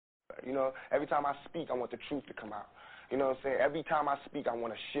You know, every time I speak, I want the truth to come out. You know what I'm saying? Every time I speak, I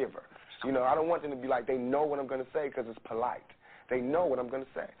want to shiver. You know, I don't want them to be like, they know what I'm going to say because it's polite. They know what I'm going to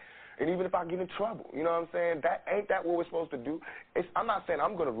say. And even if I get in trouble, you know what I'm saying? Ain't that what we're supposed to do? I'm not saying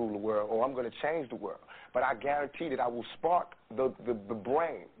I'm going to rule the world or I'm going to change the world, but I guarantee that I will spark the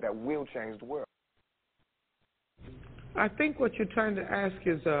brain that will change the world. I think what you're trying to ask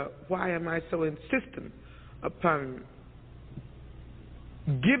is why am I so insistent upon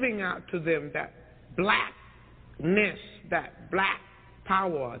giving out to them that blackness, that black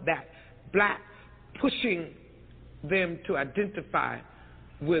power, that black pushing them to identify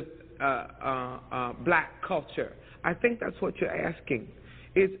with black culture. I think that's what you're asking.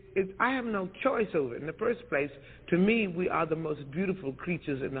 I have no choice over it. In the first place, to me, we are the most beautiful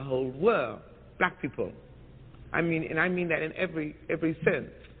creatures in the whole world, black people. I mean, and I mean that in every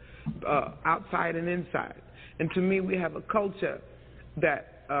sense, outside and inside. And to me, we have a culture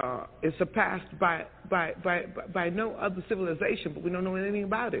that is surpassed by no other civilization, but we don't know anything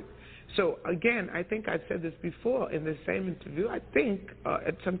about it. So again, I think I said this before in the same interview. I think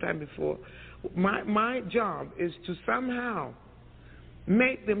at some time before, my job is to somehow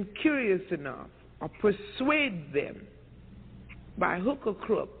make them curious enough or persuade them by hook or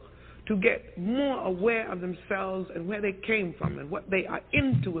crook to get more aware of themselves and where they came from and what they are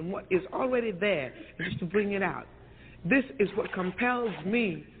into and what is already there, and just to bring it out. This is what compels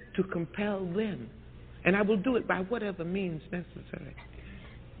me to compel them, and I will do it by whatever means necessary.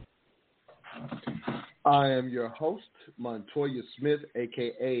 I am your host, Montoya Smith,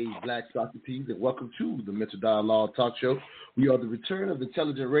 a.k.a. Black Socrates, and welcome to the Mental Dialogue Talk Show. We are the return of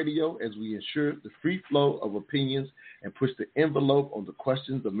intelligent radio as we ensure the free flow of opinions and push the envelope on the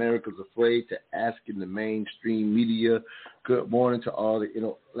questions America's afraid to ask in the mainstream media. Good morning to all the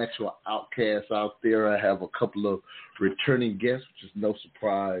intellectual outcasts out there. I have a couple of returning guests, which is no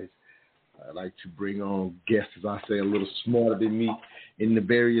surprise. I like to bring on guests, as I say, a little smarter than me in the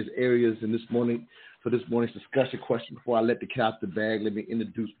various areas. And this morning, for this morning's discussion question, before I let the cat out the bag, let me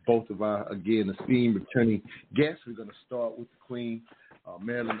introduce both of our, again, esteemed returning guests. We're going to start with the Queen,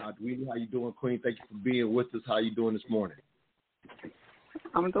 Marilyn Adwili. How you doing, Queen? Thank you for being with us. How you doing this morning?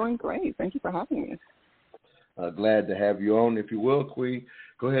 I'm doing great. Thank you for having me. Glad to have you on. If you will, Queen,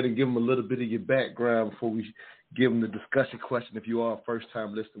 go ahead and give them a little bit of your background before we give them the discussion question. If you are a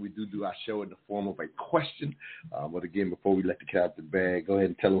first-time listener, we do our show in the form of a question. But again, before we let the cat out the bag, go ahead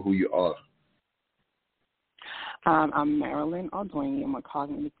and tell them who you are. I'm Marilyn Adwili. I'm a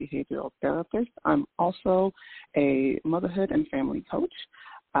cognitive behavioral therapist. I'm also a motherhood and family coach.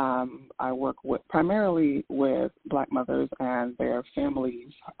 I work primarily with Black mothers and their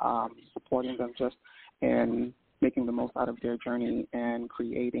families, supporting them just in making the most out of their journey and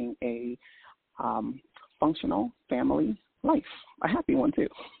creating a functional family life, a happy one too.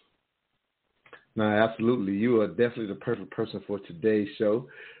 No, absolutely. You are definitely the perfect person for today's show.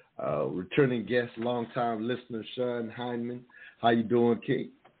 Returning guest, longtime listener, Sean Hyndman. How you doing, King?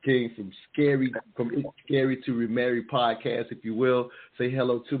 King from It's Scary to Remarry podcast, if you will. Say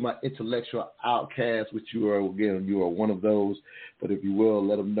hello to my intellectual outcast, which you are, again, you are one of those. But if you will,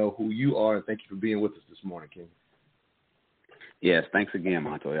 let them know who you are, and thank you for being with us this morning, King. Yes, thanks again,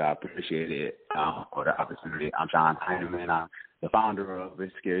 Montoya. I appreciate it for the opportunity. I'm Sean Hyndman. I'm the founder of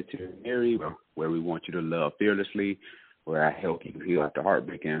It's Scary to Remarry, where we want you to love fearlessly, where I help you heal after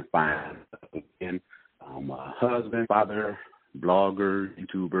heartbreak and find again. I'm a husband, father, blogger,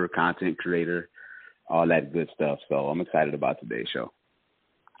 YouTuber, content creator, all that good stuff. So I'm excited about today's show.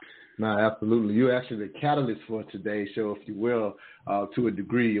 No, absolutely. You're actually the catalyst for today's show, if you will, to a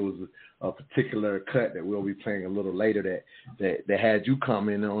degree. It was a particular cut that we'll be playing a little later that had you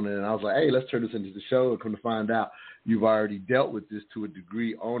comment on it. And I was like, hey, let's turn this into the show. And come to find out, you've already dealt with this to a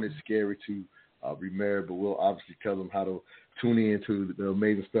degree on It's Scary to Remarry, but we'll obviously tell them how to tune in to the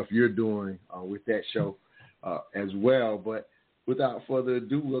amazing stuff you're doing with that show as well. But without further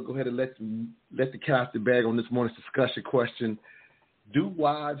ado, we'll go ahead and let the cat out the bag on this morning's discussion question. Do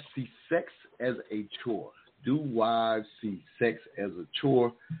wives see sex as a chore? Do wives see sex as a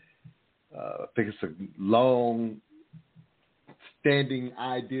chore? I think it's a long-standing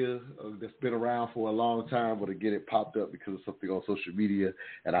idea that's been around for a long time, but again, it popped up because of something on social media,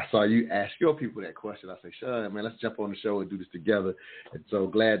 and I saw you ask your people that question. I say, Sean, man, let's jump on the show and do this together, and so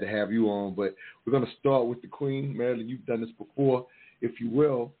glad to have you on. But we're going to start with the Queen. Marilyn, you've done this before. If you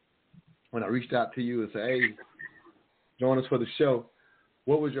will, when I reached out to you and said, hey, join us for the show,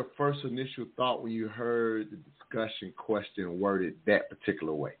 what was your first initial thought when you heard the discussion question worded that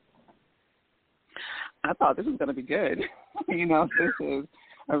particular way? I thought this was going to be good. This is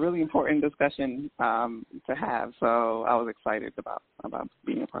really important discussion to have. So I was excited about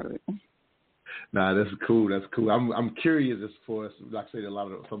being a part of it. Nah, that's cool. That's cool. I'm curious as far as, like I said,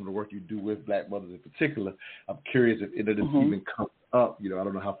 some of the work you do with Black mothers in particular. I'm curious if it even comes up. You know, I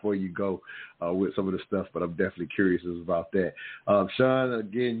don't know how far you go with some of the stuff, but I'm definitely curious about that. Sean,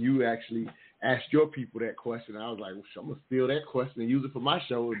 again, you actually asked your people that question. I was like, well, I'm gonna steal that question and use it for my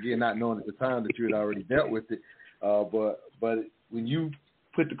show. Again, not knowing at the time that you had already dealt with it. But when you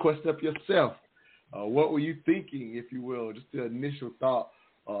put the question up yourself, what were you thinking, if you will, just the initial thought?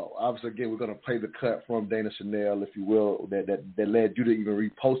 Obviously, again, we're going to play the cut from Dana Chanel, if you will, that led you to even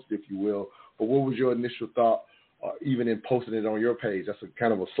repost it, if you will. But what was your initial thought, even in posting it on your page? That's a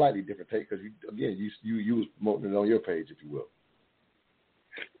kind of a slightly different take because, you was promoting it on your page, if you will.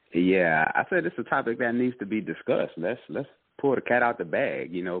 Yeah, I said it's a topic that needs to be discussed. Let's pull the cat out the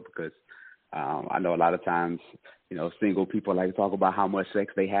bag, because I know a lot of times, single people like to talk about how much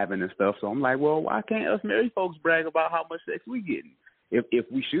sex they having and stuff. So I'm like, well, why can't us married folks brag about how much sex we getting? If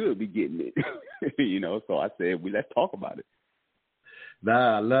we should be getting it, so I said, let's talk about it.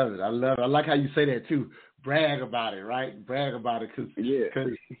 Nah, I love it. I like how you say that too. Brag about it, right? Brag about it, because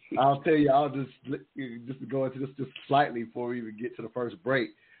I'll tell you, I'll just go into this just slightly before we even get to the first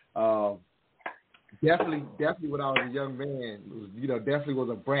break. Definitely when I was a young man, definitely was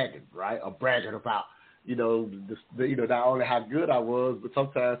a bragging, right? A bragging about, not only how good I was, but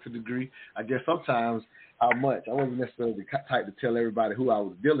sometimes to the degree, I guess sometimes how much. I wasn't necessarily the type to tell everybody who I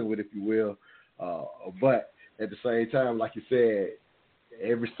was dealing with, if you will. But at the same time, like you said,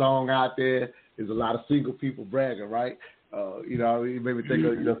 every song out there is a lot of single people bragging, right? It made me think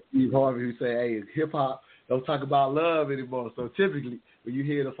of Steve Harvey, who say, hey, hip hop don't talk about love anymore. So typically, when you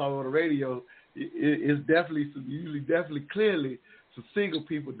hear the song on the radio, it's definitely clearly some single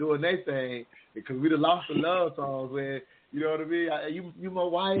people doing their thing, because we done lost the love songs where, you know what I mean? You my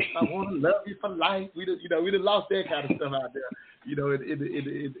wife, I want to love you for life. We done lost that kind of stuff out there,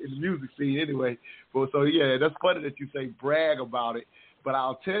 in the music scene anyway. But so yeah, that's funny that you say brag about it. But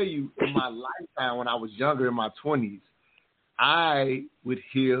I'll tell you, in my lifetime, when I was younger, in my 20s, I would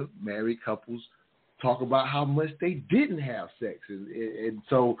hear married couples talk about how much they didn't have sex, and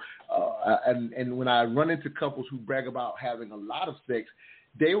so when I run into couples who brag about having a lot of sex,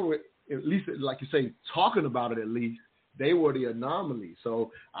 they were, at least like you say, talking about it. At least they were the anomaly.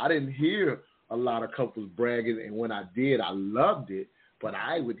 So I didn't hear a lot of couples bragging, and when I did, I loved it. But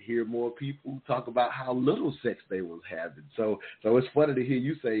I would hear more people talk about how little sex they was having. So it's funny to hear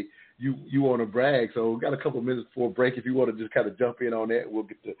you say you want to brag. So we've got a couple of minutes before break. If you want to just kind of jump in on that, we'll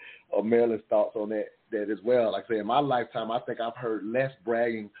get to Marilyn's thoughts on that as well. Like I say, in my lifetime, I think I've heard less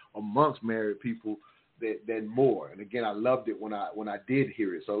bragging amongst married people than more. And again, I loved it when I did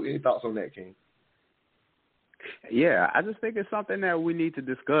hear it. So any thoughts on that, King? Yeah, I just think it's something that we need to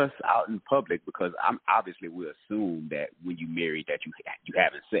discuss out in public, because obviously we assume that when you married that you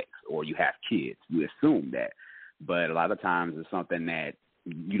having sex or you have kids. We assume that. But a lot of times it's something that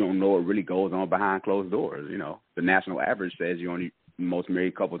you don't know what really goes on behind closed doors. The national average says most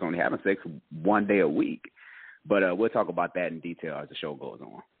married couples only having sex one day a week. But we'll talk about that in detail as the show goes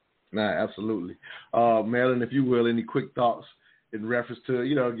on. Nah, absolutely. Marilyn, if you will, any quick thoughts in reference to,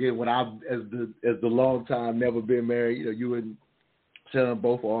 again, when I, as the long time never been married, you and Sean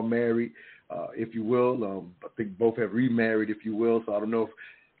both are married, if you will. I think both have remarried, if you will. So I don't know if,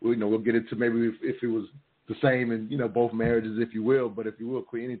 we'll get into maybe if it was the same in, both marriages, if you will. But if you will,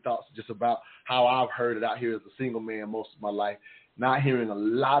 quick, any thoughts just about how I've heard it out here as a single man most of my life, not hearing a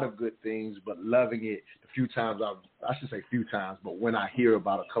lot of good things, but loving it the few times I should say few times, but when I hear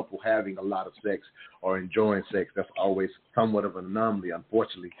about a couple having a lot of sex or enjoying sex, that's always somewhat of an anomaly,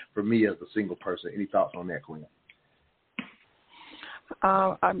 unfortunately, for me as a single person. Any thoughts on that, Queen?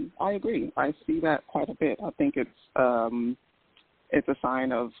 I agree. I see that quite a bit. I think it's a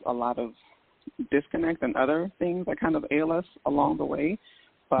sign of a lot of disconnect and other things that kind of ail us along the way.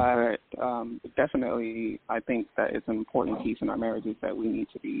 But definitely, I think that it's an important piece in our marriages that we need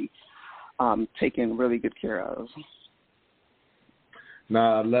to be taken really good care of.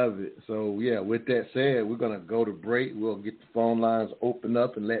 Nah, I love it. So, yeah, with that said, we're going to go to break. We'll get the phone lines open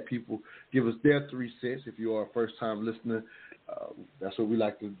up and let people give us their 3 cents. If you are a first-time listener, that's what we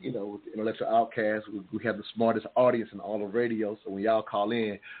like to, with the Intellectual Outcast, we have the smartest audience in all of radio. So when y'all call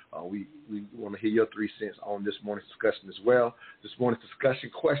in, we want to hear your 3 cents on this morning's discussion as well. This morning's discussion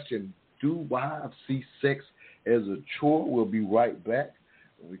question, do wives see sex as a chore? We'll be right back.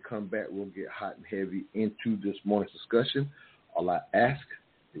 When we come back, we'll get hot and heavy into this morning's discussion. All I ask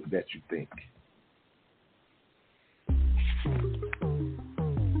is that you think.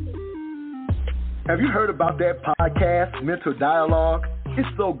 Have you heard about that podcast, Mental Dialogue? It's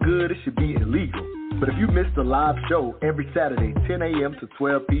so good it should be illegal. But if you missed the live show every Saturday, 10 a.m. to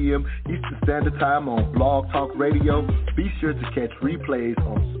 12 p.m. Eastern Standard Time on Blog Talk Radio, be sure to catch replays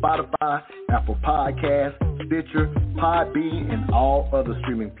on Spotify, Apple Podcasts, Stitcher, Podbean, and all other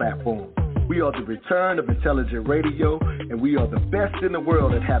streaming platforms. We are the return of intelligent radio, and we are the best in the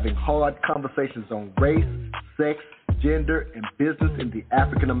world at having hard conversations on race, sex, gender, and business in the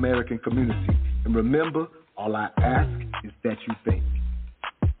African American community. And remember, all I ask is that you think.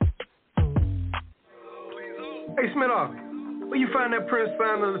 Hey, Sminoff, where you find that Prince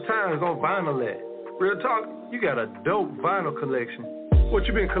Sign of the Times on vinyl at? Real talk, you got a dope vinyl collection. What,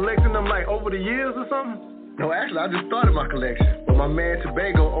 you been collecting them like over the years or something? No, actually, I just started my collection. But my man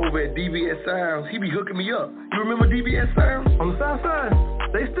Tobago over at DBS Sounds, he be hooking me up. You remember DBS Sounds? On the south side?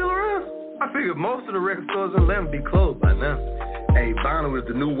 They still around? I figured most of the record stores in Atlanta be closed by now. Hey, vinyl is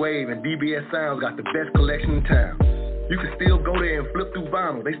the new wave, and DBS Sounds got the best collection in town. You can still go there and flip through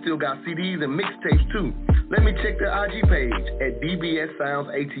vinyl. They still got CDs and mixtapes, too. Let me check their IG page at DBS Sounds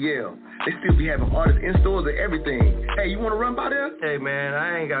ATL. They still be having artists in stores and everything. Hey, you want to run by there? Hey, man,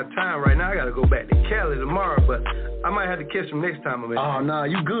 I ain't got time right now. I got to go back to Cali tomorrow, but I might have to catch them next time I'm in. Oh, nah,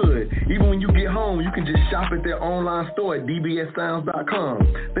 you good. Even when you get home, you can just shop at their online store at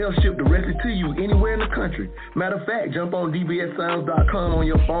dbssounds.com. They'll ship directly to you anywhere in the country. Matter of fact, jump on dbssounds.com on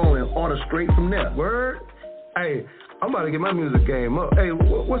your phone and order straight from there. Word? Hey, I'm about to get my music game up. Hey,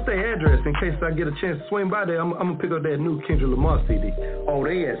 what's their address in case I get a chance to swing by there? I'm going to pick up that new Kendrick Lamar CD. Oh,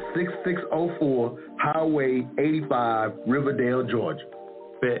 they at 6604 Highway 85, Riverdale, Georgia.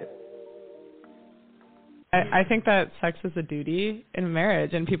 Bet. I think that sex is a duty in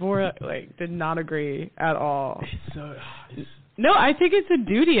marriage, and people were like, did not agree at all. No, I think it's a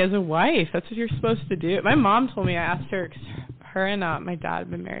duty as a wife. That's what you're supposed to do. My mom told me, I asked her, her and my dad have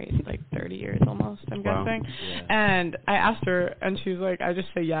been married like 30 years almost, I'm guessing. Yeah. And I asked her, and she was like, I just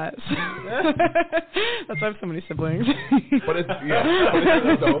say yes. That's why I have so many siblings. But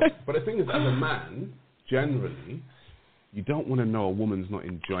the thing is, as a man, generally, you don't want to know a woman's not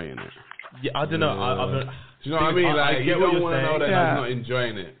enjoying it. Yeah, I don't know. Do you know what I mean? Like, you don't want to know that they're not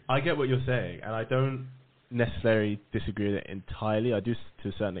enjoying it. I get what you're saying, and I don't necessarily disagree with it entirely. I do to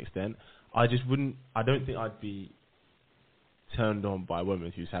a certain extent. I don't think I'd be turned on by a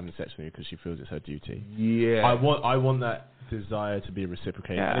woman who's having sex with me because she feels it's her duty. Yeah. I want that desire to be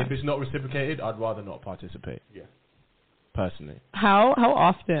reciprocated. Yeah. And if it's not reciprocated, I'd rather not participate. Yeah. Personally. How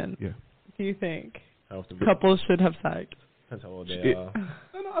often do you think often couples should have sex? Depends how old they are.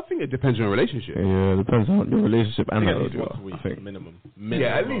 I think it depends on your relationship. Yeah, it depends on your relationship and how old you are. I think minimum.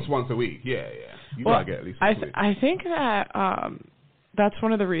 Yeah, at least once a week. Yeah. You gotta get at least once a week. I think that that's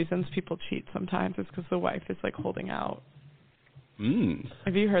one of the reasons people cheat sometimes is because the wife is like holding out.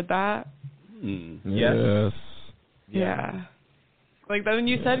 Have you heard that? Yes. Yeah. Like when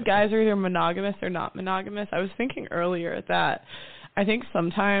you said guys are either monogamous or not monogamous, I was thinking earlier that I think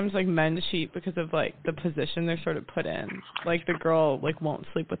sometimes like men cheat because of like the position they're sort of put in. Like the girl like won't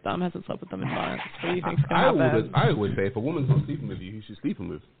sleep with them, hasn't slept with them in months. What do you think's gonna happen? I would say if a woman's not sleeping with you, who she's sleeping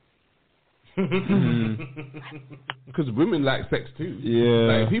with? Because women like sex too.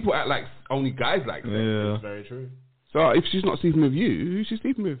 Yeah. Like people act like only guys like sex. Yeah. It's very true. So if she's not sleeping with you, who's she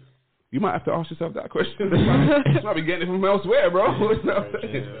sleeping with? You might have to ask yourself that question. You might be getting it from elsewhere, bro.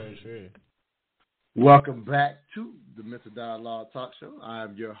 Very true. Welcome back to the Mental Dialogue Talk Show. I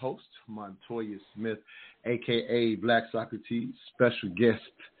am your host, Montoya Smith, a.k.a. Black Socrates. Special guest,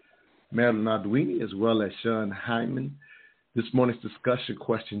 Marilyn Arduini, as well as Sean Hyman. This morning's discussion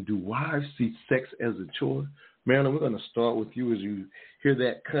question, do wives see sex as a chore? Marilyn, we're going to start with you as you hear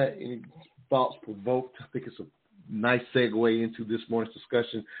that cut. Any thoughts provoked? I think it's a nice segue into this morning's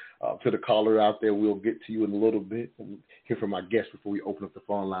discussion. To the caller out there, we'll get to you in a little bit and hear from our guests before we open up the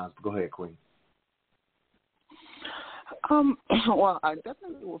phone lines. But go ahead, Queen. Well, I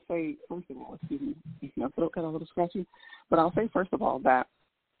definitely will say, first of all, excuse me, my throat got a little scratchy, but I'll say, first of all, that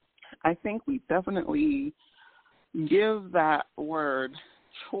I think we definitely give that word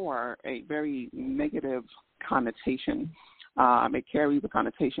chore a very negative connotation. It carries the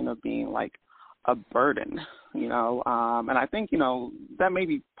connotation of being like a burden, and I think, that may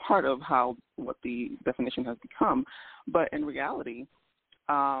be part of what the definition has become, but in reality,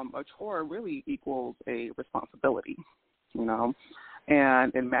 a chore really equals a responsibility,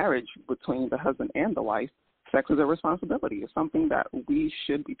 and in marriage between the husband and the wife, sex is a responsibility. It's something that we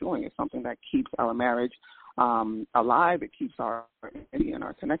should be doing. It's something that keeps our marriage alive. It keeps our unity and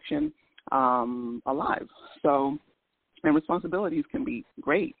our connection alive. So, and responsibilities can be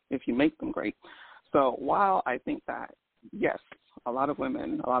great if you make them great. So while I think that, yes, a lot of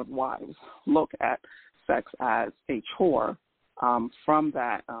women, a lot of wives look at sex as a chore, from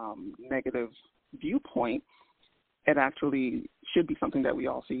that negative viewpoint, it actually should be something that we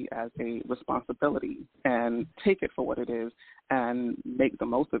all see as a responsibility and take it for what it is and make the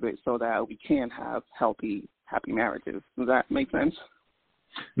most of it so that we can have healthy, happy marriages. Does that make sense?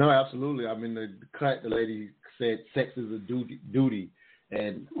 No, absolutely. I mean, the lady said sex is a duty.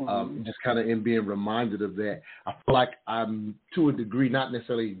 And just kind of in being reminded of that, I feel like I'm, to a degree, not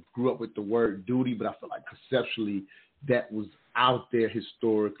necessarily grew up with the word duty, but I feel like conceptually that was out there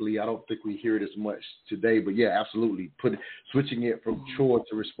historically. I don't think we hear it as much today, but yeah, absolutely. Switching it from chore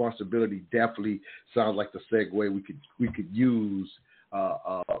to responsibility definitely sounds like the segue we could use,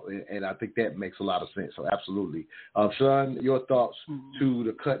 and I think that makes a lot of sense. So absolutely, Sean, your thoughts to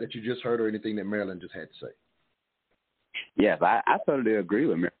the cut that you just heard, or anything that Marilyn just had to say? Yes, I totally agree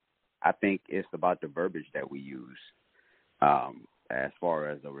with Mary. I think it's about the verbiage that we use as far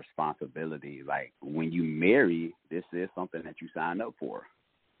as the responsibility. Like, when you marry, this is something that you sign up for.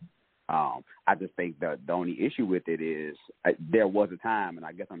 I just think the only issue with it is there was a time, and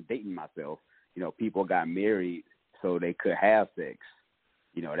I guess I'm dating myself, people got married so they could have sex,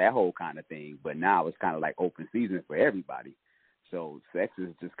 that whole kind of thing. But now it's kind of like open season for everybody. So sex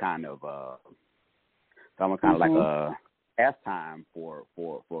is just kind of almost kind of like a pastime for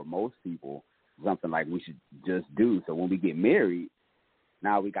most people, something like we should just do. So when we get married,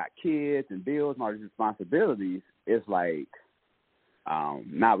 now we got kids and bills and all these responsibilities. It's like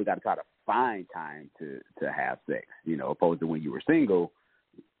now we got to try to find time to have sex, opposed to when you were single,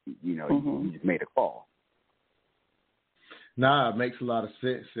 you just made a call. Nah, it makes a lot of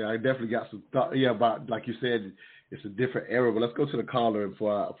sense. Yeah, I definitely got some thought. Yeah, about, like you said, it's a different era. But let's go to the caller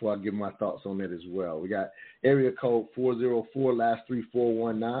before I give my thoughts on that as well. We got area code 404, last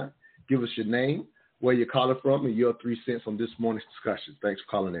 3419. Give us your name, where you're calling from, and your 3 cents on this morning's discussion. Thanks for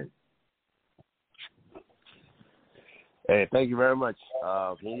calling in. Hey, thank you very much.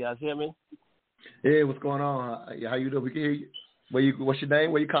 Can you guys hear me? Hey, what's going on? How you doing? We can hear you. What's your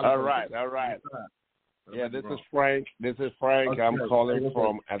name? Where you calling from? All right. Yeah, this is Frank. Okay, I'm calling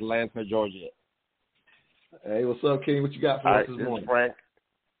from Atlanta, Georgia. Hey, what's up, King? What you got for us this morning? This is Frank.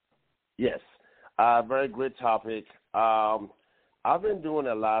 Yes, very great topic. I've been doing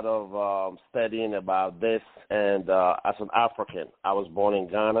a lot of studying about this, and as an African, I was born in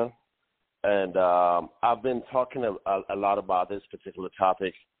Ghana, and I've been talking a lot about this particular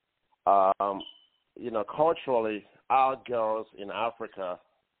topic. Culturally, our girls in Africa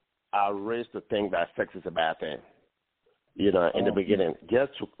are raised to think that sex is a bad thing. In the beginning,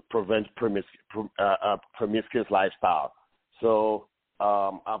 just to prevent promiscuous lifestyle. So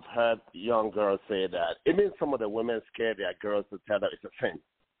I've heard young girls say that. Even some of the women scare their girls to tell them it's a sin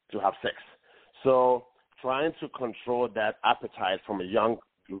to have sex. So trying to control that appetite from a young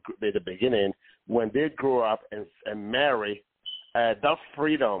at the beginning, when they grow up and marry, that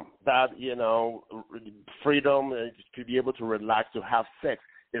freedom, freedom to be able to relax, to have sex,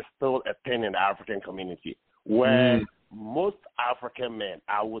 is still a thing in the African community, where most African men,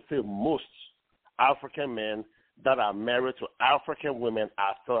 I would say most African men that are married to African women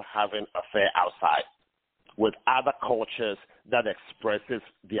are still having affair outside with other cultures that expresses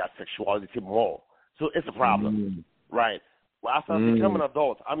their sexuality more. So it's a problem, right? Well, as I become an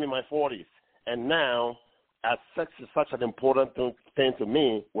adult, I'm in my 40s, and now, as sex is such an important thing to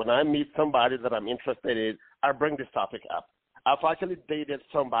me, when I meet somebody that I'm interested in, I bring this topic up. I've actually dated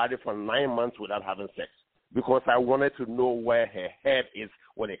somebody for 9 months without having sex because I wanted to know where her head is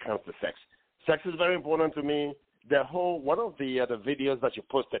when it comes to sex. Sex is very important to me. One of the videos that you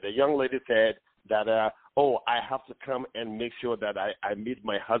posted, a young lady said that, I have to come and make sure that I meet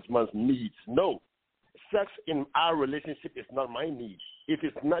my husband's needs. No, sex in our relationship is not my need. If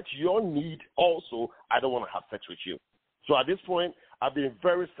it's not your need also, I don't want to have sex with you. So at this point, I've been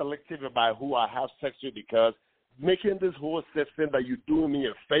very selective about who I have sex with, because making this whole system that you do me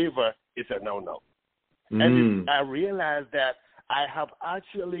a favor is a no-no. And I realized that I have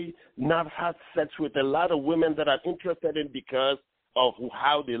actually not had sex with a lot of women that I'm interested in because of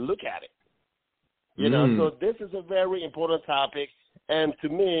how they look at it. So this is a very important topic. And to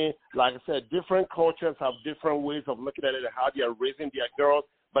me, like I said, different cultures have different ways of looking at it and how they are raising their girls.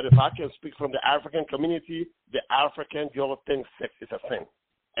 But if I can speak from the African community, the African girl thinks sex is a sin.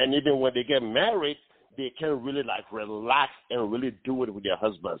 And even when they get married, they can really relax and really do it with their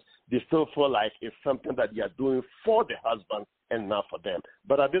husbands. They still feel like it's something that they are doing for the husband and not for them.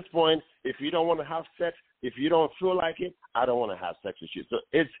 But at this point, if you don't want to have sex, if you don't feel like it, I don't want to have sex with you. So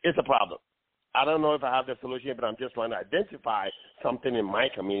it's a problem. I don't know if I have the solution, but I'm just trying to identify something in my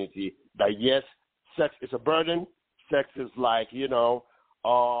community that, yes, sex is a burden. Sex is like,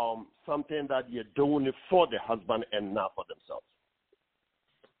 something that you're doing it for the husband and not for themselves.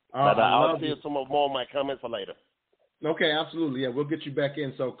 But I'll save some more of my comments for later. Okay, absolutely. Yeah, we'll get you back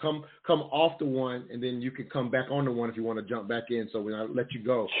in. So come off the one, and then you can come back on the one if you want to jump back in. So when I let you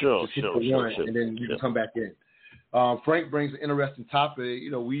go, just hit the one, and then you can come back in. Frank brings an interesting topic. You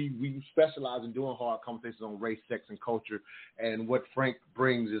know, we specialize in doing hard conversations on race, sex, and culture. And what Frank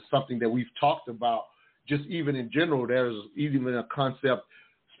brings is something that we've talked about just even in general. There's even a concept,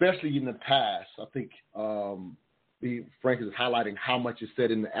 especially in the past, I think Frank is highlighting how much is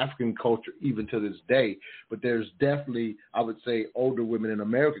said in the African culture even to this day. But there's definitely, I would say, older women in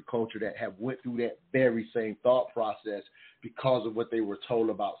American culture that have went through that very same thought process because of what they were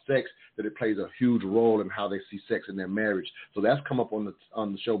told about sex, that it plays a huge role in how they see sex in their marriage. So that's come up on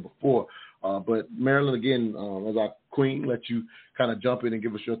the show before. But Marilyn, again, as our queen, let you kind of jump in and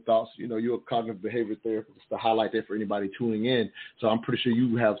give us your thoughts. You know, you're a cognitive behavior therapist, to highlight that for anybody tuning in. So I'm pretty sure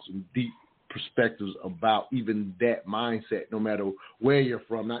you have some deep perspectives about even that mindset, no matter where you're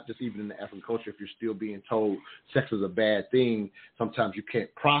from, not just even in the African culture. If you're still being told sex is a bad thing, sometimes you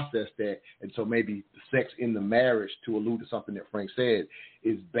can't process that. And so maybe the sex in the marriage, to allude to something that Frank said,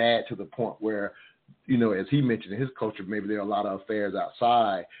 is bad to the point where, you know, as he mentioned in his culture, maybe there are a lot of affairs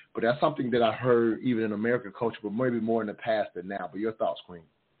outside. But that's something that I heard even in American culture, but maybe more in the past than now. But your thoughts, Queen?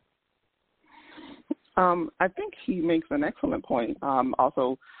 I think he makes an excellent point.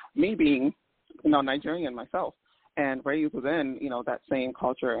 Also, me being, you know, Nigerian myself and raised within, you know, that same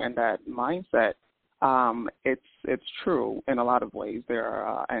culture and that mindset, it's true in a lot of ways. There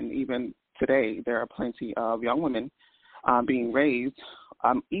are, and even today, there are plenty of young women being raised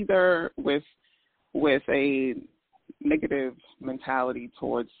either with a negative mentality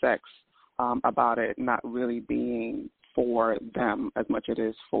towards sex, about it not really being for them as much as it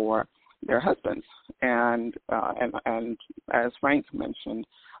is for their husbands. And as Frank mentioned,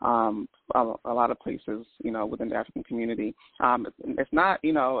 a lot of places, you know, within the African community, it's not,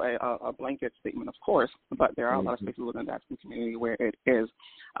 you know, a blanket statement, of course, but there are a lot of places within the African community where it is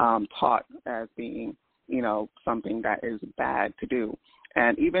taught as being, you know, something that is bad to do.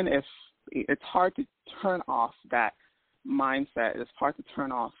 And even if it's hard to turn off that mindset, it's hard to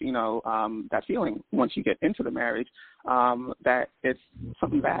turn off, you know, that feeling once you get into the marriage, that it's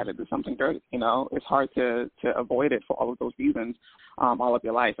something bad, it's something dirty, you know. It's hard to avoid it for all of those reasons all of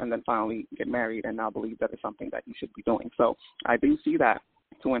your life, and then finally get married and now believe that it's something that you should be doing. So I do see that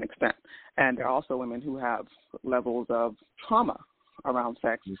to an extent. And there are also women who have levels of trauma around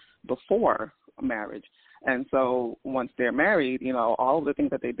sex before marriage. And so once they're married, you know, all of the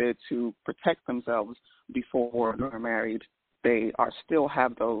things that they did to protect themselves before they're married, they are still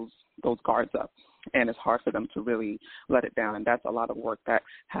have those guards up. And it's hard for them to really let it down. And that's a lot of work that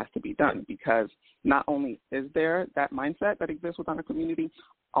has to be done, because not only is there that mindset that exists within our community,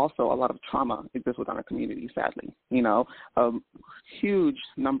 also a lot of trauma exists within our community, sadly. You know, a huge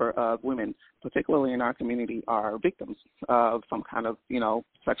number of women, particularly in our community, are victims of some kind of, you know,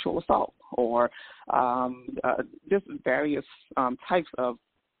 sexual assault or just various types of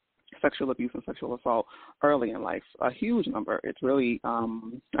sexual abuse and sexual assault early in life. A huge number. It's really,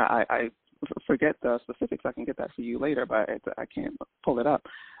 I forget the specifics. I can get that for you later, but I can't pull it up.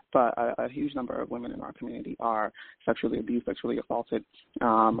 But a huge number of women in our community are sexually abused, sexually assaulted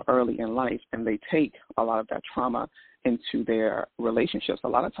early in life, and they take a lot of that trauma into their relationships. A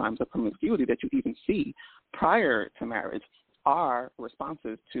lot of times the promiscuity that you even see prior to marriage are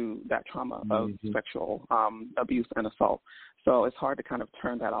responses to that trauma of sexual abuse and assault. So it's hard to kind of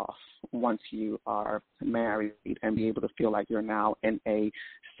turn that off once you are married and be able to feel like you're now in a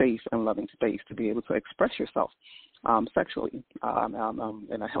safe and loving space to be able to express yourself sexually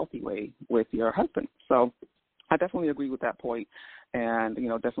in a healthy way with your husband. So I definitely agree with that point, and, you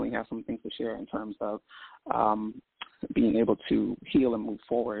know, definitely have some things to share in terms of being able to heal and move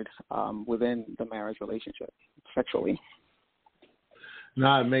forward within the marriage relationship sexually.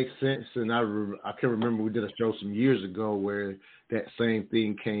 No, it makes sense, and I can remember we did a show some years ago where that same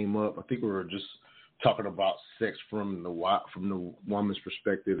thing came up. I think we were just talking about sex from the woman's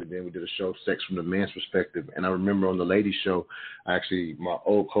perspective, and then we did a show, sex from the man's perspective. And I remember on the ladies' show, actually my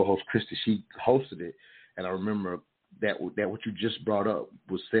old co-host Christy, she hosted it, and I remember that what you just brought up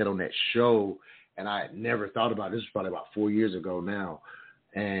was said on that show, and I had never thought about it. This was probably about 4 years ago now,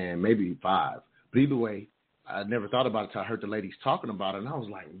 and maybe 5. But either way, I never thought about it until I heard the ladies talking about it, and I was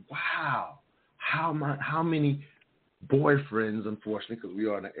like, wow, how many boyfriends, unfortunately, because we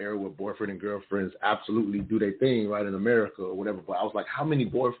are in an era where boyfriend and girlfriends absolutely do their thing, right, in America or whatever, but I was like, how many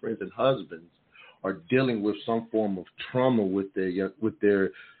boyfriends and husbands are dealing with some form of trauma with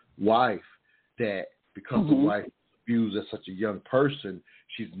their wife, that because the wife abused as such a young person,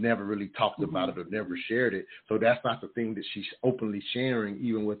 she's never really talked about it or never shared it. So that's not the thing that she's openly sharing,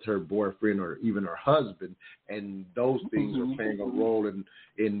 even with her boyfriend or even her husband. And those things are playing a role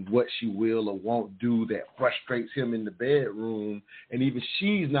in what she will or won't do that frustrates him in the bedroom. And even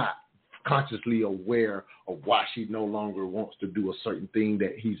she's not consciously aware of why she no longer wants to do a certain thing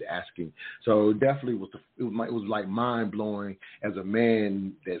that he's asking. So it definitely was like mind blowing as a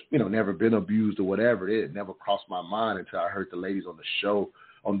man that's never been abused or whatever. It never crossed my mind until I heard the ladies on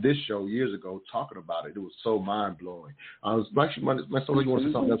this show years ago talking about it. It was so mind blowing. I was actually, you want to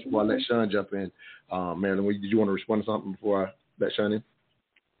say something else before I let Sean jump in? Marilyn, did you want to respond to something before I let Sean in?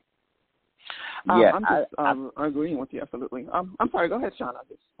 Yeah, I'm agreeing with you, absolutely. I'm sorry, go ahead, Sean.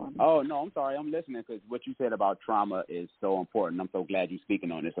 Oh, no, I'm sorry. I'm listening because what you said about trauma is so important. I'm so glad you're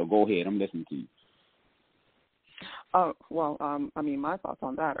speaking on it. So go ahead. I'm listening to you. My thoughts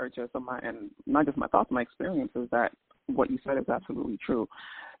on that are just and not just my thoughts, my experience is that what you said is absolutely true.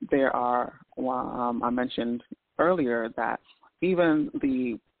 There are, I mentioned earlier that even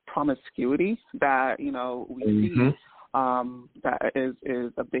the promiscuity that, we see, that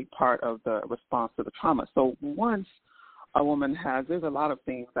is a big part of the response to the trauma. So once a woman there's a lot of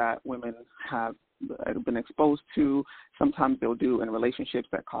things that women have been exposed to. Sometimes they'll do in relationships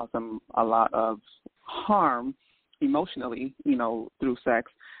that cause them a lot of harm emotionally, through sex.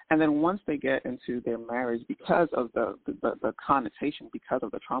 And then once they get into their marriage, because of the connotation, because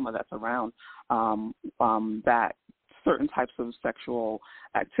of the trauma that's around that certain types of sexual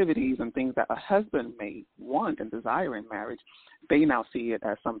activities and things that a husband may want and desire in marriage, they now see it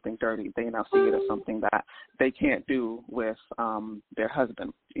as something dirty. They now see it as something that they can't do with their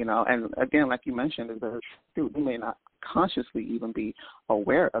husband, And again, like you mentioned, they may not consciously even be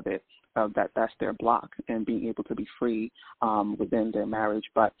aware of it, that's their block and being able to be free within their marriage.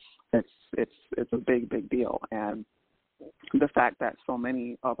 But it's a big deal. And the fact that so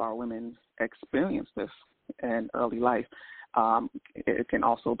many of our women experience this in early life, it can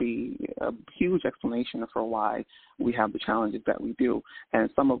also be a huge explanation for why we have the challenges that we do. And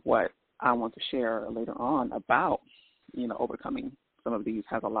some of what I want to share later on about, overcoming some of these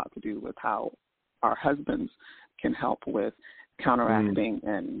has a lot to do with how our husbands can help with counteracting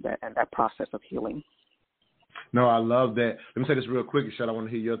and that process of healing. No, I love that. Let me say this real quick, Shad. I want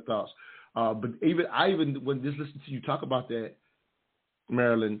to hear your thoughts. But even when just listen to you talk about that,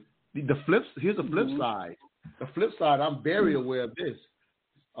 Marilyn, here's the flip side. The flip side, I'm very aware of this,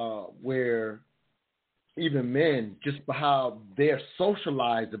 where even men, just how they're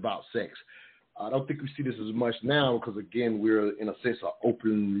socialized about sex. I don't think we see this as much now because, again, we're in a sense an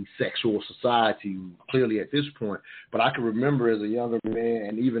open sexual society clearly at this point. But I can remember as a younger man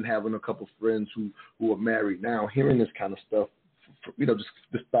and even having a couple of friends who are married now, hearing this kind of stuff, just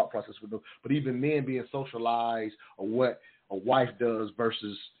this thought process with them. But even men being socialized or what a wife does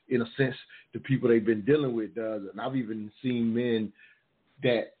versus, in a sense, the people they've been dealing with does. And I've even seen men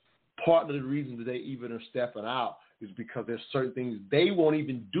that part of the reason that they even are stepping out is because there's certain things they won't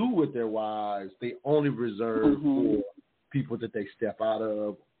even do with their wives. They only reserve for people that they step out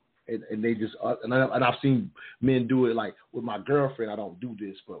of. And they just, and I've seen men do it like, with my girlfriend, I don't do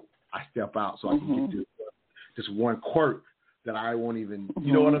this, but I step out so I can get this one quirk that I won't even,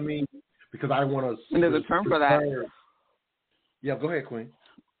 you know what I mean? Because I want to. And there's a term for that. Yeah, go ahead, Queen.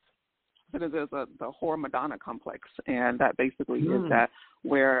 There's the whore Madonna complex, and that basically is that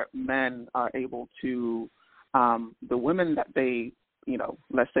where men are able to, the women that they,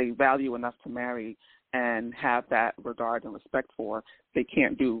 let's say value enough to marry and have that regard and respect for, they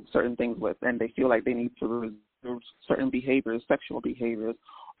can't do certain things with, and they feel like they need to reserve certain behaviors, sexual behaviors,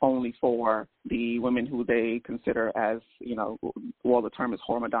 only for the women who they consider as, the term is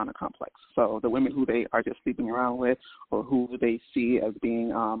whore Madonna complex. So the women who they are just sleeping around with or who they see as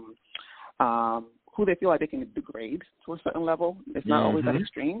being, who they feel like they can degrade to a certain level. It's not always that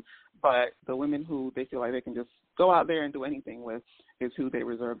extreme, but the women who they feel like they can just go out there and do anything with is who they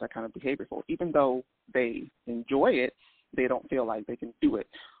reserve that kind of behavior for. Even though they enjoy it, they don't feel like they can do it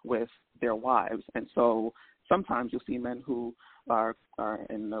with their wives. And so sometimes you'll see men who are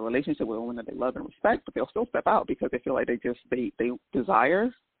in a relationship with a woman that they love and respect, but they'll still step out because they feel like they desire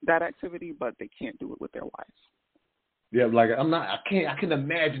that activity, but they can't do it with their wives. Yeah, like I can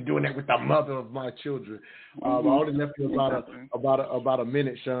imagine doing that with the mother of my children. I only left you about a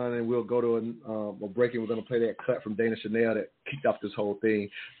minute, Sean, and we'll go to a break, and we're going to play that cut from Dana Chanel that kicked off this whole thing.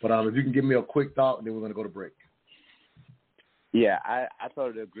 But if you can give me a quick thought, and then we're going to go to break. Yeah, I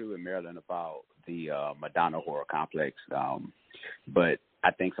totally agree with Marilyn about the Madonna horror complex. But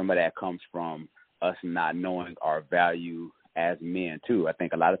I think some of that comes from us not knowing our value as men, too. I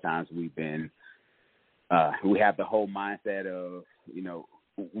think a lot of times we've been we have the whole mindset of,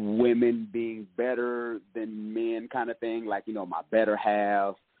 women being better than men kind of thing, like, my better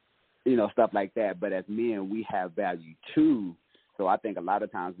half, stuff like that. But as men, we have value too. So I think a lot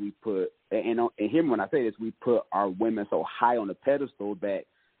of times we put, and hear me when I say this, we put our women so high on a pedestal that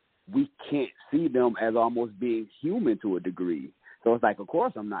we can't see them as almost being human to a degree. So it's like, of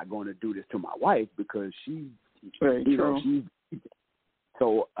course, I'm not going to do this to my wife because she's.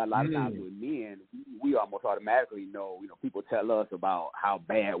 So a lot of times with men, we almost automatically know, people tell us about how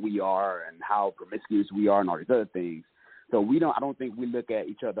bad we are and how promiscuous we are and all these other things. So I don't think we look at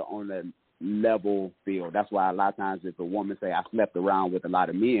each other on a level field. That's why a lot of times if a woman say, I slept around with a lot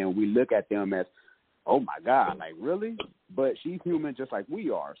of men, we look at them as, oh my God, like really? But she's human just like we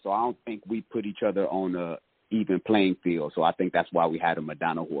are. So I don't think we put each other on a even playing field. So I think that's why we had a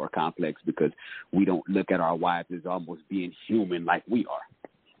Madonna whore complex, because we don't look at our wives as almost being human like we are.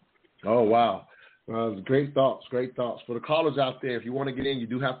 Oh, wow. Great thoughts. For the callers out there, if you want to get in, you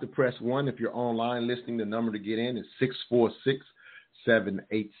do have to press 1. If you're online listening, the number to get in is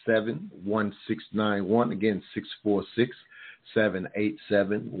 646-787-1691. Again,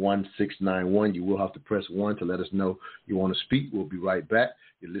 646-787-1691. You will have to press 1 to let us know you want to speak. We'll be right back.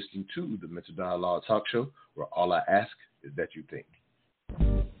 You're listening to the Mental Dialogue Talk Show, where all I ask is that you think.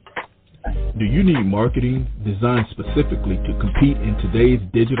 Do you need marketing designed specifically to compete in today's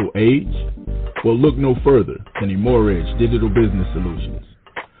digital age? Well, look no further than Emoredge Digital Business Solutions,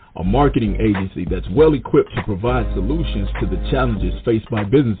 a marketing agency that's well equipped to provide solutions to the challenges faced by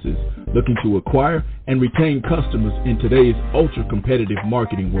businesses looking to acquire and retain customers in today's ultra-competitive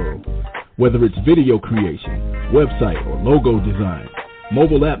marketing world. Whether it's video creation, website or logo design,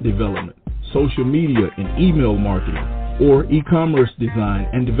 mobile app development, social media and email marketing, or e-commerce design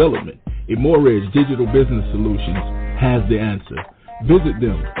and development, Emoredge Digital Business Solutions has the answer. Visit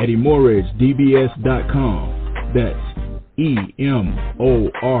them at emoredgedbs.com. That's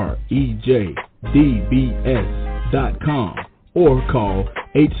EMOREJDBS.com, or call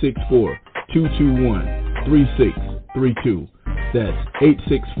 864-221-3632. That's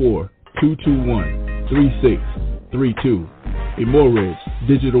 864-221-3632. Emoredge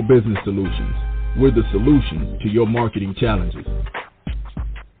Digital Business Solutions. We're the solution to your marketing challenges.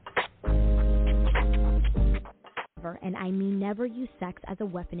 And I mean never use sex as a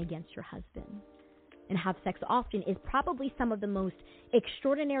weapon against your husband. And have sex often is probably some of the most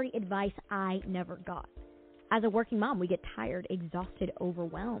extraordinary advice I never got. As a working mom, we get tired, exhausted,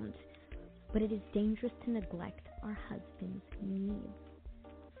 overwhelmed. But it is dangerous to neglect our husband's needs.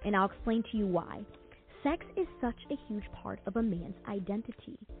 And I'll explain to you why. Sex is such a huge part of a man's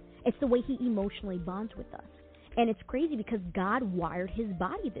identity. It's the way he emotionally bonds with us. And it's crazy because God wired his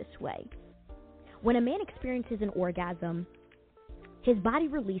body this way. When a man experiences an orgasm, his body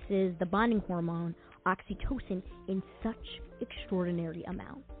releases the bonding hormone, oxytocin, in such extraordinary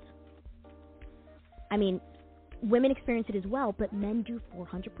amounts. I mean, women experience it as well, but men do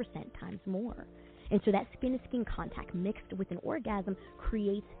 400% times more. And so that skin-to-skin contact mixed with an orgasm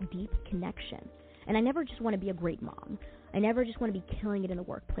creates deep connection. And I never just want to be a great mom. I never just want to be killing it in the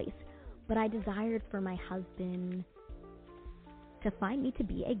workplace. But I desired for my husband to find me to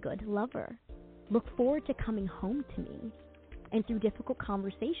be a good lover. Look forward to coming home to me. And through difficult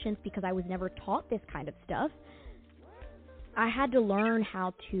conversations, because I was never taught this kind of stuff, I had to learn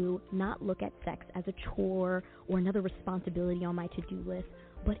how to not look at sex as a chore or another responsibility on my to-do list,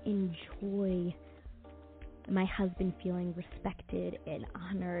 but enjoy my husband feeling respected and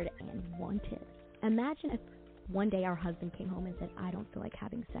honored and wanted. Imagine if one day our husband came home and said, I don't feel like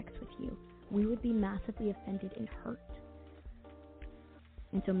having sex with you. We would be massively offended and hurt.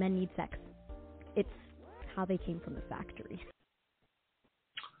 And so men need sex. It's how they came from the factory.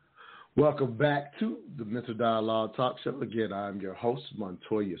 Welcome back to the Mental Dialogue Talk Show. Again, I'm your host,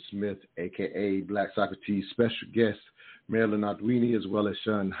 Montoya Smith, a.k.a. Black Socrates. Special guest, Marilyn Adwini, as well as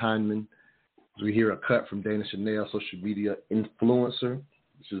Sean Heinman. As we hear a cut from Dana Chanel, social media influencer.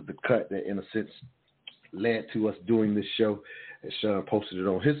 This is the cut that, in a sense, led to us doing this show. And Sean posted it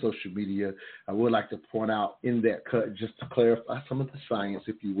on his social media. I would like to point out in that cut, just to clarify some of the science,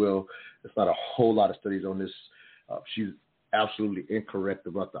 if you will. There's not a whole lot of studies on this. She's absolutely incorrect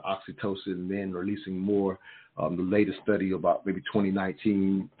about the oxytocin men releasing more. The latest study about maybe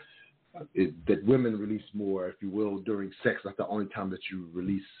 2019 that women release more, if you will, during sex. That's the only time that you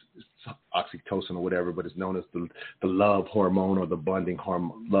release oxytocin or whatever, but it's known as the love hormone or the bonding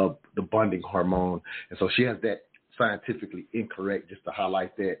hormone. And so she has that scientifically incorrect, just to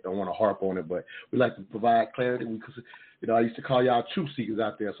highlight that. Don't want to harp on it, but we like to provide clarity because, I used to call y'all truth seekers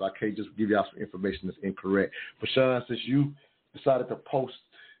out there, so I can't just give y'all some information that's incorrect. But Sean, since you decided to post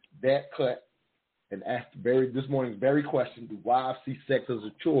that cut and asked this morning's very question: do wives see sex as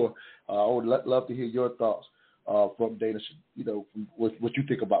a chore? I would love to hear your thoughts from Dana. From what you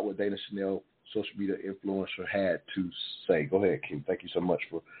think about what Dana Chanel, social media influencer, had to say. Go ahead, Kim. Thank you so much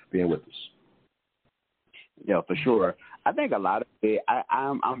for being with us. Yeah, for sure. I think a lot of it,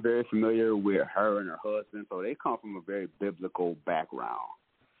 I'm very familiar with her and her husband, so they come from a very biblical background.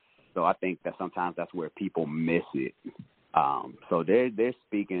 So I think that sometimes that's where people miss it. So they're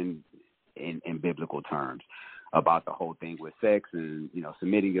speaking in biblical terms about the whole thing with sex and,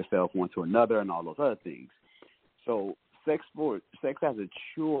 submitting yourself one to another and all those other things. So sex as a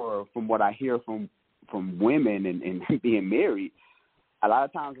chore, from what I hear from women and being married, a lot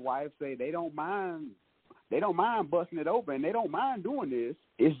of times wives say they don't mind busting it open. They don't mind doing this.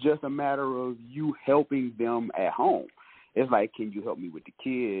 It's just a matter of you helping them at home. It's like, can you help me with the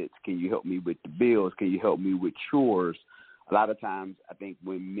kids? Can you help me with the bills? Can you help me with chores? A lot of times, I think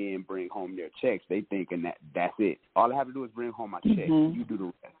when men bring home their checks, they thinking that's it. All I have to do is bring home my check. You do the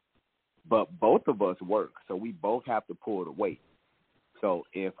rest. But both of us work, so we both have to pull the weight. So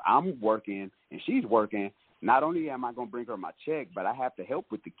if I'm working and she's working, not only am I going to bring her my check, but I have to help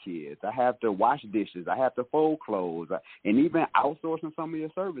with the kids. I have to wash dishes. I have to fold clothes, and even outsourcing some of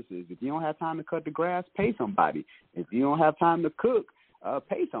your services. If you don't have time to cut the grass, pay somebody. If you don't have time to cook,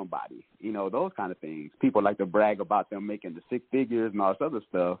 pay somebody. Those kind of things. People like to brag about them making the six figures and all this other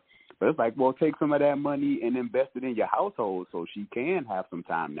stuff. But it's like, well, take some of that money and invest it in your household so she can have some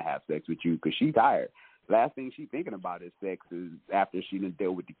time to have sex with you because she's tired. Last thing she's thinking about is sex is after she done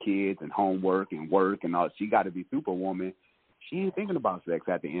dealt with the kids and homework and work and all. She got to be superwoman. She ain't thinking about sex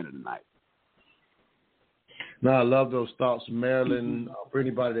at the end of the night. No, I love those thoughts, Marilyn. For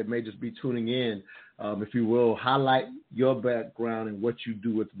anybody that may just be tuning in, if you will, highlight your background and what you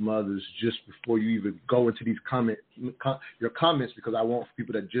do with mothers just before you even go into these your comments, because I want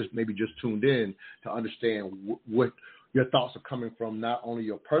people that just tuned in to understand what your thoughts are coming from, not only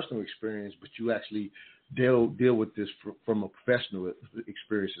your personal experience, but you actually deal with this from a professional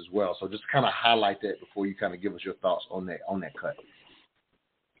experience as well. So just kind of highlight that before you kind of give us your thoughts on that cut.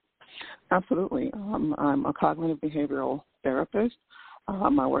 Absolutely. I'm a cognitive behavioral therapist.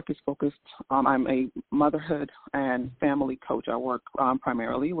 My work is focused. I'm a motherhood and family coach. I work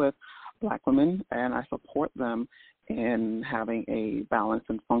primarily with Black women, and I support them in having a balanced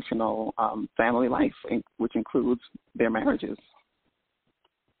and functional family life, which includes their marriages.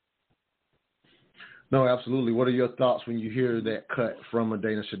 No, absolutely. What are your thoughts when you hear that cut from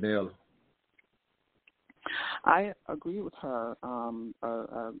Dana Chanel? I agree with her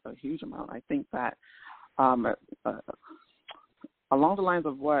a huge amount. I think that along the lines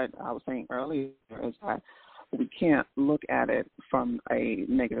of what I was saying earlier is that we can't look at it from a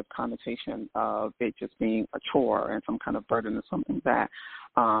negative connotation of it just being a chore and some kind of burden or something that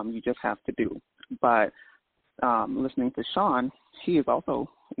you just have to do. But listening to Sean, he is also,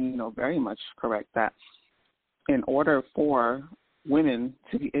 very much correct that in order for women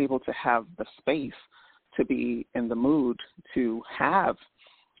to be able to have the space to be in the mood to have,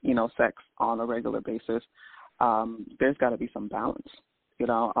 sex on a regular basis, there's got to be some balance. A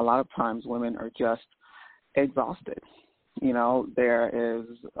lot of times women are just exhausted. There is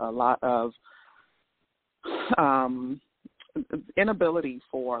a lot of inability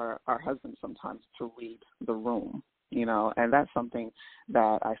for our husbands sometimes to read the room, and that's something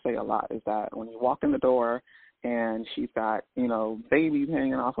that I say a lot, is that when you walk in the door and she's got, babies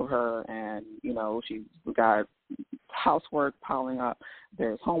hanging off of her and, she's got housework piling up,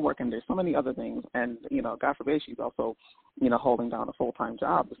 there's homework, and there's so many other things. And, God forbid she's also, holding down a full-time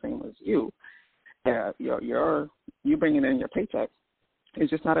job, the same as you. You bringing in your paycheck is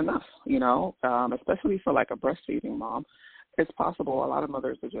just not enough, especially for like a breastfeeding mom. It's possible a lot of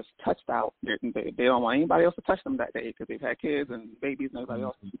mothers are just touched out. They don't want anybody else to touch them that day because they've had kids and babies and everybody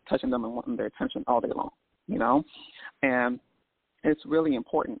else touching them and wanting their attention all day long, And it's really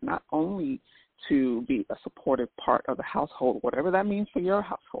important not only to be a supportive part of the household, whatever that means for your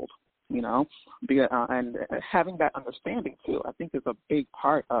household, and having that understanding too, I think is a big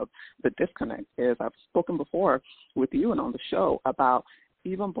part of the disconnect. Is I've spoken before with you and on the show about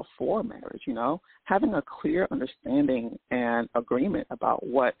even before marriage, having a clear understanding and agreement about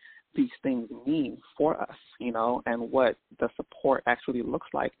what these things mean for us, and what the support actually looks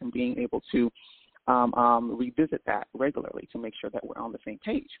like, and being able to revisit that regularly to make sure that we're on the same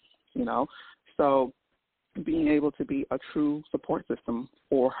page, So being able to be a true support system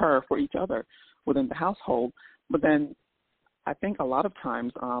for her, for each other within the household. But then I think a lot of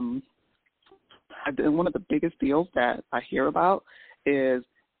times one of the biggest deals that I hear about is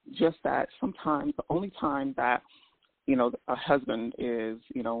just that sometimes the only time that a husband is,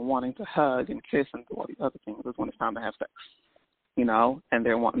 wanting to hug and kiss and do all these other things is when it's time to have sex, and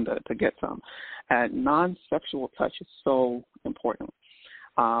they're wanting to get some. And non-sexual touch is so important.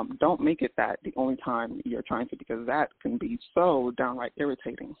 Don't make it that the only time you're trying to, because that can be so downright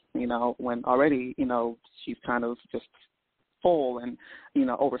irritating, when already, she's kind of just full and,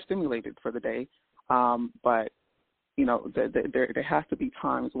 overstimulated for the day. But, there has to be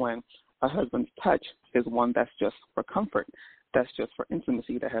times when a husband's touch is one that's just for comfort, that's just for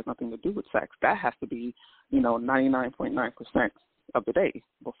intimacy, that has nothing to do with sex. That has to be, 99.9% of the day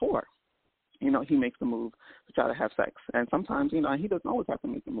before, he makes the move to try to have sex. And sometimes, he doesn't always have to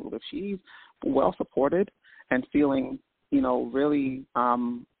make the move. If she's well supported and feeling, really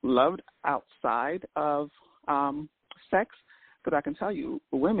loved outside of sex, because I can tell you,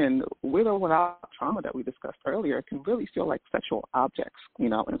 women, with or without trauma that we discussed earlier, can really feel like sexual objects,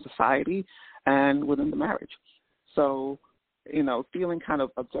 in society and within the marriage. So, feeling kind of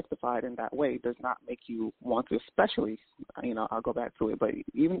objectified in that way does not make you want to, especially, I'll go back to it, but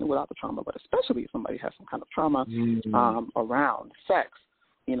even without the trauma, but especially if somebody has some kind of trauma around sex,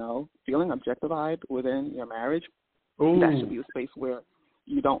 feeling objectified within your marriage, that should be a space where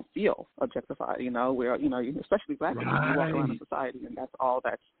you don't feel objectified, where, especially black people, you walk around in society and that's all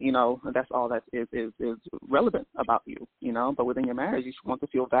that is relevant about you, but within your marriage, you should want to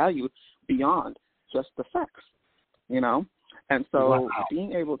feel valued beyond just the sex, and so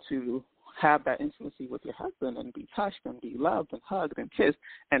being able to have that intimacy with your husband and be touched and be loved and hugged and kissed,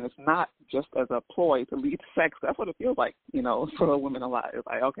 and it's not just as a ploy to lead to sex. That's what it feels like, for a woman a lot. It's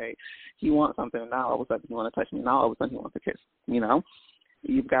like, okay, he wants something, and now all of a sudden he wants to touch me, now all of a sudden he wants to kiss,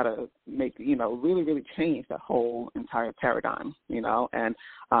 You've got to make, really, really change that whole entire paradigm, and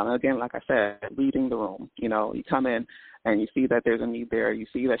again, like I said, reading the room, you come in and you see that there's a need there, you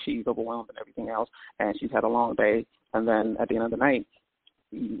see that she's overwhelmed and everything else, and she's had a long day, and then at the end of the night,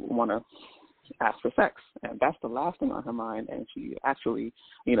 you want to ask for sex, and that's the last thing on her mind, and she actually,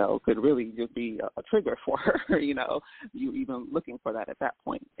 could really just be a trigger for her, you even looking for that at that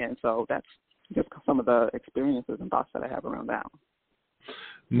point, and so that's just some of the experiences and thoughts that I have around that.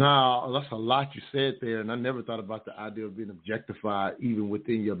 No, that's a lot you said there, and I never thought about the idea of being objectified even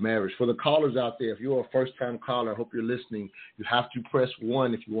within your marriage. For the callers out there, if you're a first-time caller, I hope you're listening. You have to press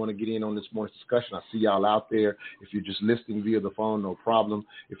 1 if you want to get in on this morning's discussion. I see y'all out there. If you're just listening via the phone, no problem.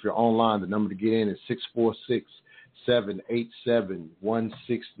 If you're online, the number to get in is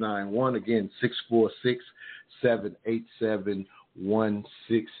 646-787-1691. Again,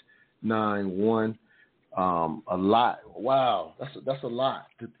 646-787-1691. A lot. Wow, that's a lot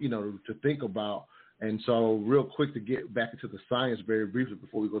to to think about. And so, real quick, to get back into the science very briefly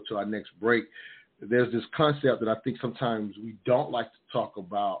before we go to our next break, there's this concept that I think sometimes we don't like to talk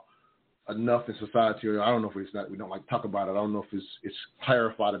about enough in society. Or I don't know if it's not we don't like to talk about it. I don't know if it's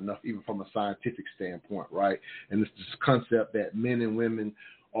clarified enough, even from a scientific standpoint, right? And it's this concept that men and women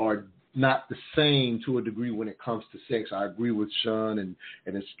are not the same to a degree when it comes to sex. I agree with Sean, and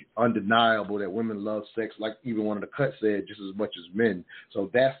it's undeniable that women love sex, like even one of the cuts said, just as much as men. So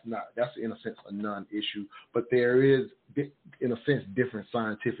that's in a sense a non-issue. But there is, in a sense, different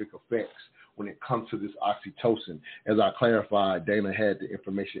scientific effects when it comes to this oxytocin. As I clarified, Dana had the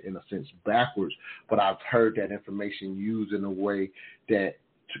information in a sense backwards, but I've heard that information used in a way that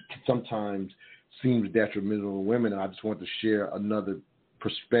sometimes seems detrimental to women, and I just want to share another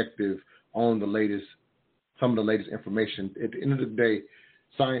perspective on some of the latest information. At the end of the day,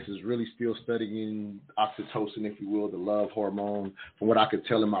 science is really still studying oxytocin, if you will, the love hormone. From what I could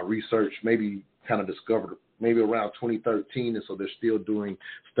tell in my research, maybe kind of discovered maybe around 2013, and so they're still doing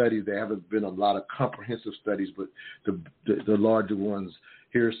studies. There haven't been a lot of comprehensive studies, but the larger ones.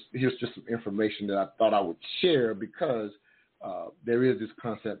 Here's just some information that I thought I would share because there is this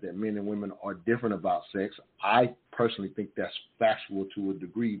concept that men and women are different about sex. I personally think that's factual to a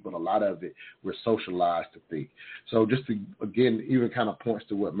degree, but a lot of it we're socialized to think. So just to, again, even kind of points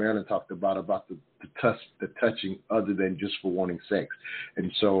to what Marilyn talked about the touching other than just for wanting sex.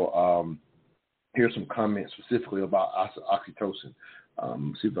 And so here's some comments specifically about oxytocin.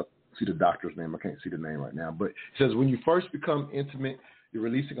 See the doctor's name. I can't see the name right now. But it says when you first become intimate, you're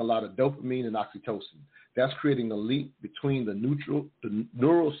releasing a lot of dopamine and oxytocin. That's creating a link between the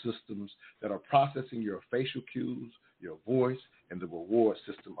neural systems that are processing your facial cues, your voice, and the reward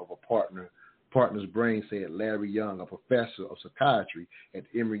system of a partner's brain, said Larry Young, a professor of psychiatry at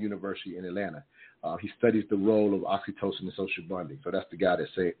Emory University in Atlanta. He studies the role of oxytocin in social bonding. So that's the guy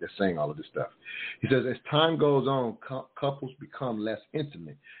that's saying all of this stuff. He says, as time goes on, couples become less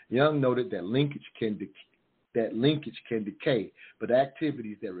intimate. Young noted that linkage can that linkage can decay, but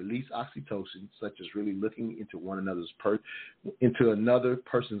activities that release oxytocin, such as really looking into another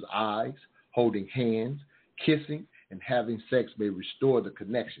person's eyes, holding hands, kissing, and having sex may restore the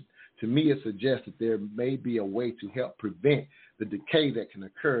connection. To me, it suggests that there may be a way to help prevent the decay that can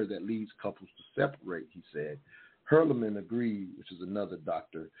occur that leads couples to separate, he said. Herleman agreed, which is another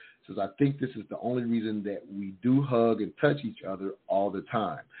doctor, says, I think this is the only reason that we do hug and touch each other all the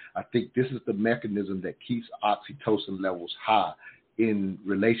time. I think this is the mechanism that keeps oxytocin levels high in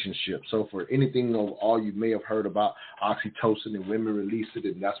relationships. So for anything of all you may have heard about oxytocin and women release it,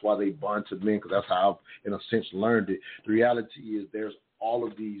 and that's why they bond to men, because that's how I've, in a sense, learned it. The reality is there's all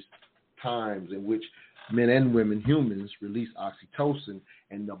of these times in which men and women, humans, release oxytocin,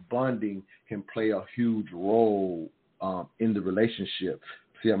 and the bonding can play a huge role in the relationship.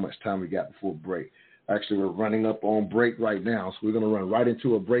 See how much time we got before break. Actually, we're running up on break right now, so we're going to run right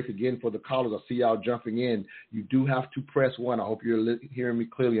into a break again for the callers. I see y'all jumping in. You do have to press 1. I hope you're hearing me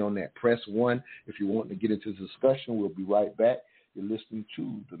clearly on that. Press 1 if you want to get into the discussion. We'll be right back. You're listening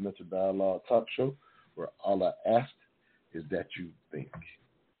to the Mental Dialogue Talk Show, where all I ask is that you think.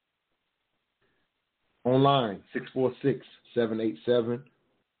 Online,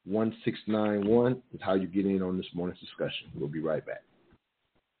 646-787-1691 is how you get in on this morning's discussion. We'll be right back.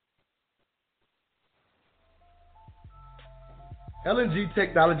 LNG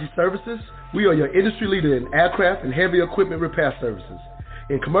Technology Services, we are your industry leader in aircraft and heavy equipment repair services.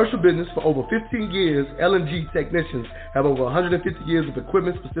 In commercial business for over 15 years, LNG technicians have over 150 years of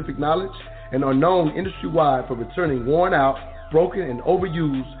equipment-specific knowledge and are known industry-wide for returning worn out, broken, and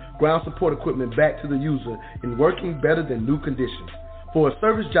overused ground support equipment back to the user in working better than new conditions. For a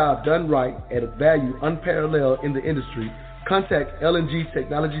service job done right at a value unparalleled in the industry, contact LNG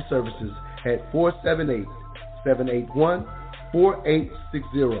Technology Services at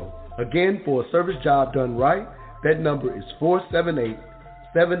 478-781-4860. Again, for a service job done right, that number is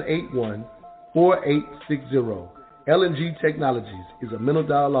 478-781-4860. LNG Technologies is a Mental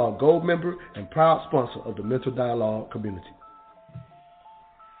Dialogue Gold member and proud sponsor of the Mental Dialogue community.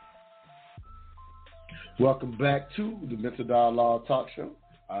 Welcome back to the Mental Dialogue Talk Show.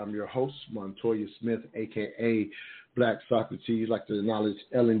 I'm your host, Montoya Smith, a.k.a. Black Socrates. I'd like to acknowledge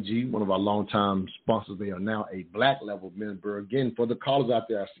LNG, one of our longtime sponsors. They are now a Black level member. Again, for the callers out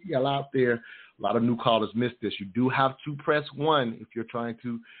there, I see y'all out there. A lot of new callers missed this. You do have to press 1 if you're trying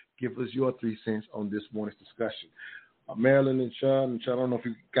to give us your 3 cents on this morning's discussion. Marilyn and Sean, I don't know if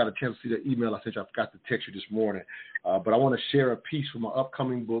you got a chance to see the email I sent you. I forgot to text you this morning. But I want to share a piece from my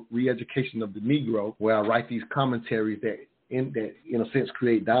upcoming book, Re-Education of the Negro, where I write these commentaries that in a sense,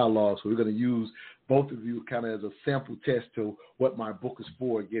 create dialogue. So we're going to use both of you kind of as a sample test to what my book is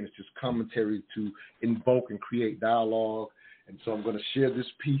for. Again, it's just commentary to invoke and create dialogue. And so I'm going to share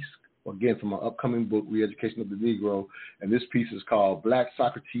this piece, again, from my upcoming book, Re-Education of the Negro. And this piece is called Black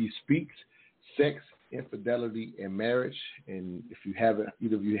Socrates Speaks, Sex, Infidelity, and Marriage. And if you haven't,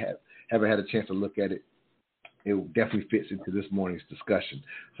 either of you haven't had a chance to look at it, it definitely fits into this morning's discussion.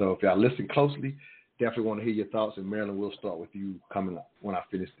 So if y'all listen closely, definitely want to hear your thoughts. And Marilyn, we'll start with you coming up when I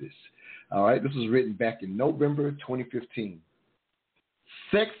finish this. All right, this was written back in November 2015.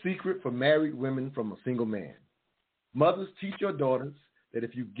 Sex secret for married women from a single man. Mothers, teach your daughters that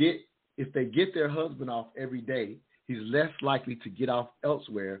if they get their husband off every day, he's less likely to get off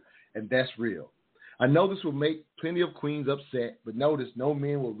elsewhere, and that's real. I know this will make plenty of queens upset, but notice no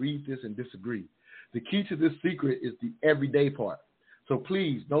men will read this and disagree. The key to this secret is the everyday part. So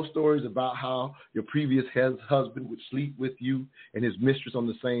please, no stories about how your previous husband would sleep with you and his mistress on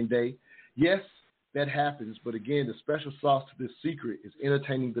the same day. Yes, that happens, but again, the special sauce to this secret is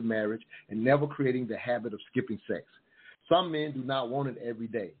entertaining the marriage and never creating the habit of skipping sex. Some men do not want it every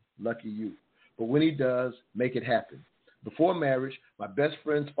day. Lucky you. But when he does, make it happen. Before marriage, my best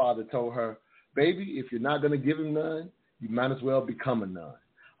friend's father told her, baby, if you're not going to give him none, you might as well become a nun.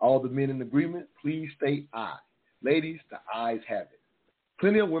 All the men in agreement, please state aye. Ladies, the ayes have it.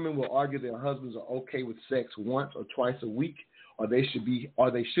 Plenty of women will argue their husbands are okay with sex once or twice a week, or they should be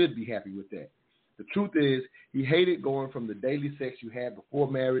happy with that. The truth is, he hated going from the daily sex you had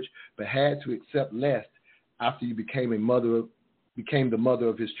before marriage, but had to accept less after you became the mother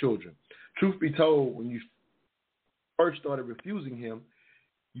of his children. Truth be told, when you first started refusing him,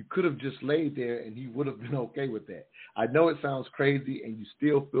 you could have just laid there and he would have been okay with that. I know it sounds crazy and you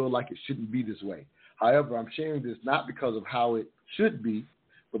still feel like it shouldn't be this way. However, I'm sharing this not because of how it should be,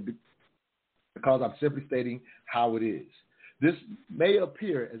 but because I'm simply stating how it is. This may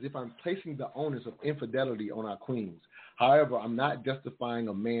appear as if I'm placing the onus of infidelity on our queens. However, I'm not justifying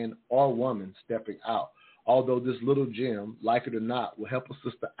a man or woman stepping out. Although this little gem, like it or not, will help a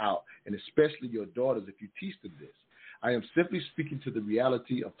sister out, and especially your daughters if you teach them this. I am simply speaking to the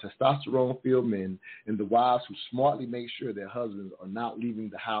reality of testosterone-filled men and the wives who smartly make sure their husbands are not leaving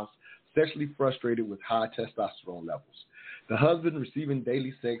the house sexually frustrated with high testosterone levels. The husband receiving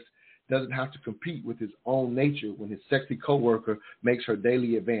daily sex doesn't have to compete with his own nature when his sexy coworker makes her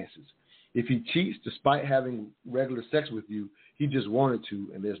daily advances. If he cheats despite having regular sex with you, he just wanted to,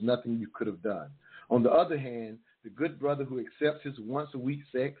 and there's nothing you could have done. On the other hand, the good brother who accepts his once-a-week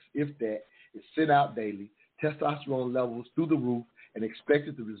sex, if that, is sent out daily, testosterone levels through the roof, and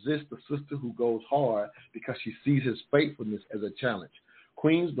expected to resist the sister who goes hard because she sees his faithfulness as a challenge.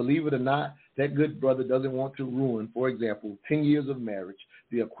 Queens, believe it or not, that good brother doesn't want to ruin, for example, 10 years of marriage,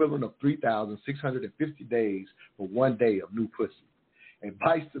 the equivalent of 3,650 days for 1 day of new pussy.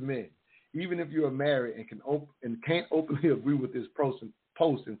 Advice to men: even if you are married and can't openly agree with this post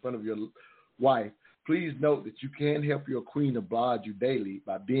in front of your wife, please note that you can help your queen oblige you daily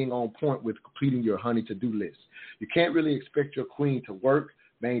by being on point with completing your honey to-do list. You can't really expect your queen to work,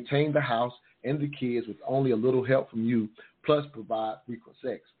 maintain the house and the kids with only a little help from you, plus provide frequent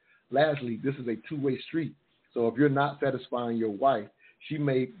sex. Lastly, this is a two-way street, so if you're not satisfying your wife, she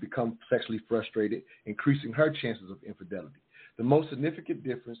may become sexually frustrated, increasing her chances of infidelity. The most significant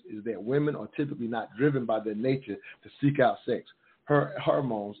difference is that women are typically not driven by their nature to seek out sex. Her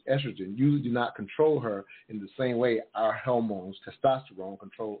hormones, estrogen, usually do not control her in the same way our hormones, testosterone,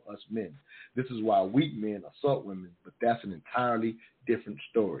 control us men. This is why weak men assault women, but that's an entirely different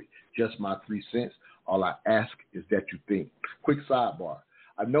story. Just my 3 cents. All I ask is that you think. Quick sidebar.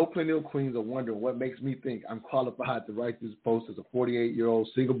 I know plenty of queens are wondering what makes me think I'm qualified to write this post as a 48-year-old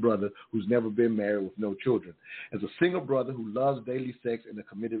single brother who's never been married with no children. As a single brother who loves daily sex in a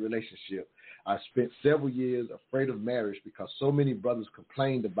committed relationship, I spent several years afraid of marriage because so many brothers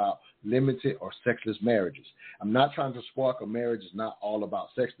complained about limited or sexless marriages. I'm not trying to spark a marriage is not all about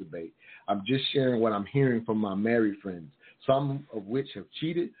sex debate. I'm just sharing what I'm hearing from my married friends, some of which have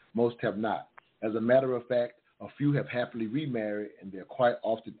cheated, most have not. As a matter of fact, a few have happily remarried, and they're quite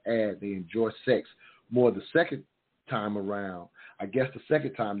often add they enjoy sex more the second time around. I guess the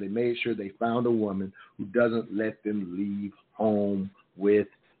second time they made sure they found a woman who doesn't let them leave home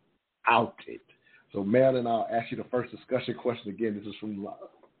without it. So, Marilyn, I'll ask you the first discussion question again. This is from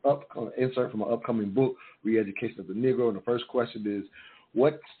insert from an upcoming book, Re-Education of the Negro. And the first question is,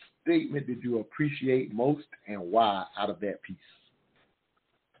 what statement did you appreciate most and why out of that piece?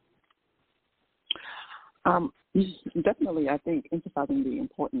 Definitely, I think emphasizing the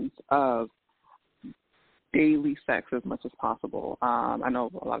importance of daily sex as much as possible. I know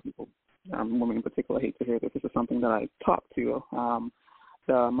a lot of people, women in particular, hate to hear this. This is something that I talk to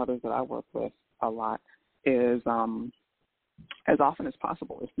the mothers that I work with a lot, is as often as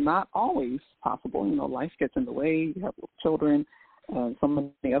possible. It's not always possible. You know, life gets in the way. You have children and so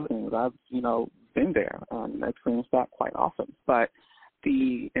many other things. I've, been there and experienced that quite often. But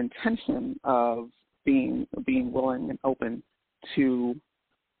the intention of being willing and open to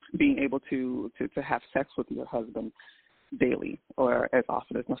being able to have sex with your husband daily or as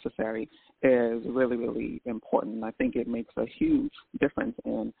often as necessary is really, really important. I think it makes a huge difference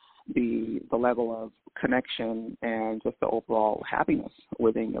in the level of connection and just the overall happiness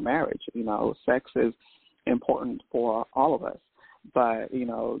within your marriage. Sex is important for all of us, but,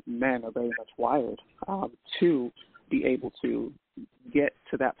 men are very much wired to be able to get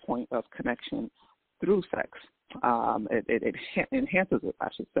to that point of connection through sex. It enhances it, I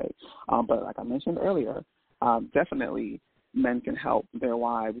should say. But like I mentioned earlier, definitely men can help their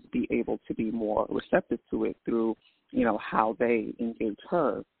wives be able to be more receptive to it through, how they engage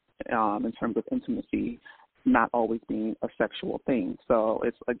her in terms of intimacy, not always being a sexual thing. So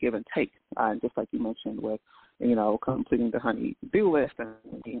it's a give and take. Just like you mentioned with, completing the honey-do list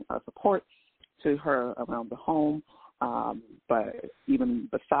and being a support to her around the home. But even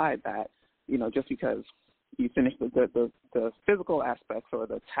beside that, just because you finish the physical aspects or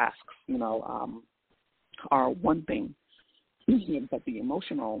the tasks, are one thing, but the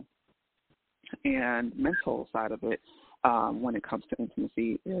emotional and mental side of it, when it comes to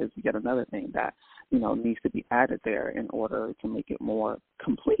intimacy, is yet another thing that, needs to be added there in order to make it more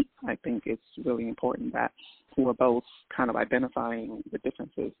complete. I think it's really important that we're both kind of identifying the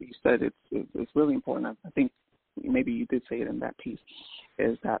differences. You said it's really important. I think maybe you did say it in that piece,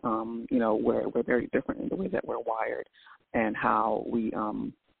 is that, we're very different in the way that we're wired and how we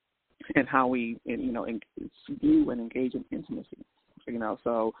view and engage in intimacy.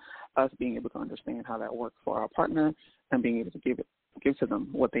 So us being able to understand how that works for our partner and being able to give to them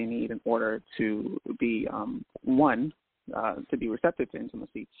what they need in order to be, to be receptive to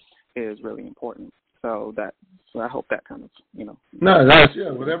intimacy is really important. So I hope that kind of, No, that's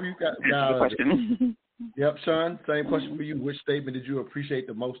whatever you got. The question. Yep, Sean, same question for you. Which statement did you appreciate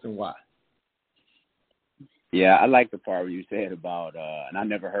the most and why? Yeah, I like the part where you said about, and I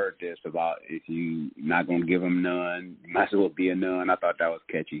never heard this, about if you're not going to give them none, you might as well be a nun. I thought that was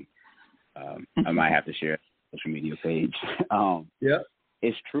catchy. I might have to share it on the social media page. Yeah.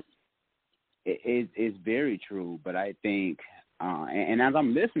 It's true. It's very true, but I think, and as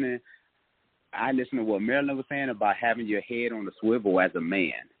I'm listening, I listen to what Marilyn was saying about having your head on the swivel as a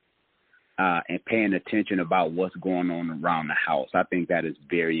man and paying attention about what's going on around the house. I think that is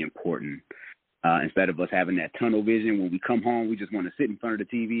very important. Instead of us having that tunnel vision, when we come home, we just want to sit in front of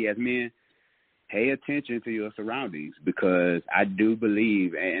the TV as men. Pay attention to your surroundings, because I do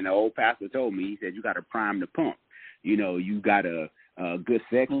believe, and the old pastor told me, he said, you got to prime the pump. You got to, good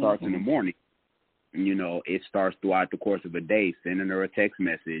sex starts in the morning. It starts throughout the course of a day, sending her a text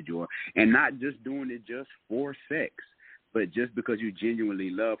message, and not just doing it just for sex, but just because you genuinely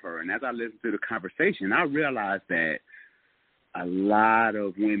love her. And as I listened to the conversation, I realized that a lot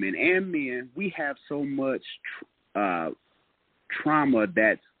of women and men, we have so much trauma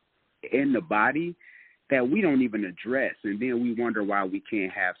that's in the body that we don't even address, and then we wonder why we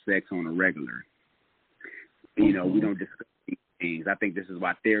can't have sex on a regular. We don't discuss these things. I think this is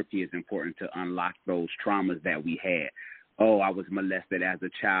why therapy is important, to unlock those traumas that we had. Oh, I was molested as a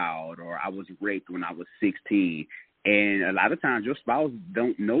child, or I was raped when I was 16. And a lot of times your spouse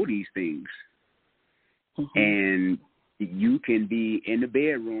don't know these things. And you can be in the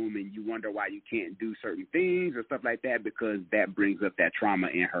bedroom and you wonder why you can't do certain things or stuff like that, because that brings up that trauma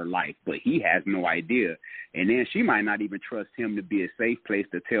in her life. But he has no idea. And then she might not even trust him to be a safe place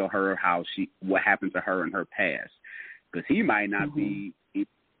to tell her what happened to her in her past, because he might not be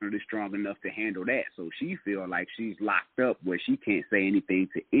really strong enough to handle that. So she feels like she's locked up where she can't say anything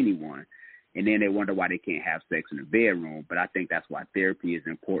to anyone. And then they wonder why they can't have sex in the bedroom. But I think that's why therapy is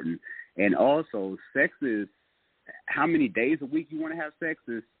important. And also, sex is, how many days a week you want to have sex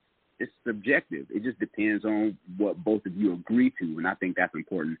it's subjective. It just depends on what both of you agree to. And I think that's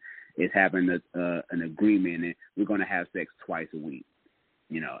important, is having an agreement, and we're going to have sex twice a week,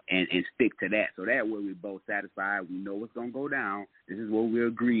 and stick to that. So that way we're both satisfied. We know what's going to go down. This is what we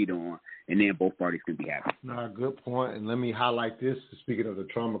agreed on. And then both parties can be happy. No, good point. And let me highlight this, speaking of the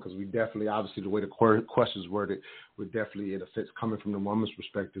trauma, because we definitely, obviously, the way the questions worded, we're definitely, in a sense, coming from the woman's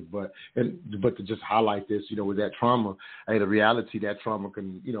perspective. But to just highlight this, with that trauma, the reality that trauma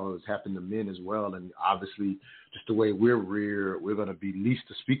can, has happened to men as well. And obviously, just the way we're reared, we're going to be least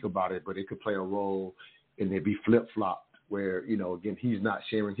to speak about it, but it could play a role in it be flip-flopped, where, again, he's not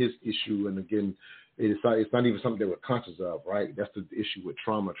sharing his issue. And again, it's not even something that we're conscious of, right? That's the issue with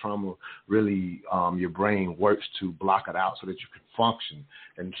trauma. Trauma really, your brain works to block it out so that you can function.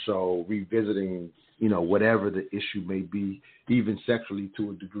 And so revisiting, whatever the issue may be, even sexually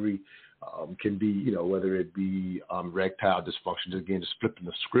to a degree, can be, whether it be erectile dysfunction, again, just flipping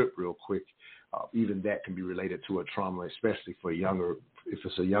the script real quick, even that can be related to a trauma, especially for if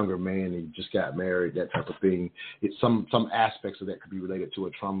it's a younger man and you just got married, that type of thing. It's some aspects of that could be related to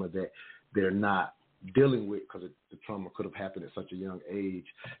a trauma that they're not dealing with, because the trauma could have happened at such a young age.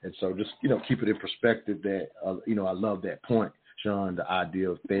 And so just, keep it in perspective that, I love that point, Sean, the idea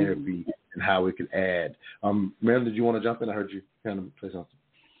of therapy and how it can add. Marilyn, did you want to jump in? I heard you kind of say something.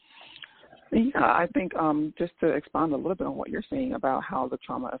 Yeah, I think just to expand a little bit on what you're saying about how the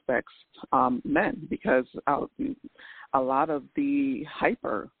trauma affects men, because a lot of the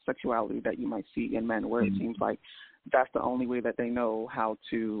hypersexuality that you might see in men, where it seems like that's the only way that they know how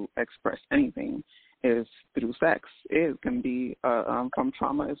to express anything is through sex, it can be from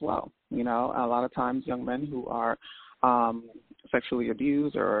trauma as well. A lot of times young men who are sexually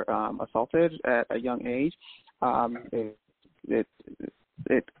abused or assaulted at a young age,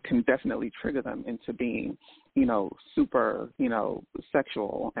 it can definitely trigger them into being, super,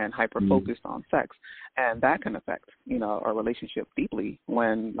 sexual and hyper-focused on sex. And that can affect, a relationship deeply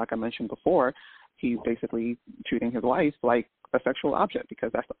when, like I mentioned before, he's basically treating his wife like a sexual object,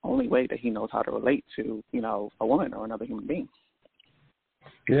 because that's the only way that he knows how to relate to, a woman or another human being.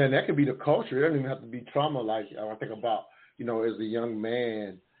 Yeah, and that could be the culture. It doesn't even have to be trauma. Like I think about, as a young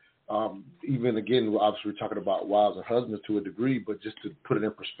man, even again, obviously we're talking about wives and husbands to a degree, but just to put it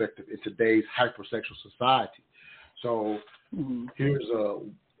in perspective, in today's hypersexual society. So here's a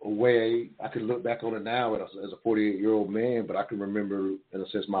way I can look back on it now as a 48-year-old man, but I can remember, in a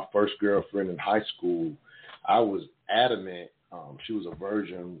sense, my first girlfriend in high school. I was adamant. She was a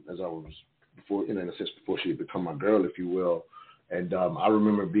virgin as I was before, in a sense, before she had become my girl, if you will. And I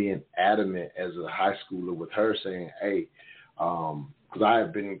remember being adamant as a high schooler with her, saying, "Hey, because I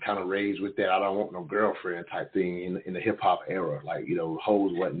have been kind of raised with that. I don't want no girlfriend type thing in the hip hop era. Like, you know,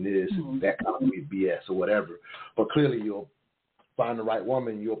 hoes wasn't this, that kind of BS or whatever. But clearly you'll find the right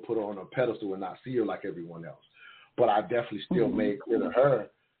woman, you'll put her on a pedestal and not see her like everyone else. But I definitely still made clear to her,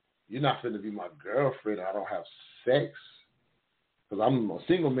 you're not going to be my girlfriend. I don't have sex. Because I'm a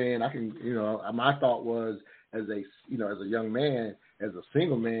single man. I can, you know, my thought was as a young man, as a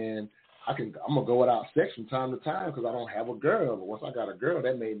single man, I'm going to go without sex from time to time because I don't have a girl. But once I got a girl,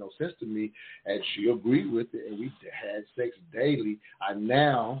 that made no sense to me. And she agreed with it, and we had sex daily. I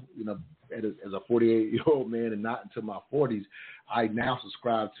now, you know, as a 48-year-old man and not into my 40s, I now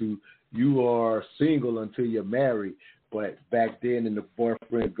subscribe to you are single until you're married. But back then in the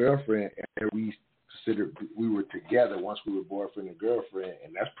boyfriend-girlfriend, we considered we were together once we were boyfriend and girlfriend,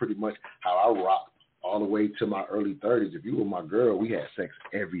 and that's pretty much how I rocked all the way to my early 30s. If you were my girl, we had sex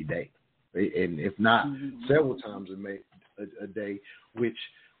every day, and if not several times a day, which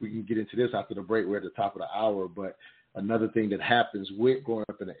we can get into this after the break. We're at the top of the hour, but another thing that happens with growing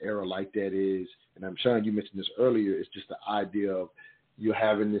up in an era like that is, and I'm sure you mentioned this earlier, it's just the idea of you're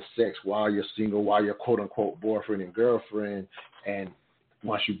having this sex while you're single, while you're quote-unquote boyfriend and girlfriend, and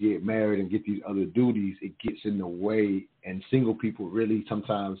once you get married and get these other duties, it gets in the way, and single people really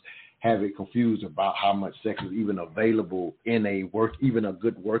sometimes have it confused about how much sex is even available in even a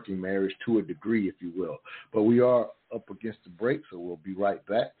good working marriage to a degree, if you will. But we are up against the break, so we'll be right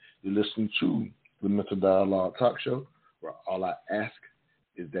back. You're listening to the Mental Dialogue Talk Show, where all I ask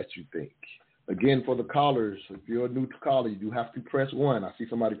is that you think. Again, for the callers, if you're a new caller, you do have to press 1. I see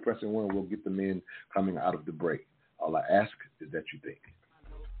somebody pressing 1. We'll get them in coming out of the break. All I ask is that you think.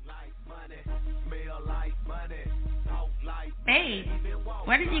 Hey,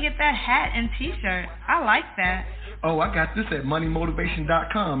 where did you get that hat and t-shirt? I like that. Oh, I got this at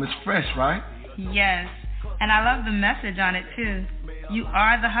moneymotivation.com. It's fresh, right? Yes, and I love the message on it too. You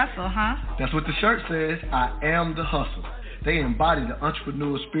are the hustle, huh? That's what the shirt says. I am the hustle. They embody the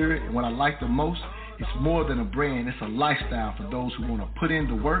entrepreneur spirit, and what I like the most, it's more than a brand. It's a lifestyle for those who want to put in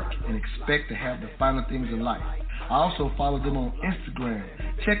the work and expect to have the finer things in life. I also follow them on Instagram.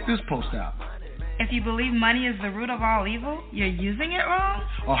 Check this post out. If you believe money is the root of all evil, you're using it wrong?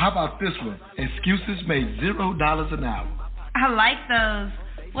 Or how about this one? Excuses made $0 an hour. I like those.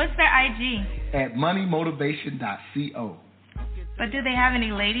 What's their IG? At moneymotivation.co. But do they have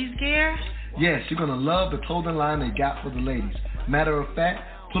any ladies' gear? Yes, you're going to love the clothing line they got for the ladies. Matter of fact,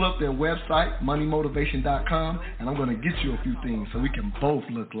 pull up their website, moneymotivation.com, and I'm going to get you a few things so we can both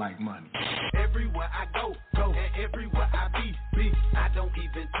look like money. Everywhere I go, and everywhere I be, I don't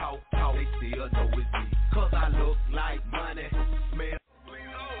even talk, they still know it's me, 'cause I look like money, man.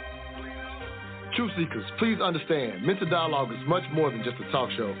 Truth seekers, please understand, Mental Dialogue is much more than just a talk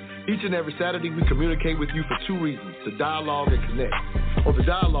show. Each and every Saturday, we communicate with you for 2 reasons: to dialogue and connect. On the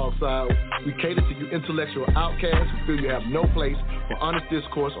dialogue side, we cater to you intellectual outcasts who feel you have no place for honest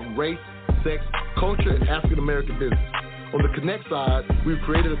discourse on race, sex, culture, and African American business. On the connect side, we've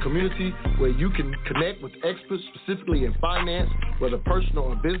created a community where you can connect with experts specifically in finance, whether personal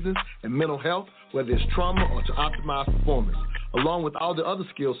or business, and mental health, whether it's trauma or to optimize performance, along with all the other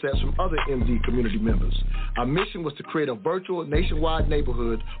skill sets from other MD community members. Our mission was to create a virtual nationwide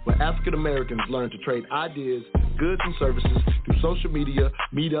neighborhood where African Americans learn to trade ideas, goods, and services through social media,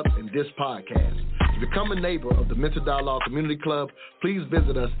 meetups, and this podcast. To become a neighbor of the Mental Dialogue Community Club, please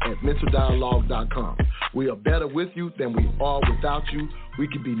visit us at mentaldialogue.com. We are better with you than we are without you. We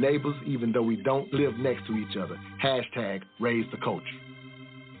can be neighbors even though we don't live next to each other. Hashtag raise the culture.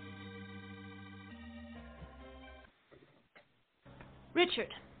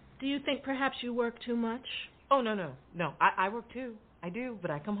 Richard, do you think perhaps you work too much? Oh, no. I work too. I do, but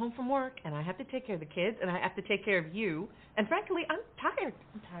I come home from work, and I have to take care of the kids, and I have to take care of you. And frankly, I'm tired.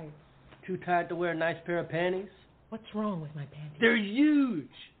 Too tired to wear a nice pair of panties? What's wrong with my panties? They're huge.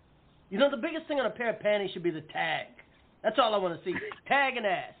 You know, the biggest thing on a pair of panties should be the tag. That's all I want to see. Tag and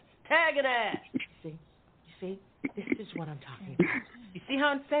ass. Tag and ass. You see? This is what I'm talking about. You see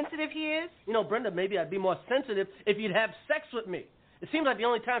how insensitive he is? You know, Brenda, maybe I'd be more sensitive if you'd have sex with me. It seems like the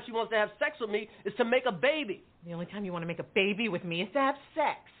only time she wants to have sex with me is to make a baby. The only time you want to make a baby with me is to have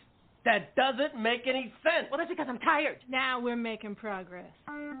sex. That doesn't make any sense. Well, that's because I'm tired. Now we're making progress.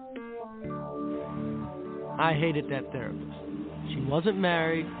 I hated that therapist. She wasn't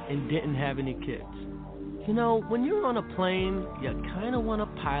married and didn't have any kids. You know, when you're on a plane, you kind of want a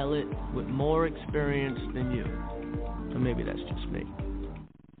pilot with more experience than you. Or maybe that's just me.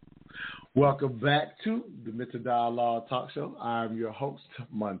 Welcome back to the Mental Dialogue Talk Show. I'm your host,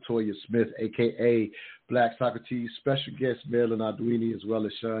 Montoya Smith, a.k.a. Black Socrates, special guest Marilyn Arduini, as well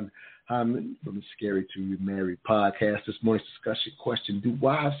as Sean Hyman from the Scary to Married podcast. This morning's discussion question, do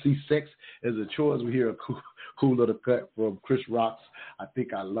wives see sex as a chore? As we hear a cool little cut from Chris Rock's I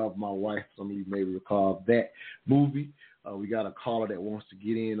Think I Love My Wife. Some of you may recall that movie. We got a caller that wants to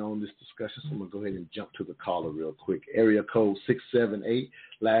get in on this discussion, so I'm going to go ahead and jump to the caller real quick. Area code 678,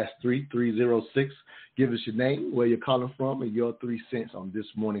 last 306. Give us your name, where you're calling from, and your 3 cents on this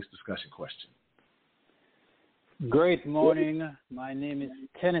morning's discussion question. Great morning. My name is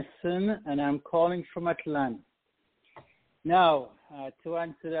Tennyson, and I'm calling from Atlanta. Now, to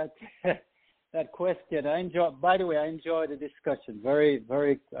answer that question, I enjoyed the discussion. Very,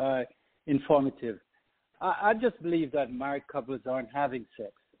 very informative. I just believe that married couples aren't having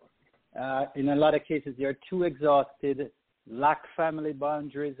sex. In a lot of cases, they're too exhausted, lack family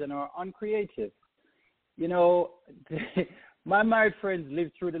boundaries, and are uncreative. You know, my married friends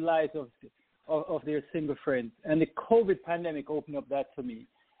live through the lives of their single friends, and the COVID pandemic opened up that for me.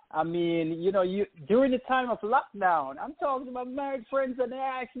 I mean, you know, during the time of lockdown, I'm talking to my married friends, and they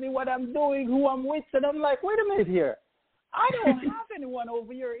ask me what I'm doing, who I'm with, and I'm like, wait a minute here. I don't have anyone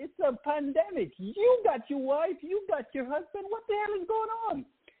over here. It's a pandemic. You got your wife. You got your husband. What the hell is going on?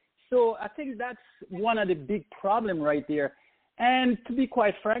 So I think that's one of the big problems right there. And to be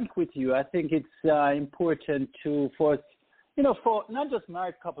quite frank with you, I think it's important for not just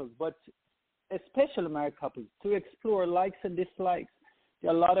married couples, but especially married couples, to explore likes and dislikes.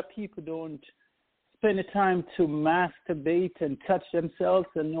 A lot of people don't spend the time to masturbate and touch themselves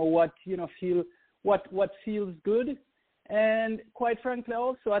and know what feels good. And quite frankly,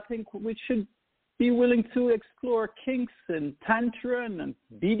 also, I think we should be willing to explore kinks and tantra and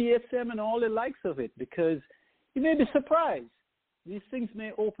BDSM and all the likes of it, because you may be surprised. These things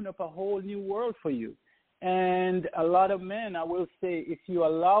may open up a whole new world for you. And a lot of men, I will say, if you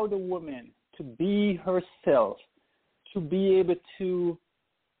allow the woman to be herself, to be able to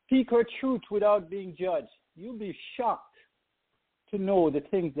speak her truth without being judged, you'll be shocked to know the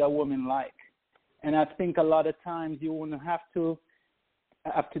things that women like. And I think a lot of times you won't have to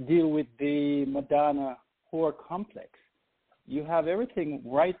deal with the Madonna whore complex. You have everything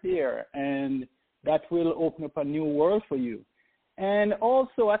right there, and that will open up a new world for you. And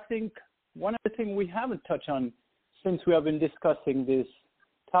also, I think one of the things we haven't touched on since we have been discussing this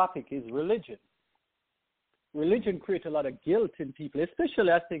topic is religion. Religion creates a lot of guilt in people,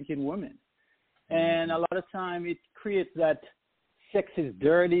 especially, I think, in women. And a lot of time it creates that sex is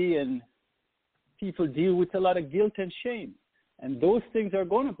dirty, and people deal with a lot of guilt and shame. And those things are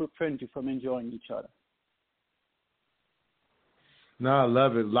going to prevent you from enjoying each other. No, I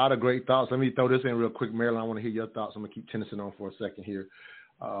love it. A lot of great thoughts. Let me throw this in real quick, Marilyn. I want to hear your thoughts. I'm going to keep Tennyson on for a second here.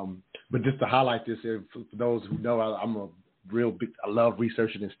 But just to highlight this, for those who know, I'm a real big, I love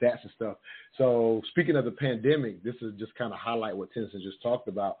researching and stats and stuff. So speaking of the pandemic, this is just kind of highlight what Tennyson just talked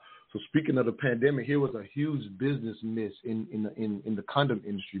about. So speaking of the pandemic, here was a huge business miss in the condom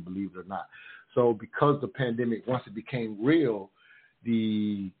industry, believe it or not. So because the pandemic, once it became real,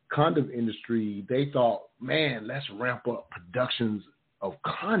 the condom industry, they thought, man, let's ramp up productions of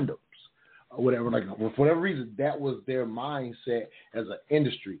condoms or whatever. Like, for whatever reason, that was their mindset as an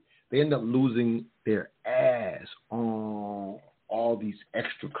industry. They ended up losing their ass on all these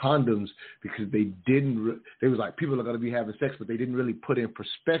extra condoms because they was like, people are going to be having sex, but they didn't really put in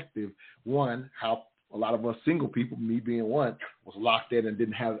perspective, one, how a lot of us single people, me being one, was locked in and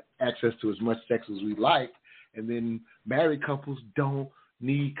didn't have access to as much sex as we like. And then married couples don't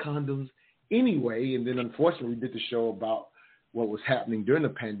need condoms anyway. And then unfortunately, we did the show about what was happening during the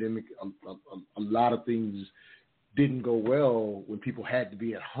pandemic. A lot of things didn't go well when people had to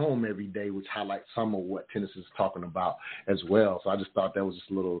be at home every day, which highlights some of what Tennyson's talking about as well. So I just thought that was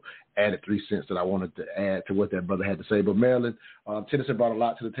just a little added 3 cents that I wanted to add to what that brother had to say. But Marilyn, Tennyson brought a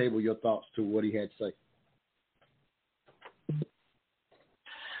lot to the table. Your thoughts to what he had to say?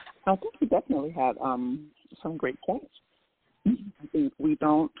 I think he definitely had some great points. I think we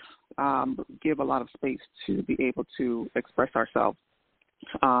don't give a lot of space to be able to express ourselves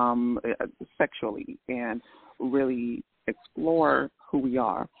sexually and really explore who we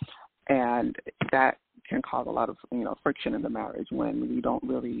are, and that can cause a lot of friction in the marriage when we don't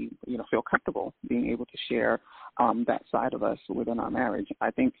really feel comfortable being able to share that side of us within our marriage.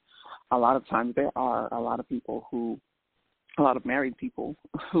 I think a lot of times there are a lot of married people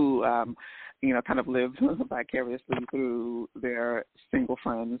who kind of live vicariously through their single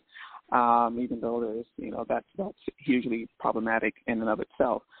friends, even though there's that's hugely problematic in and of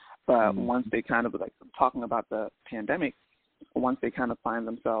itself. But once they kind of, like talking about the pandemic, once they kind of find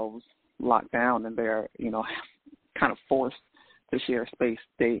themselves locked down and they're, kind of forced to share space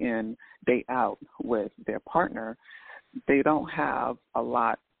day in, day out with their partner, they don't have a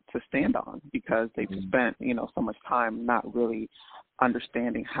lot to stand on because they've spent, so much time not really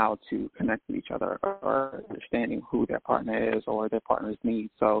understanding how to connect with each other or understanding who their partner is or their partner's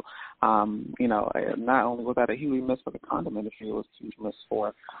needs. So, not only was that a huge miss for the condom industry, it was a huge miss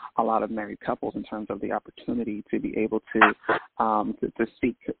for a lot of married couples in terms of the opportunity to be able to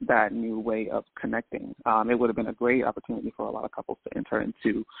seek that new way of connecting. It would have been a great opportunity for a lot of couples to enter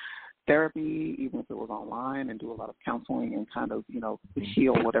into therapy, even if it was online, and do a lot of counseling and kind of,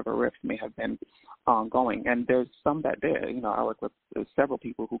 heal whatever rifts may have been ongoing. And there's some that did. I work with several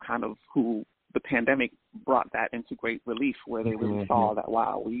people who the pandemic brought that into great relief, where they really saw that,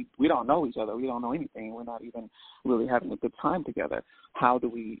 wow, we don't know each other. We don't know anything. We're not even really having a good time together. How do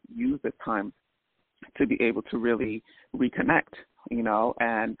we use this time to be able to really reconnect,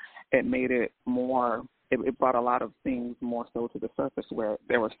 and it made it more, it brought a lot of things more so to the surface, where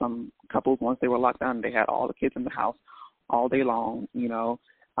there were some couples, once they were locked down, they had all the kids in the house all day long,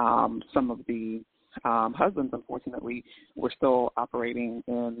 some of the husbands, unfortunately, were still operating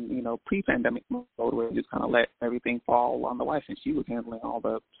in, pre-pandemic mode, where they just kind of let everything fall on the wife, and she was handling all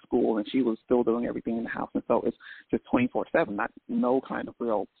the school, and she was still doing everything in the house, and so it's just 24/7, no kind of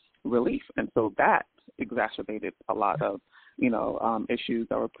real relief. And so that exacerbated a lot of, issues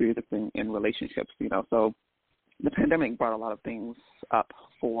that were pre-existing in relationships, So the pandemic brought a lot of things up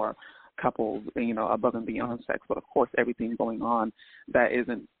for couples, above and beyond sex. But, of course, everything going on that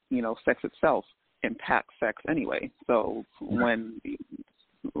isn't, sex itself impacts sex anyway. So when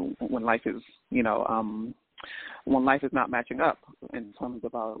life is, when life is not matching up in terms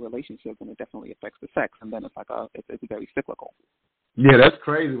of our relationship, then it definitely affects the sex. And then it's very cyclical. Yeah, that's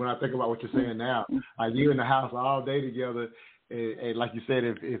crazy when I think about what you're saying now. Like, you're in the house all day together, and like you said,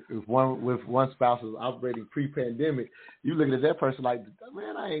 if one spouse is operating pre-pandemic, you looking at that person like,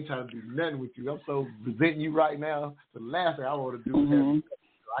 man, I ain't trying to do nothing with you. I'm so resenting you right now. The last thing I want to do is have you.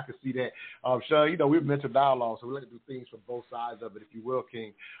 I can see that. Sean, we've mentioned dialogue, so we like to do things from both sides of it, if you will,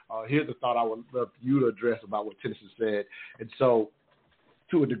 King. Here's the thought I would love you to address about what Tennyson said. And so,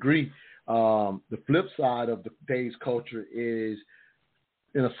 to a degree, the flip side of today's culture is,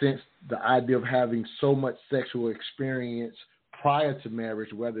 in a sense, the idea of having so much sexual experience prior to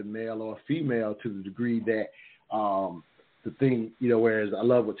marriage, whether male or female, to the degree that the thing, whereas I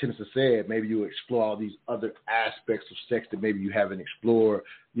love what Tennyson said, maybe you explore all these other aspects of sex that maybe you haven't explored,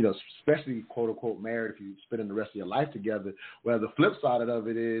 especially quote-unquote married if you're spending the rest of your life together. Well, the flip side of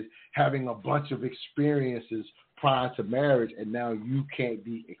it is having a bunch of experiences prior to marriage, and now you can't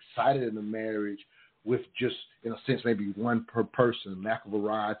be excited in the marriage with just, in a sense, maybe one per person, lack of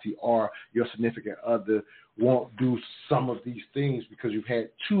variety, or your significant other won't do some of these things because you've had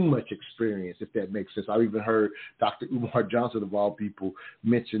too much experience, if that makes sense. I've even heard Dr. Umar Johnson, of all people,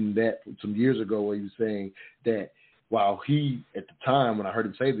 mention that some years ago, where he was saying that while he, at the time, when I heard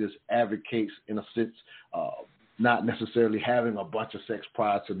him say this, advocates, in a sense, not necessarily having a bunch of sex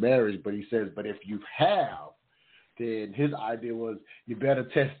prior to marriage, but he says, but if you have, then his idea was you better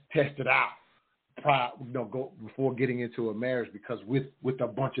test it out. Go before getting into a marriage, because with a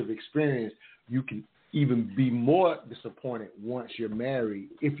bunch of experience, you can even be more disappointed once you're married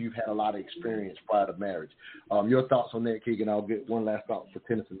if you've had a lot of experience prior to marriage. Your thoughts on that, Keegan? I'll get one last thought for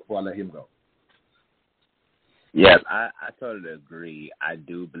Tennyson before I let him go. Yes, I totally agree. I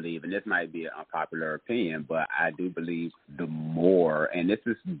do believe, and this might be an unpopular opinion, but I do believe the more, and this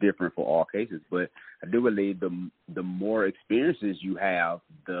is different for all cases, but I do believe the more experiences you have,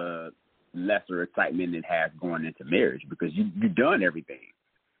 the lesser excitement it has going into marriage, because you've done everything.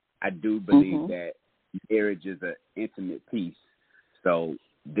 I do believe that marriage is an intimate piece, so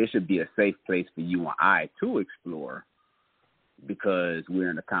this should be a safe place for you and I to explore, because we're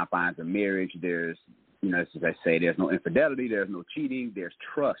in the confines of marriage. There's, as I say, there's no infidelity, there's no cheating, there's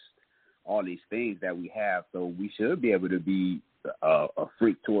trust, all these things that we have, so we should be able to be a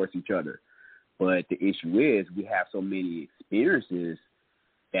freak towards each other. But the issue is we have so many experiences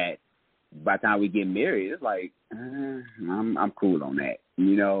that by the time we get married, it's like, I'm cool on that.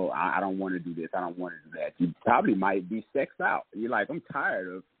 I don't want to do this. I don't want to do that. You probably might be sexed out. You're like, I'm tired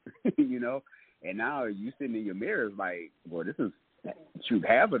of, and now you sitting in your mirror like, well, this is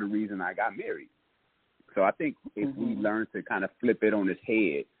half of the reason I got married. So I think if we learn to kind of flip it on its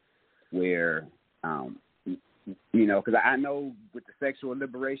head, where, because I know with the sexual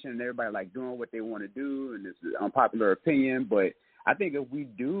liberation and everybody like doing what they want to do, and it's an unpopular opinion, but I think if we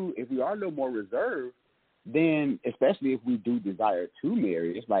are a little more reserved, then especially if we do desire to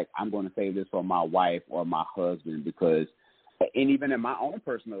marry, it's like, I'm going to say this for my wife or my husband, because And even in my own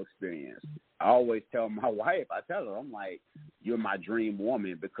personal experience, I always tell my wife, I'm like, you're my dream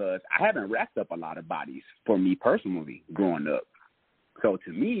woman, because I haven't racked up a lot of bodies for me personally growing up. So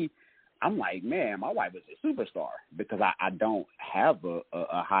to me, I'm like, man, my wife is a superstar, because I don't have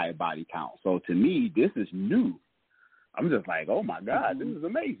a high body count. So to me, this is new. I'm just like, oh, my God, this is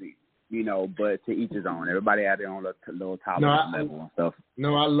amazing. You know, but to each his own. Everybody had their own little tolerance level and stuff.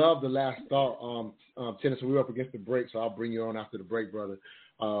 No, I love the last thought. Tennyson, we're up against the break, so I'll bring you on after the break, brother.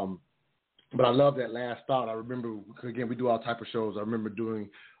 But I love that last thought. I remember, again, we do all type of shows. I remember done,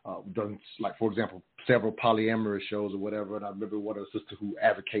 like, for example, several polyamorous shows or whatever, and I remember one of the sisters who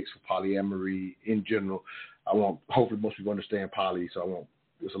advocates for polyamory in general. Hopefully most people understand poly, so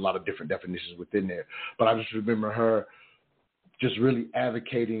there's a lot of different definitions within there. But I just remember her just really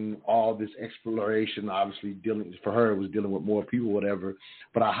advocating all this exploration, obviously for her, it was dealing with more people, whatever.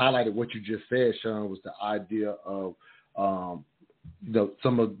 But I highlighted what you just said, Sean, was the idea of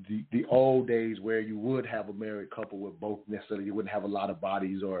some of the old days where you would have a married couple with both necessarily, you wouldn't have a lot of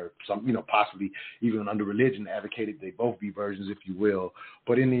bodies, or some, possibly even under religion advocated they both be virgins, if you will.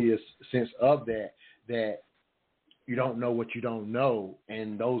 But in the sense of that you don't know what you don't know,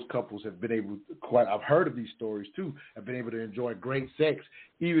 and those couples have been able I've heard of these stories too, have been able to enjoy great sex,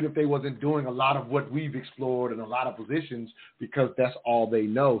 even if they wasn't doing a lot of what we've explored in a lot of positions, because that's all they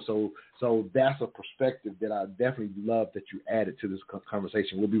know. So that's a perspective that I definitely love that you added to this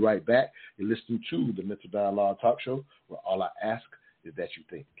conversation. We'll be right back. You're listening to the Mental Dialogue Talk Show, where all I ask is that you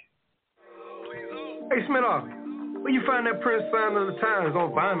think. Hey, Smith, where you find that Prince Sign of the Times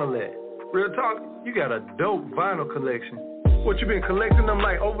on vinyl at? Real talk, you got a dope vinyl collection. What, you been collecting them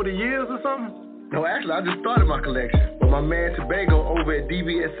like over the years or something? No, actually, I just started my collection. But my man Tobago over at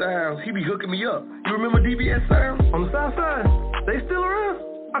DBS Sounds, he be hooking me up. You remember DBS Sounds? On the south side? They still around?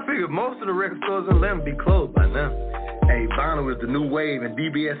 I figured most of the record stores in Atlanta be closed by now. Hey, vinyl is the new wave, and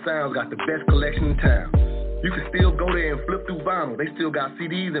DBS Sounds got the best collection in town. You can still go there and flip through vinyl. They still got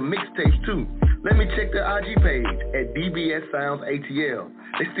CDs and mixtapes too. Let me check their IG page at DBS Sounds ATL.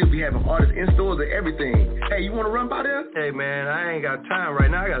 They still be having artists in stores and everything. Hey, you want to run by there? Hey, man, I ain't got time right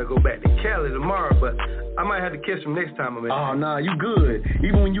now. I got to go back to Cali tomorrow, but I might have to catch them next time, man. Oh, nah, you good.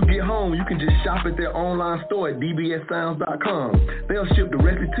 Even when you get home, you can just shop at their online store at dbssounds.com. They'll ship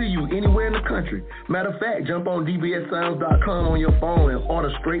directly to you anywhere in the country. Matter of fact, jump on dbssounds.com on your phone and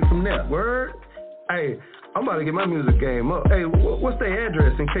order straight from there. Word? Hey, I'm about to get my music game up. Hey, what's their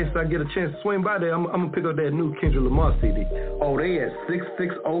address in case I get a chance to swing by there? I'm going to pick up that new Kendrick Lamar CD. Oh, they at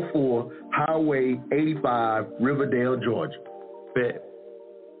 6604 Highway 85, Riverdale, Georgia. Bet.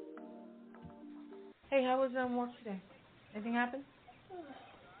 Hey, how was work today? Anything happen?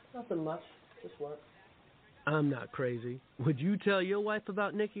 Nothing much. Just work. I'm not crazy. Would you tell your wife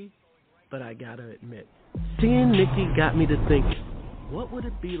about Nikki? But I gotta admit, seeing Nikki got me to think, what would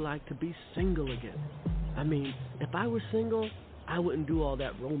it be like to be single again? I mean, if I were single, I wouldn't do all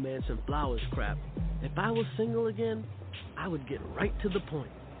that romance and flowers crap. If I was single again, I would get right to the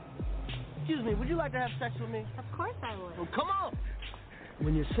point. Excuse me, would you like to have sex with me? Of course I would. Well, come on.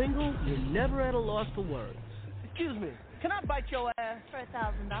 When you're single, you're never at a loss for words. Excuse me, can I bite your ass? For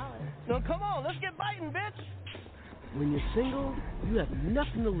 $1,000. No, come on, let's get biting, bitch. When you're single, you have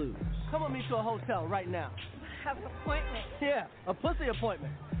nothing to lose. Come with me to a hotel right now. Have an appointment. Yeah, a pussy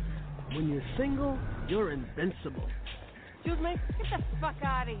appointment. When you're single, you're invincible. Excuse me? Get the fuck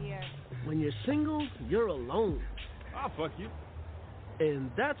out of here. When you're single, you're alone. I'll fuck you.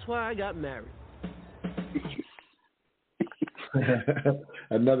 And that's why I got married.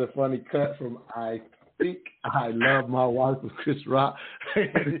 Another funny cut from I Think I Love My Wife with Chris Rock.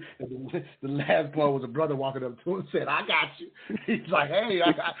 The last part was a brother walking up to him and said, I got you. He's like, hey,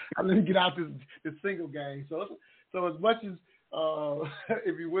 I'm going to get out this single game. So as much as,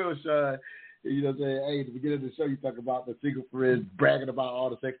 if you will, Sean, you know what I'm saying, hey, at the beginning of the show, you talk about the single friends bragging about all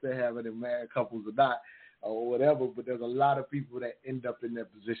the sex they're having and married couples or not, or whatever, but there's a lot of people that end up in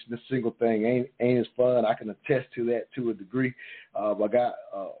that position. This single thing ain't as fun. I can attest to that to a degree. I got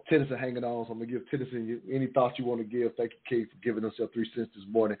Tennyson hanging on, so I'm going to give Tennyson any thoughts you want to give. Thank you, Kate, for giving us your 3 cents this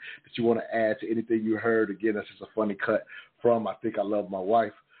morning that you want to add to anything you heard. Again, that's just a funny cut from I Think I Love My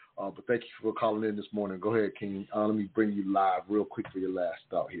Wife. But thank you for calling in this morning. Go ahead, King. Let me bring you live real quick for your last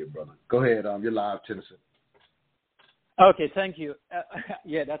thought here, brother. Go ahead. You're live, Tennyson. Okay, thank you.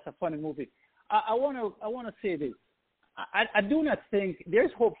 Yeah, that's a funny movie. I want to say this. I do not think there's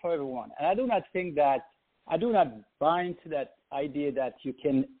hope for everyone, and I do not buy into that idea that you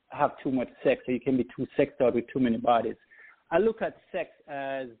can have too much sex or you can be too sexed out with too many bodies. I look at sex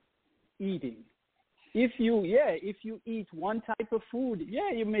as eating. If you eat one type of food,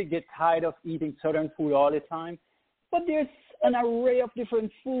 you may get tired of eating certain food all the time. But there's an array of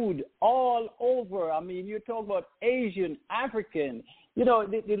different food all over. I mean, you talk about Asian, African, you know,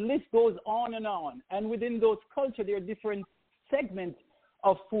 the list goes on. And within those cultures, there are different segments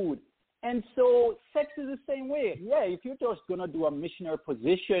of food. And so sex is the same way. Yeah, if you're just going to do a missionary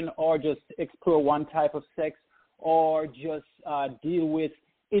position or just explore one type of sex or just deal with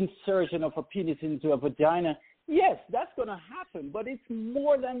insertion of a penis into a vagina, yes, that's going to happen. But it's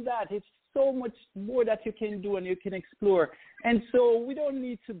more than that. It's so much more that you can do and you can explore. And so we don't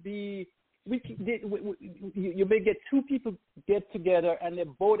need to be you may get two people get together and they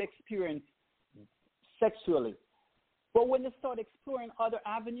both experience sexually. But when they start exploring other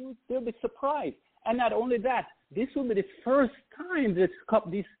avenues, they'll be surprised. And not only that, this will be the first time that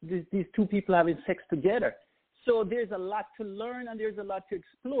these two people having sex together. So there's a lot to learn and there's a lot to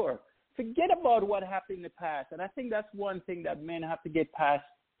explore. Forget about what happened in the past. And I think that's one thing that men have to get past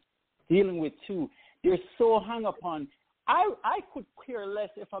dealing with too. They're so hung up on, I could care less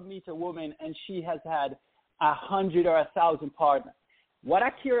if I meet a woman and she has had 100 or 1,000 partners. What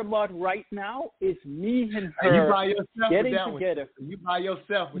I care about right now is me and her getting together. You by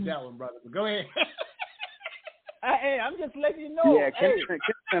yourself with that one, brother. Go ahead. Hey, I'm just letting you know. Yeah, Kingston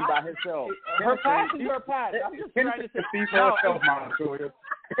by himself. Her past is her past. I'm just trying to say. Speak for herself, Montoya.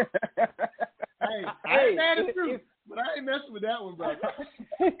 Hey, that's true, but I ain't messing with that one, brother.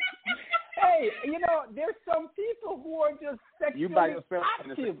 Hey, you know, there's some people who are just sexually active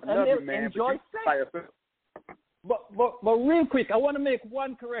and they enjoy sex. But real quick, I want to make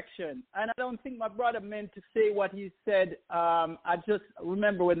one correction, and I don't think my brother meant to say what he said. I just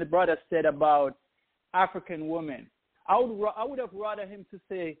remember when the brother said about African women. I would have rather him to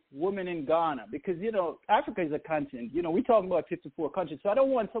say women in Ghana, because, you know, Africa is a continent. You know, we're talking about 54 countries, so I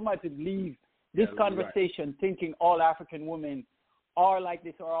don't want somebody to leave this conversation thinking all African women are like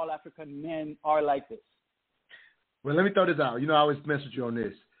this or all African men are like this. Well, let me throw this out. You know, I always mess with you on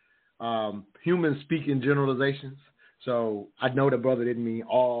this. Humans speak in generalizations, so I know the brother didn't mean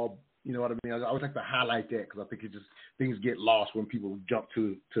all. You know what I mean? I always like to highlight that because I think it just things get lost when people jump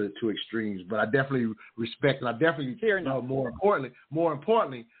to extremes. But I definitely respect, and I definitely love more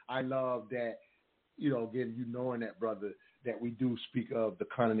importantly, I love that, you know, again, you knowing that, brother, that we do speak of the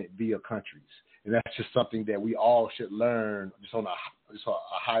continent via countries, and that's just something that we all should learn just on a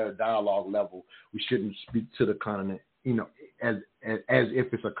higher dialogue level. We shouldn't speak to the continent, you know, as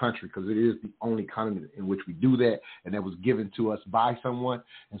if it's a country, because it is the only continent in which we do that, and that was given to us by someone,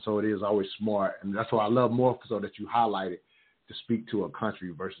 and so it is always smart, and that's why I love more so that you highlight it to speak to a country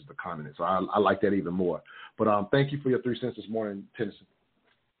versus the continent. So I like that even more. But thank you for your 3 cents this morning, Tennyson.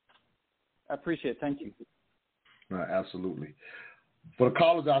 I appreciate it. Thank you. Absolutely. For the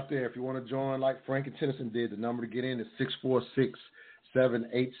callers out there, if you want to join like Frank and Tennyson did, the number to get in is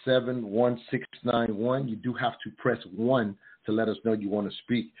 646-787-1691. You do have to press 1 to let us know you want to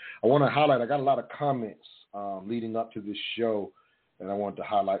speak. I want to highlight, I got a lot of comments leading up to this show, and I wanted to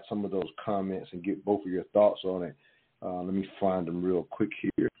highlight some of those comments and get both of your thoughts on it. Let me find them real quick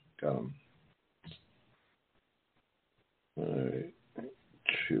here. All right.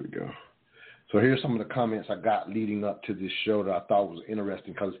 Here we go. So here's some of the comments I got leading up to this show that I thought was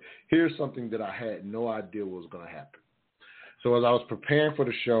interesting, because here's something that I had no idea was going to happen. So as I was preparing for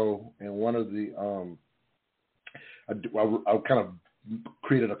the show, and one of the I kind of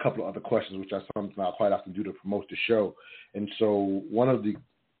created a couple of other questions, which is something I quite often do to promote the show. And so one of the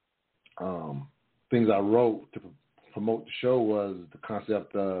things I wrote to promote the show was the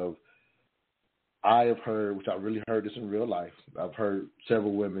concept of, I have heard, which I really heard this in real life, I've heard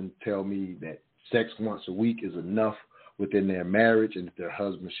several women tell me that sex once a week is enough within their marriage and that their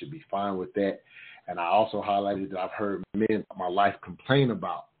husband should be fine with that. And I also highlighted that I've heard men in my life complain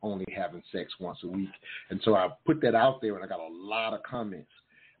about only having sex once a week. And so I put that out there, and I got a lot of comments.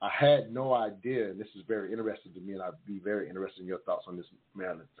 I had no idea, and this is very interesting to me, and I'd be very interested in your thoughts on this,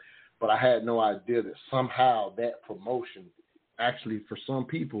 Marilyn, but I had no idea that somehow that promotion actually, for some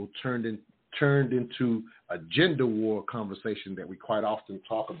people, turned into a gender war conversation that we quite often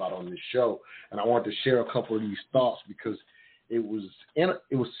talk about on this show. And I wanted to share a couple of these thoughts because it was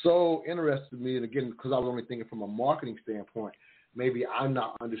so interesting to me. And again, because I was only thinking from a marketing standpoint, maybe I'm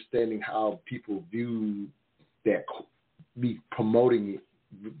not understanding how people view that, be promoting it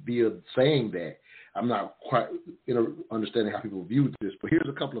via saying that. I'm not quite understanding how people view this. But here's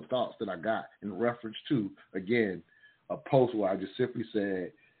a couple of thoughts that I got in reference to, again, a post where I just simply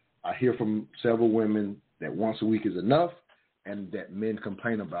said, I hear from several women that once a week is enough and that men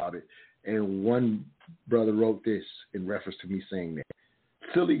complain about it. And one brother wrote this in reference to me saying that,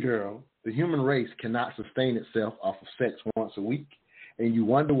 silly girl, the human race cannot sustain itself off of sex once a week. and you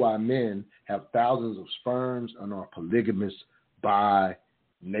wonder why men have thousands of sperms and are polygamous by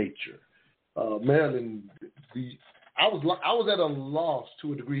nature. Marilyn, I was at a loss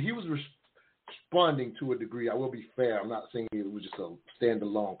to a degree. He was responding to a degree. I will be fair. I'm not saying it was just a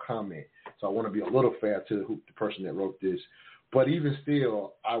standalone comment. So I want to be a little fair to the person that wrote this. But even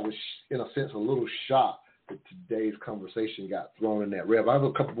still, I was, in a sense, a little shocked that today's conversation got thrown in that rev. I have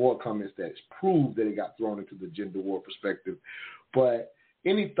a couple more comments that prove that it got thrown into the gender war perspective. But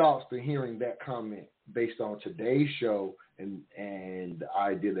any thoughts to hearing that comment based on today's show and the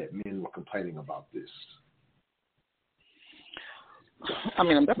idea that men were complaining about this? I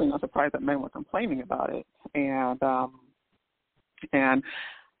mean, I'm definitely not surprised that men were complaining about it. And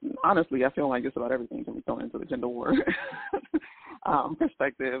honestly, I feel like just about everything can be thrown into the gender war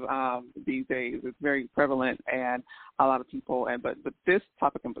perspective these days. It's very prevalent, and a lot of people, but this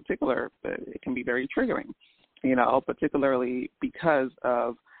topic in particular, it can be very triggering, particularly because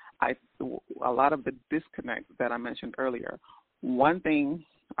of a lot of the disconnect that I mentioned earlier. One thing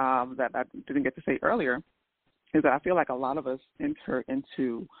that I didn't get to say earlier is that I feel like a lot of us enter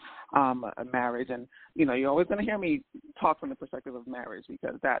into a marriage, and you're always going to hear me talk from the perspective of marriage,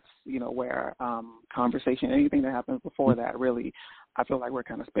 because that's where conversation, anything that happens before that, really, I feel like we're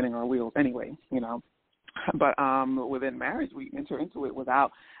kind of spinning our wheels anyway, But within marriage, we enter into it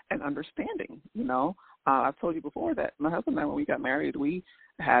without an understanding. I've told you before that my husband and I, when we got married, we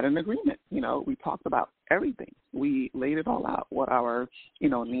had an agreement. We talked about everything. We laid it all out, what our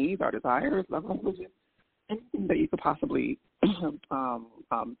needs, our desires, love languages, anything that you could possibly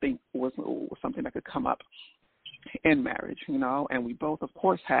think was something that could come up in marriage, and we both, of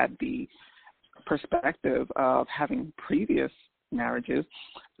course, had the perspective of having previous marriages.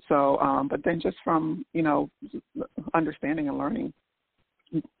 So, but then just from, understanding and learning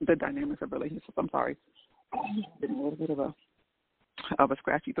the dynamics of relationships, I'm sorry, a little bit of a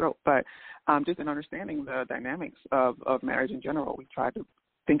scratchy throat, but just in understanding the dynamics of marriage in general, we tried to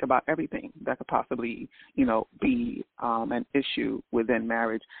think about everything that could possibly, be an issue within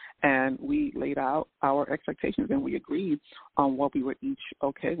marriage. And we laid out our expectations, and we agreed on what we were each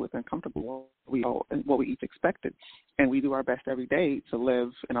okay with and comfortable with, what we each expected. And we do our best every day to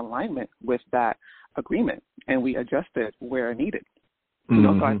live in alignment with that agreement, and we adjust it where needed.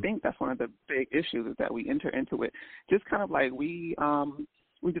 So I think that's one of the big issues, is that we enter into it just kind of like we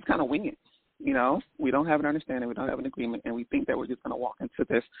just kind of wing it. We don't have an understanding, we don't have an agreement, and we think that we're just going to walk into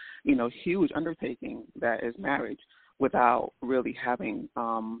this, huge undertaking that is marriage without really having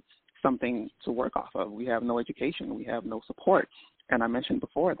something to work off of. We have no education, we have no support. And I mentioned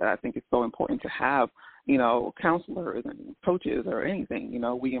before that I think it's so important to have, counselors and coaches or anything.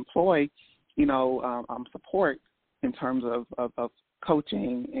 We employ, support in terms of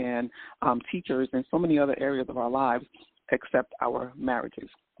coaching and teachers in so many other areas of our lives except our marriages.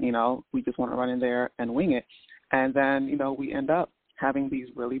 We just want to run in there and wing it. And then, we end up having these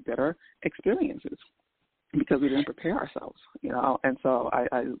really bitter experiences because we didn't prepare ourselves, And so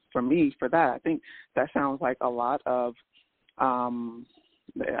for that, I think that sounds like a lot of, I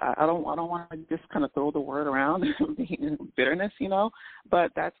don't want to just kind of throw the word around, bitterness,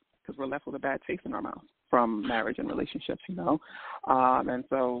 but that's because we're left with a bad taste in our mouth from marriage and relationships, and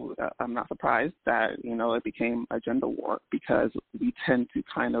so I'm not surprised that, it became a gender war, because we tend to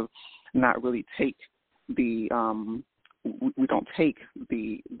kind of not really take we don't take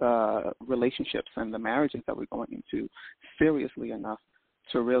the relationships and the marriages that we're going into seriously enough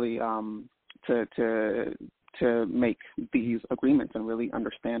to really to make these agreements and really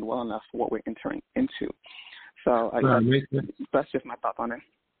understand well enough what we're entering into. So that's just my thoughts on it.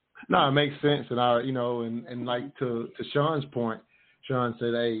 No, it makes sense, and and like to Sean's point, Sean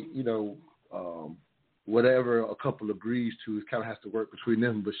said, hey, whatever a couple agrees to, it kind of has to work between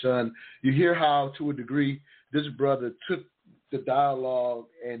them. But Sean, you hear how, to a degree, this brother took the dialogue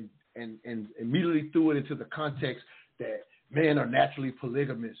and immediately threw it into the context that men are naturally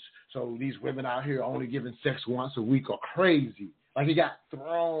polygamous, so these women out here only giving sex once a week are crazy. Like, he got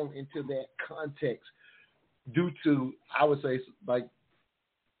thrown into that context due to, I would say, like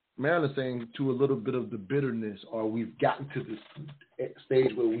Marilyn saying, to a little bit of the bitterness, or we've gotten to this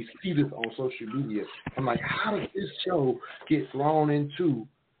stage where we see this on social media. I'm like, how does this show get thrown into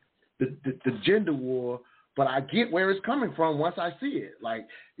the gender war? But I get where it's coming from once I see it. Like,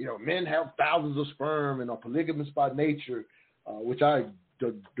 men have thousands of sperm and are polygamous by nature, which I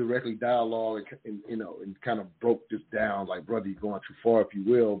directly dialogue and kind of broke this down. Like, brother, you're going too far, if you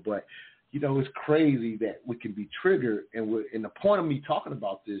will. But it's crazy that we can be triggered. And the point of me talking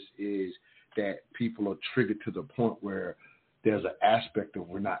about this is that people are triggered to the point where there's an aspect of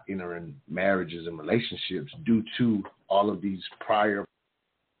we're not entering marriages and relationships due to all of these prior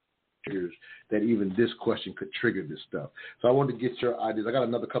years that even this question could trigger this stuff. So I wanted to get your ideas. I got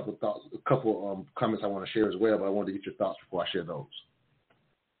another couple of thoughts, comments I want to share as well, but I wanted to get your thoughts before I share those.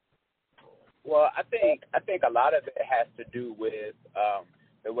 Well, I think a lot of it has to do with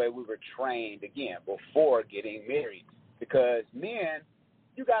the way we were trained, again, before getting married. Because men,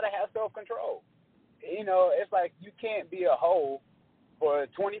 you got to have self-control. You know, it's like you can't be a hoe for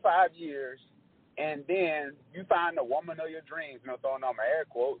 25 years and then you find the woman of your dreams, you know, throwing on my air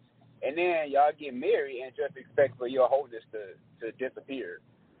quotes, and then y'all get married and just expect for your wholeness to disappear.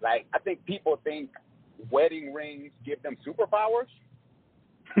 Like, I think people think wedding rings give them superpowers,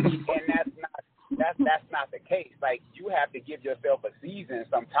 and that's not the case. Like, you have to give yourself a season,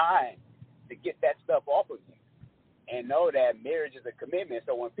 some time to get that stuff off of you and know that marriage is a commitment.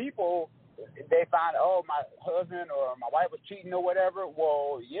 So when people, they find, oh, my husband or my wife was cheating or whatever,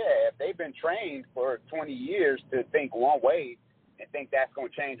 well, yeah, if they've been trained for 20 years to think one way and think that's going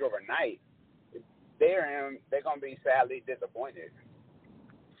to change overnight, they're going to be sadly disappointed.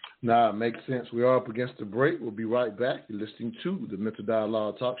 Nah, it makes sense. We are up against the break. We'll be right back. You're listening to the Mental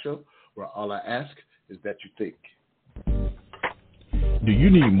Dialogue Talk Show, where all I ask is that you think. Do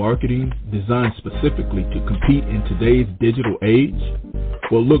you need marketing designed specifically to compete in today's digital age?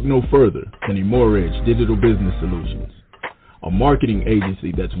 Well, look no further than Emoredge Digital Business Solutions, a marketing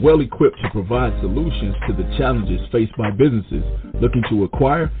agency that's well equipped to provide solutions to the challenges faced by businesses looking to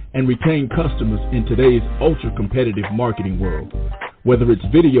acquire and retain customers in today's ultra-competitive marketing world. Whether it's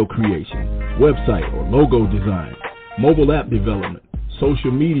video creation, website or logo design, mobile app development,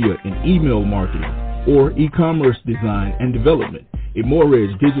 social media and email marketing, or e-commerce design and development,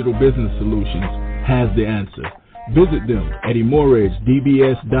 Emoredge Digital Business Solutions has the answer. Visit them at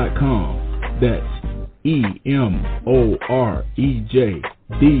emoredgedbs.com. That's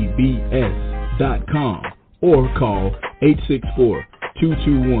EMOREJDBS.com, or call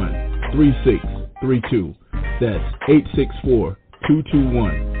 864-221-3632. That's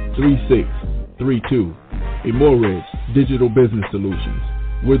 864-221-3632. Emoredge Digital Business Solutions.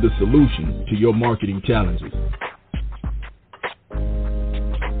 We're the solution to your marketing challenges.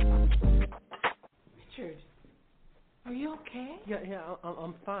 Richard, are you okay? Yeah,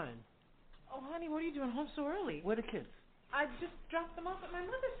 I'm fine. Oh, honey, what are you doing home so early? Where are the kids? I just dropped them off at my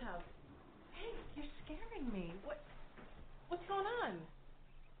mother's house. Hey, you're scaring me. What's going on?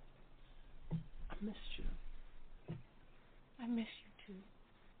 I missed you. I miss you too.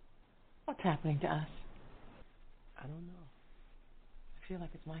 What's happening to us? I don't know. I feel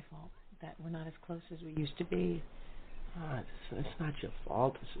like it's my fault that we're not as close as we used to be. It's not your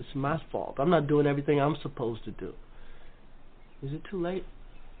fault. It's my fault. I'm not doing everything I'm supposed to do. Is it too late?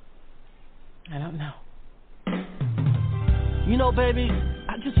 I don't know. You know, baby,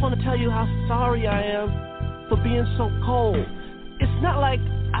 I just want to tell you how sorry I am for being so cold. It's not like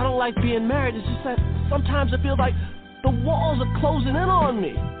I don't like being married. It's just that sometimes I feel like the walls are closing in on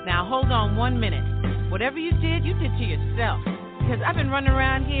me. Now, hold on 1 minute. Whatever you did to yourself. Because I've been running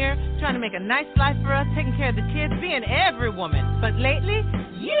around here trying to make a nice life for us, taking care of the kids, being every woman. But lately,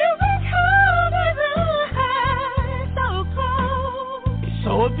 you've been cold as ice, so cold.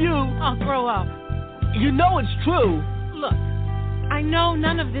 So have you. Oh, grow up. You know it's true. Look, I know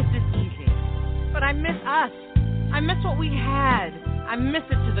none of this is easy, but I miss us. I miss what we had. I miss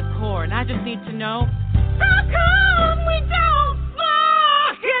it to the core, and I just need to know, how come we don't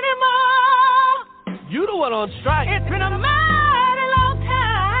fuck anymore? You the one on strike. It's been a mighty long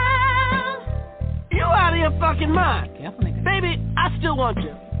time. You out of your fucking mind. Careful, nigga. Baby, I still want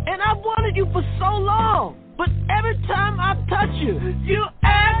you. And I've wanted you for so long. But every time I touch you, you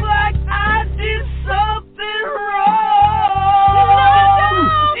act like I did something wrong.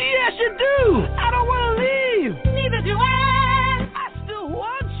 Yes, you do. I don't want to leave. Neither do I. I still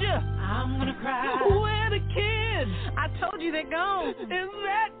want you. I'm going to cry. Where are the kids? I told you they're gone. In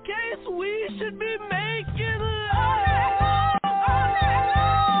that case, we should be making love.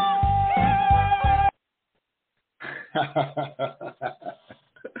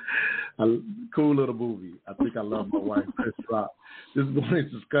 A cool little movie. I think I love my wife, Chris Rock. This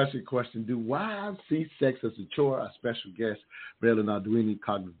morning's discussion question: do wives see sex as a chore? Our special guest, Braylon Arduini,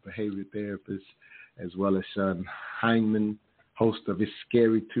 cognitive behavior therapist, as well as Sean Hyman, host of It's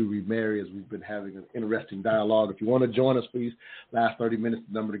Scary to Remarry, as we've been having an interesting dialogue. If you want to join us, please, last 30 minutes,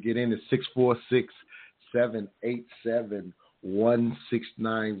 the number to get in is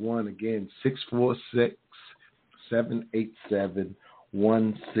 646-787-1691. Again,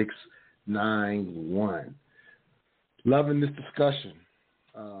 646-787-1691. Loving this discussion.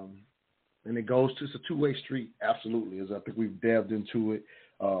 and it goes to, it's a two-way street, absolutely, as I think we've delved into it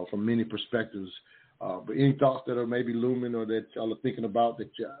from many perspectives. But any thoughts that are maybe looming or that y'all are thinking about that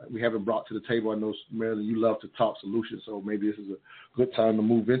we haven't brought to the table? I know, Marilyn, you love to talk solutions, so maybe this is a good time to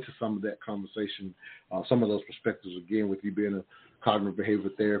move into some of that conversation, some of those perspectives, again, with you being a cognitive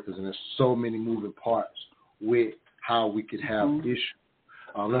behavioral therapist, and there's so many moving parts with how we could have issues.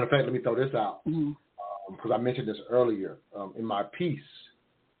 Matter of fact, let me throw this out, because I mentioned this earlier in my piece.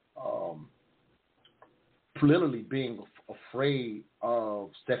 Literally being afraid of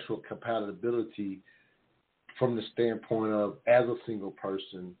sexual compatibility from the standpoint of, as a single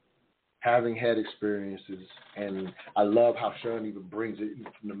person, having had experiences, and I love how Sean even brings it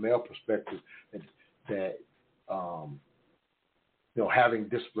from the male perspective, that having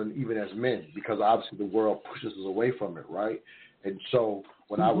discipline even as men, because obviously the world pushes us away from it, right? And so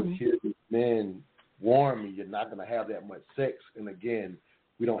when I would hear these men warn me, you're not going to have that much sex, and again,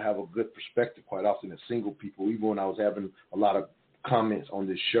 we don't have a good perspective quite often as single people. Even when I was having a lot of comments on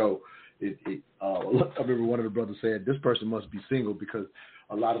this show, I remember one of the brothers said, this person must be single, because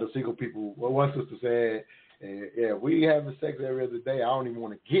a lot of the single people, one sister said, yeah, we having sex every other day. I don't even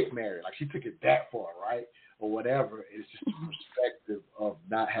want to get married. Like, she took it that far, right? Or whatever. It's just the perspective of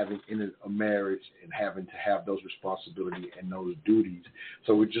not having in a marriage and having to have those responsibilities and those duties.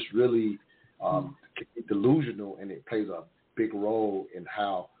 So it just really delusional, and it plays a big role in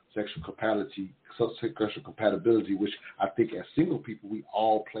how sexual compatibility, which I think as single people we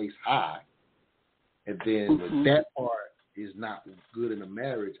all place high, and then when that part is not good in a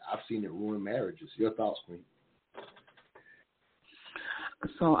marriage, I've seen it ruin marriages. Your thoughts, Queen?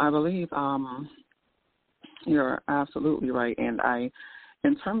 So I believe you're absolutely right, and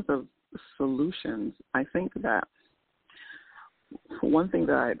in terms of solutions, I think that one thing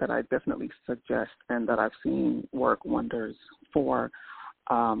that I definitely suggest and that I've seen work wonders for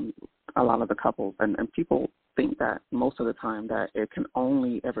a lot of the couples, and people think that most of the time that it can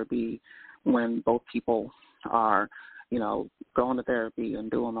only ever be when both people are, going to therapy and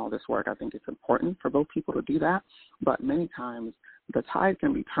doing all this work. I think it's important for both people to do that, but many times the tide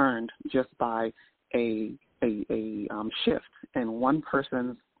can be turned just by a shift in one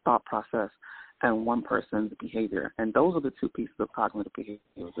person's thought process and one person's behavior. And those are the two pieces of cognitive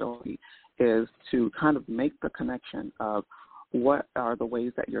behaviorability, is to kind of make the connection of what are the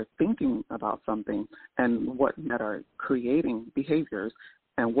ways that you're thinking about something and what that are creating behaviors,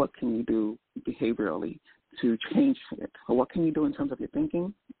 and what can you do behaviorally to change it. So what can you do in terms of your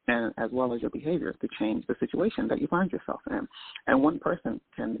thinking and as well as your behaviors to change the situation that you find yourself in? And one person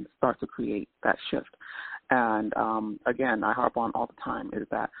can start to create that shift. And again, I harp on all the time is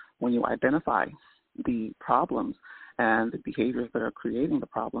that when you identify the problems and the behaviors that are creating the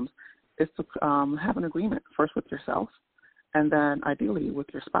problems, is to have an agreement first with yourself and then ideally with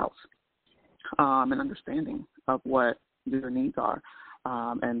your spouse, an understanding of what your needs are,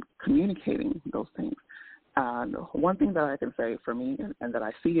 and communicating those things. And one thing that I can say for me, and that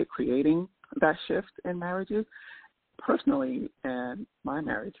I see it creating that shift in marriages, personally in my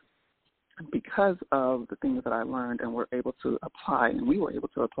marriage, because of the things that I learned and we were able to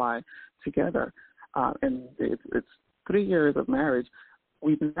apply together, and it's 3 years of marriage,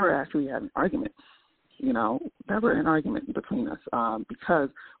 we've never actually had an argument, never an argument between us, because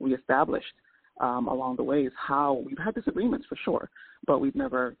we established along the ways how we've had disagreements for sure, but we've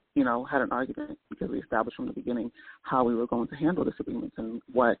never, had an argument because we established from the beginning how we were going to handle disagreements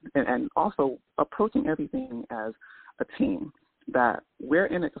and also approaching everything as a team, that we're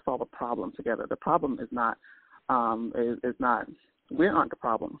in it to solve a problem together. The problem is not, we aren't the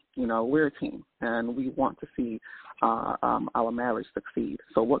problem. We're a team, and we want to see our marriage succeed.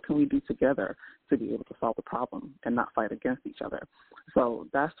 So what can we do together to be able to solve the problem and not fight against each other? So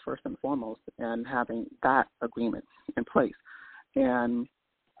that's first and foremost, and having that agreement in place. And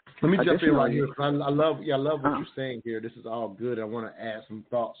let me jump in right here. I love what you're saying here. This is all good. I want to add some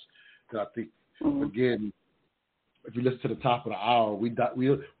thoughts that I think, again, if you listen to the top of the hour, we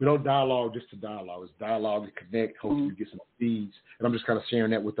don't dialogue just to dialogue. It's dialogue to connect, hopefully you get some feeds. And I'm just kind of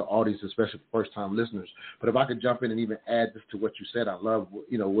sharing that with the audience, especially first-time listeners. But if I could jump in and even add this to what you said, I love,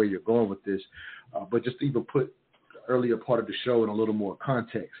 where you're going with this. But just to even put the earlier part of the show in a little more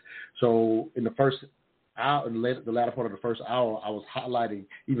context. So in the first hour, in the latter part of the first hour, I was highlighting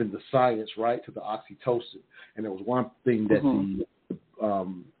even the science, right, to the oxytocin. And there was one thing that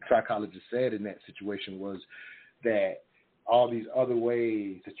the psychologist said in that situation was that all these other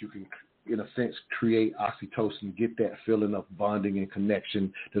ways that you can, in a sense, create oxytocin, get that feeling of bonding and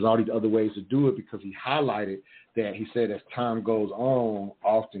connection, there's all these other ways to do it, because he highlighted that he said as time goes on,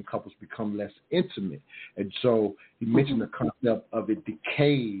 often couples become less intimate. And so he mentioned the concept of it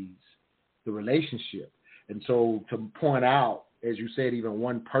decays the relationship. And so to point out, as you said, even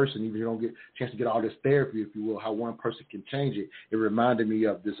one person, even if you don't get a chance to get all this therapy, if you will, how one person can change it, it reminded me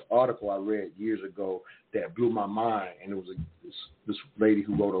of this article I read years ago that blew my mind. And it was this lady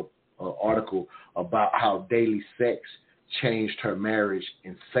who wrote an article about how daily sex changed her marriage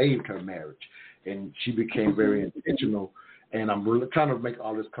and saved her marriage. And she became very intentional. And I'm really trying to make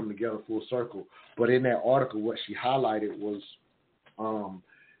all this come together full circle. But in that article, what she highlighted was,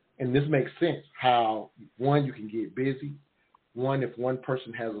 and this makes sense, how, one, you can get busy. One, if one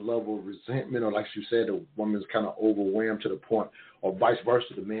person has a level of resentment, or like you said, the woman's kind of overwhelmed to the point, or vice versa,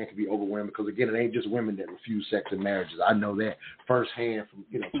 the man can be overwhelmed, because again, it ain't just women that refuse sex in marriages. I know that firsthand from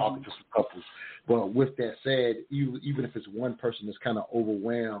talking to some couples. But with that said, even if it's one person that's kind of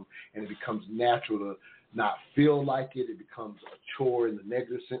overwhelmed and it becomes natural to not feel like it, it becomes a chore in the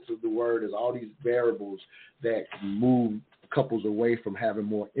negative sense of the word. There's all these variables that can move couples away from having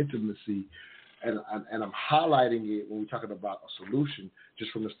more intimacy. And I'm highlighting it when we're talking about a solution,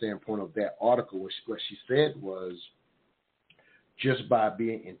 just from the standpoint of that article. What she said was, just by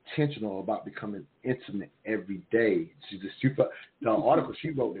being intentional about becoming intimate every day. The article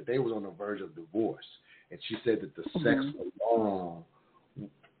she wrote that they was on the verge of divorce, and she said that the sex alone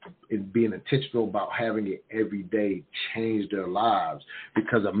and being intentional about having it every day changed their lives.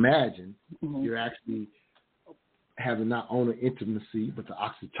 Because imagine you're actually having not only intimacy, but the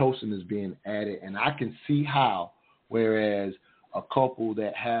oxytocin is being added. And I can see how, whereas a couple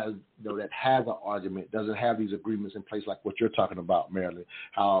that has an argument doesn't have these agreements in place like what you're talking about, Marilyn,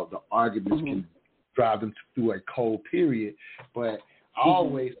 how the arguments can drive them through a cold period. But I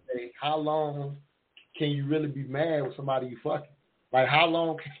always say, how long can you really be mad with somebody you fucking? Like, how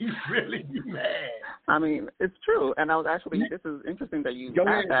long can you really be mad? I mean, it's true. And I was actually, this is interesting that you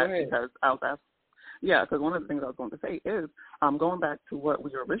asked that, because I was asked. Yeah, because one of the things I was going to say is going back to what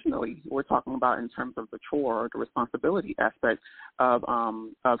we originally were talking about in terms of the chore or the responsibility aspect of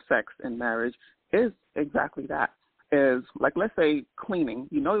sex in marriage is exactly that. Is like, let's say cleaning.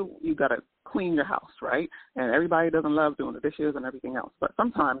 You know, you got to clean your house, right? And everybody doesn't love doing the dishes and everything else. But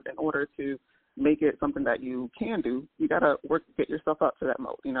sometimes in order to make it something that you can do, you got to get yourself up to that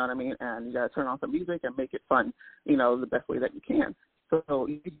mode, you know what I mean? And you got to turn on some music and make it fun, the best way that you can. So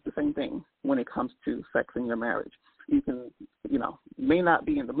you do the same thing when it comes to sex in your marriage. You can, may not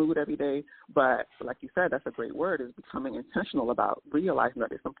be in the mood every day, but like you said, that's a great word, is becoming intentional about realizing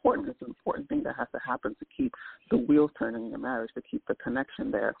that it's important. It's an important thing that has to happen to keep the wheels turning in your marriage, to keep the connection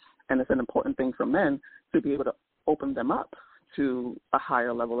there. And it's an important thing for men to be able to open them up to a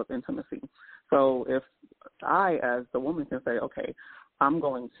higher level of intimacy. So if I, as the woman, can say, okay, I'm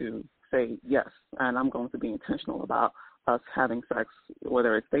going to say yes, and I'm going to be intentional about us having sex,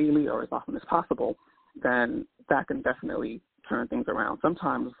 whether it's daily or as often as possible, then that can definitely turn things around.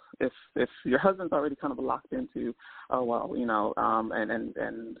 Sometimes if your husband's already kind of locked into,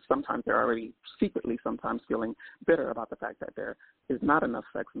 and sometimes they're already secretly sometimes feeling bitter about the fact that there is not enough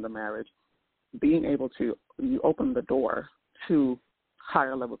sex in the marriage, being able to, you open the door to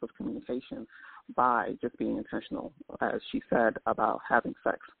higher levels of communication by just being intentional, as she said, about having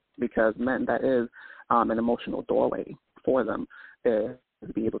sex. Because men, that is an emotional doorway for them to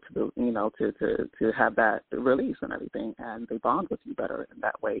be able to do, to have that release and everything, and they bond with you better in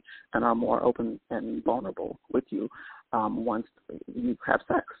that way and are more open and vulnerable with you once you have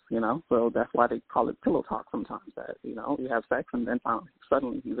sex, So that's why they call it pillow talk sometimes, that, you have sex and then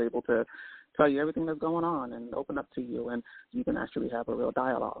suddenly he's able to tell you everything that's going on and open up to you, and you can actually have a real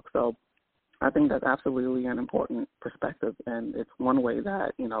dialogue. So I think that's absolutely an important perspective, and it's one way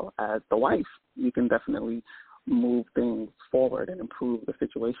that, as the wife, you can definitely move things forward and improve the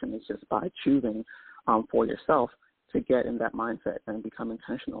situation. It's just by choosing for yourself to get in that mindset and become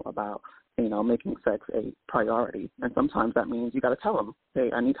intentional about, making sex a priority. And sometimes that means you got to tell him,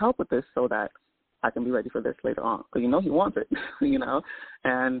 hey, I need help with this so that I can be ready for this later on. Because he wants it,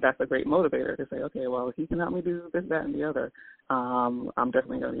 and that's a great motivator to say, okay, well, if he can help me do this, that, and the other, I'm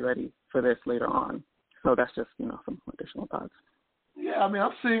definitely going to be ready for this later on. So that's just, some additional thoughts. Yeah, I mean,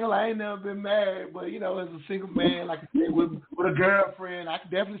 I'm single. I ain't never been married, but, as a single man, like I said, with a girlfriend, I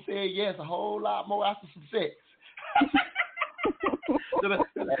can definitely say yes a whole lot more after some sex.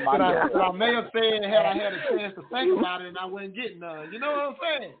 I may have said had I had a chance to think about it and I wasn't getting none. You know what I'm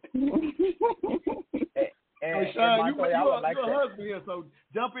saying? Hey, Sean, you're a husband here, so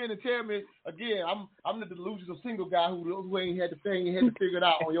jump in and tell me again. I'm the delusional single guy who ain't had to figure it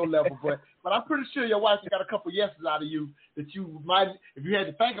out on your level, but I'm pretty sure your wife got a couple yeses out of you that you might, if you had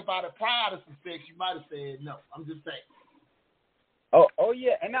to think about it prior to some sex, you might have said no. I'm just saying. Oh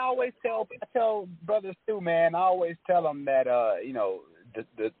yeah, and I always tell brothers too, man. I always tell them that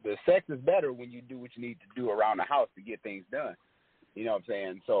the sex is better when you do what you need to do around the house to get things done. You know what I'm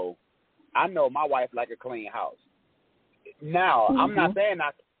saying? So I know my wife like a clean house. Now, I'm not saying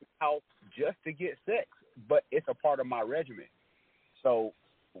I clean the house just to get sex, but it's a part of my regimen. So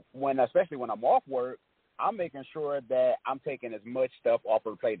especially when I'm off work, I'm making sure that I'm taking as much stuff off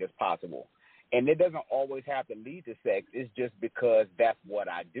of the plate as possible. And it doesn't always have to lead to sex. It's just because that's what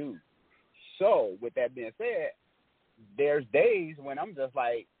I do. So with that being said, there's days when I'm just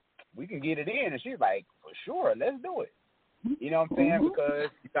like, we can get it in. And she's like, for sure, let's do it. You know what I'm saying? Because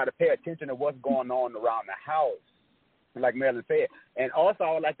you got to pay attention to what's going on around the house, like Marilyn said. And also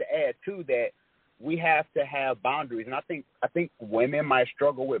I would like to add, too, that we have to have boundaries. And I think women might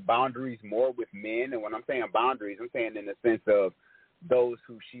struggle with boundaries more with men. And when I'm saying boundaries, I'm saying in the sense of those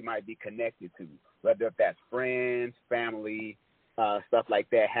who she might be connected to, whether if that's friends, family, stuff like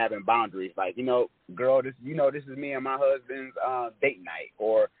that, having boundaries. Like, girl, this is me and my husband's date night.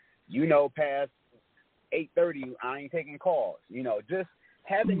 Or, past 8:30, I ain't taking calls. Just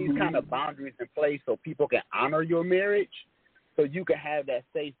having these kind of boundaries in place so people can honor your marriage, so you can have that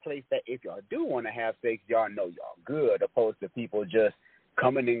safe place that if y'all do want to have sex, y'all know y'all good, opposed to people just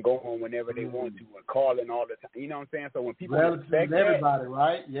coming and going whenever they want to and calling all the time. You know what I'm saying? So when people respect everybody,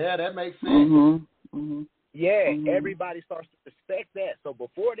 right? Yeah, that makes sense. Yeah, everybody starts to respect that. So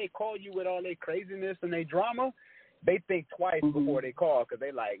before they call you with all their craziness and their drama, they think twice before they call, because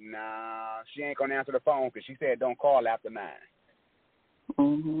they like, nah, she ain't going to answer the phone because she said don't call after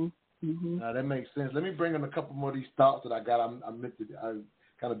 9. That makes sense. Let me bring in a couple more of these thoughts that I got. I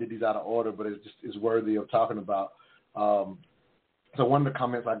kind of did these out of order, but it's worthy of talking about. So one of the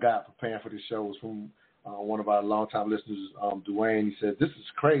comments I got preparing for this show was from one of our longtime listeners, Dwayne. He said, this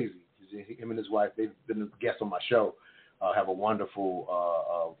is crazy. Him and his wife, they've been guests on my show, have a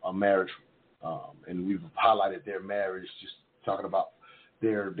wonderful marriage, and we've highlighted their marriage, just talking about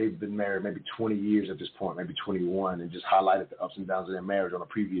they've been married maybe 20 years at this point, maybe 21, and just highlighted the ups and downs of their marriage on a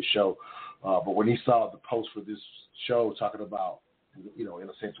previous show. But when he saw the post for this show talking about, in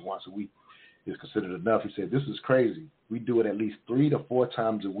a sense, once a week is considered enough, he said, this is crazy. We do it at least 3 to 4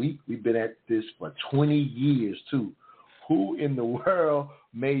 times a week. We've been at this for 20 years, too. Who in the world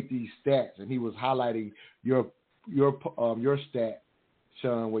made these stats? And he was highlighting your stat,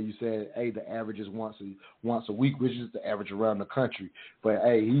 Sean, where you said, hey, the average is once a week, which is the average around the country. But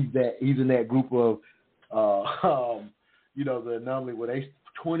hey, he's in that group of the anomaly where they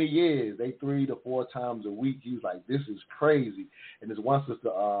 20 years, they 3 to 4 times a week. He was like, this is crazy. And this one sister,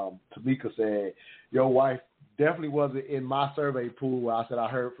 Tamika, said, your wife definitely wasn't in my survey pool where I said I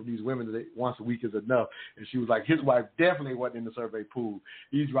heard from these women that once a week is enough. And she was like, his wife definitely wasn't in the survey pool.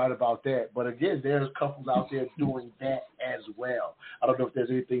 He's right about that. But again, there's couples out there doing that as well. I don't know if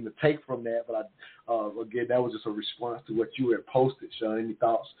there's anything to take from that, but again, that was just a response to what you had posted, Sean. Any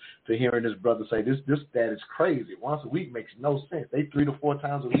thoughts to hearing this brother say this stat is crazy? Once a week makes no sense. They 3 to 4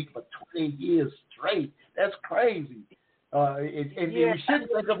 times a week for 20 years straight. That's crazy. We shouldn't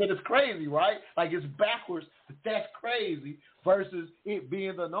think of it as crazy, right? Like it's backwards, but that's crazy versus it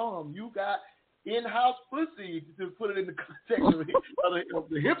being the norm. You got in-house pussy, to put it in the context of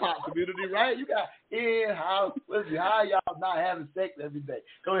the hip-hop community, right? You got in-house pussy. How y'all not having sex every day?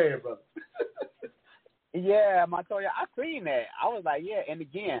 Go ahead, brother. Yeah, Montoya, I seen that. I was like, yeah, and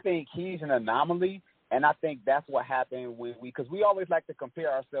again, I think he's an anomaly, and I think that's what happened because we always like to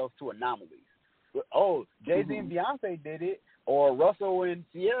compare ourselves to anomalies. Oh, Jay-Z and Beyonce did it, or Russell and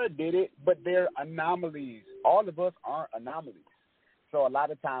Sierra did it, but they're anomalies. All of us aren't anomalies. So a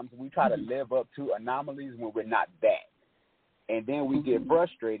lot of times we try to live up to anomalies when we're not that. And then we get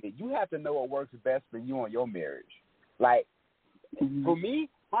frustrated. You have to know what works best for you and your marriage. Like, for me,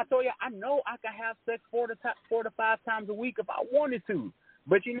 Montoya, I know I can have sex 4 to 5 times a week if I wanted to.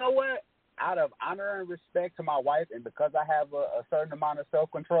 But you know what? Out of honor and respect to my wife, and because I have a certain amount of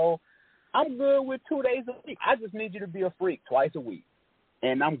self-control, I'm good with 2 days a week. I just need you to be a freak twice a week,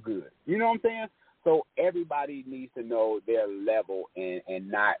 and I'm good. You know what I'm saying? So everybody needs to know their level and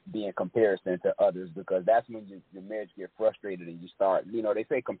not be in comparison to others, because that's when your marriage gets frustrated and you start, they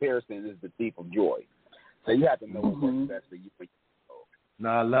say comparison is the thief of joy. So you have to know what works best for you. No,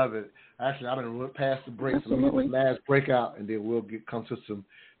 I love it. Actually, I'm going to pass the break. So we'll get the last breakout, and then we'll come to some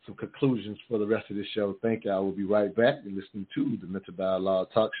conclusions for the rest of this show. Thank you. I will be right back. You're listening to the Mental Dialogue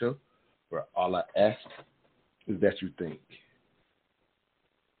Talk Show, where all I ask is that you think.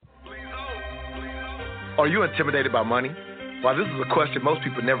 Are you intimidated by money? While this is a question most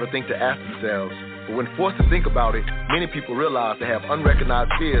people never think to ask themselves, but when forced to think about it, many people realize they have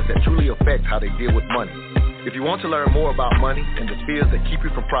unrecognized fears that truly affect how they deal with money. If you want to learn more about money and the fears that keep you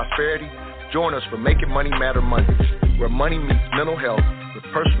from prosperity, join us for Making Money Matter Mondays, where money meets mental health,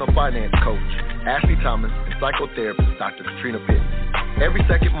 with personal finance coach Ashley Thomas and psychotherapist Dr. Katrina Pittman. Every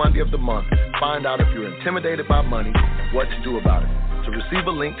second Monday of the month, find out if you're intimidated by money and what to do about it. To receive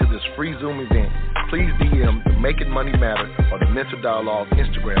a link to this free Zoom event, please DM the Making Money Matter or the Mental Dialogue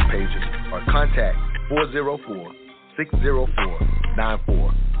Instagram pages or contact 404-604-9477.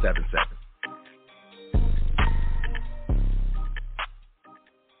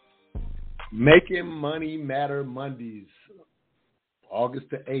 Making Money Matter Mondays, August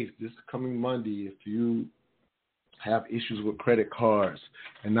the 8th, this coming Monday. If you have issues with credit cards,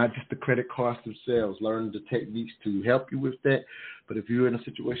 and not just the credit cards themselves, learn the techniques to help you with that. But if you're in a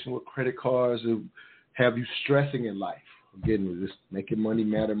situation with credit cards that have you stressing in life, again, this Making Money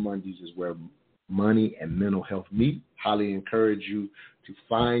Matter Mondays is where money and mental health meet. Highly encourage you to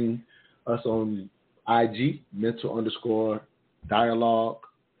find us on IG, mental_dialogue,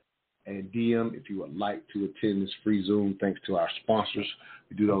 and DM if you would like to attend this free Zoom. Thanks to our sponsors.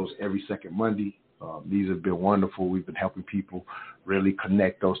 We do those every second Monday. These have been wonderful. We've been helping people really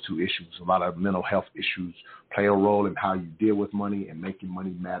connect those two issues. A lot of mental health issues play a role in how you deal with money, and Making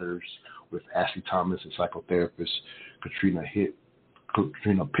Money Matters with Ashley Thomas and psychotherapist Katrina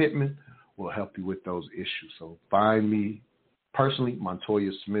Pittman will help you with those issues. So find me personally,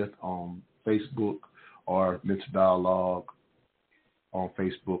 Montoya Smith, on Facebook, or Mental Dialogue on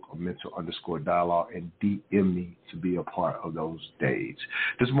Facebook, or mental_dialogue, and DM me to be a part of those days.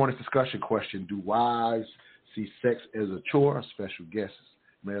 This morning's discussion question: do wives see sex as a chore? Our special guests,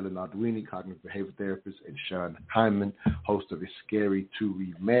 Marilyn Arduini, cognitive behavior therapist, and Sean Hyman, host of It's Scary to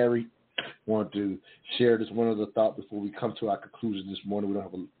Remarry. Want to share this one other thought before we come to our conclusion this morning. We don't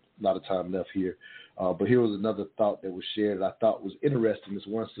have a lot of time left here. But here was another thought that was shared that I thought was interesting. This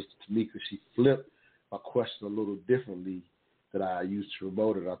one sister, Tamika, she flipped my question a little differently that I used to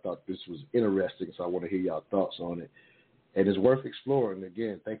promote it. I thought this was interesting, so I want to hear y'all thoughts on it. And it's worth exploring.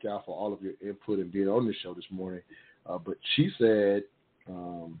 Again, thank y'all for all of your input and being on the show this morning. But she said,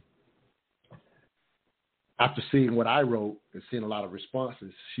 after seeing what I wrote and seeing a lot of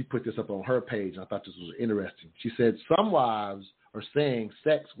responses, she put this up on her page, and I thought this was interesting. She said, some wives are saying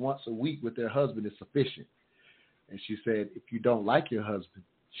sex once a week with their husband is sufficient. And she said, if you don't like your husband,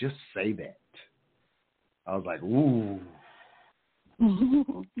 just say that. I was like, ooh.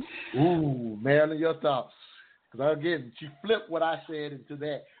 Ooh, Marilyn, your thoughts? Because again, she flipped what I said into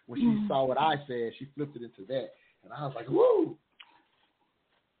that. When she saw what I said, she flipped it into that. And I was like, woo.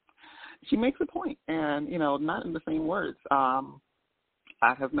 She makes a point, and, not in the same words. I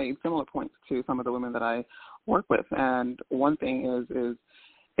have made similar points to some of the women that I work with. And one thing is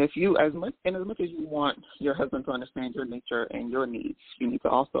if you, as much as you want your husband to understand your nature and your needs, you need to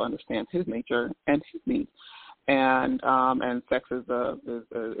also understand his nature and his needs. And sex is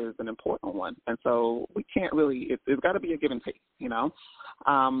an important one, and so we can't really. It's got to be a give and take, And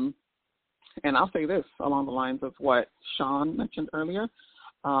I'll say this along the lines of what Sean mentioned earlier,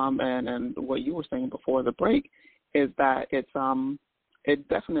 and what you were saying before the break, is that it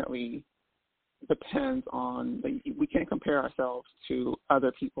definitely depends on. We can't compare ourselves to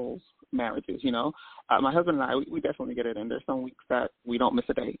other people's marriages. My husband and I, we definitely get it, and there's some weeks that we don't miss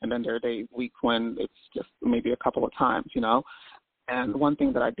a day, and then there are weeks when it's just maybe a couple of times. And one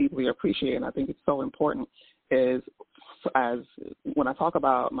thing that I deeply appreciate, and I think it's so important, is as when I talk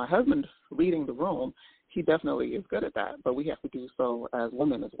about my husband reading the room, he definitely is good at that, but we have to do so as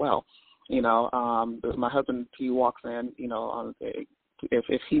women as well. My husband, he walks in, on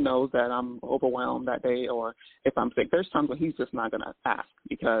if he knows that I'm overwhelmed that day, or if I'm sick, there's times when he's just not going to ask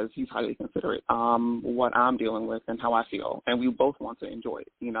because he's highly considerate what I'm dealing with and how I feel, and we both want to enjoy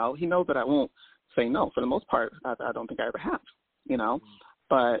it. He knows that I won't say no. For the most part, I don't think I ever have.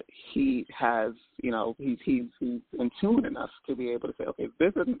 But he has, he's in tune enough to be able to say, okay,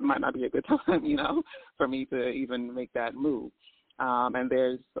 this might not be a good time, for me to even make that move. And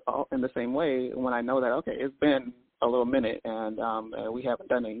there's, in the same way, when I know that, okay, it's been a little minute and we haven't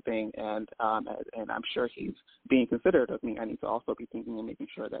done anything, and I'm sure he's being considerate of me, I need to also be thinking and making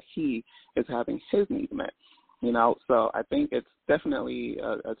sure that he is having his needs met. So I think it's definitely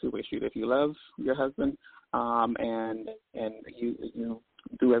a two-way street. If you love your husband and you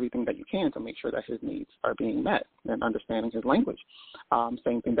do everything that you can to make sure that his needs are being met and understanding his language,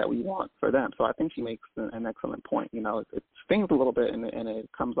 same thing that we want for them. So I think she makes an excellent point. It stings a little bit and it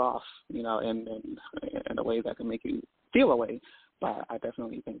comes off, in a way that can make you feel a way, but I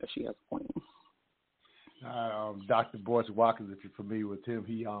definitely think that she has a point. Dr. Boyce Watkins, if you're familiar with him,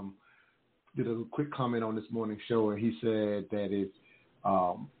 he did a quick comment on this morning's show, and he said that if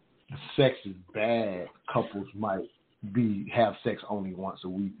sex is bad, couples might have sex only once a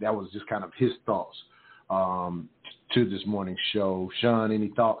week. That was just kind of his thoughts to this morning's show. Sean, any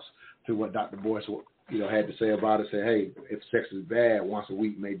thoughts to what Dr. Boyce had to say about it? Say, hey, if sex is bad, once a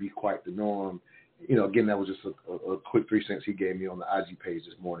week may be quite the norm. Again, that was just a quick 3 cents he gave me on the IG page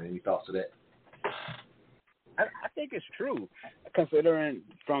this morning. Any thoughts to that? I think it's true, considering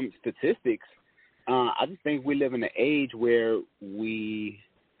from statistics. I just think we live in an age where we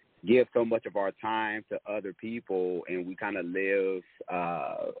give so much of our time to other people, and we kind of live,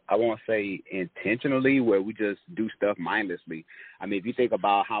 I won't say intentionally, where we just do stuff mindlessly. I mean, if you think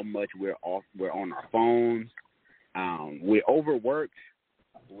about how much we're on our phones, we're overworked,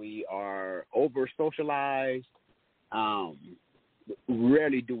 we are over-socialized.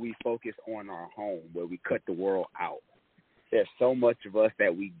 Rarely do we focus on our home, where we cut the world out. There's so much of us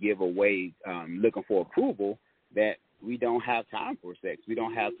that we give away looking for approval that we don't have time for sex. We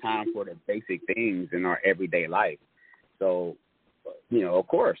don't have time for the basic things in our everyday life. So, of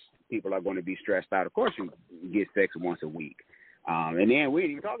course, people are going to be stressed out. Of course, you get sex once a week. And then we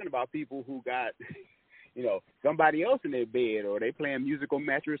ain't even talking about people who got, somebody else in their bed, or they playing musical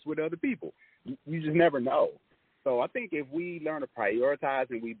mattress with other people. You just never know. So I think if we learn to prioritize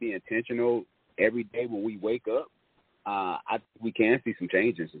and we be intentional every day when we wake up, we can see some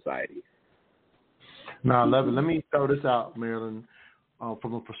change in society. No, I love it. Let me throw this out, Marilyn,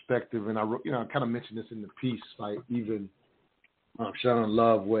 from a perspective, and I kind of mentioned this in the piece. Like even Sean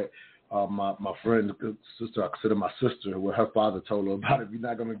loved what my friend, sister, I consider my sister, what her father told her about. If you're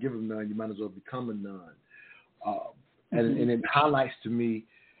not going to give him none, you might as well become a nun. And it highlights to me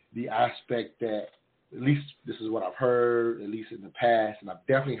the aspect that, at least this is what I've heard, at least in the past, and I've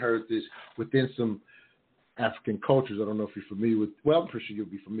definitely heard this within some African cultures. I don't know if you're familiar with, well, I'm pretty sure you'll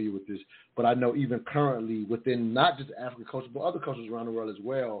be familiar with this, but I know even currently within not just African culture, but other cultures around the world as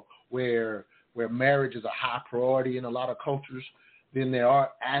well, where marriage is a high priority in a lot of cultures, then there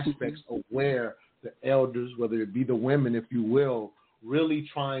are aspects of where the elders, whether it be the women, if you will, really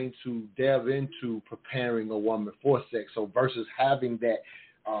trying to delve into preparing a woman for sex. So versus having that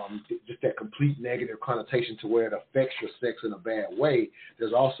just that complete negative connotation to where it affects your sex in a bad way,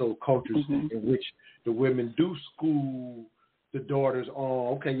 there's also cultures in which the women do school the daughters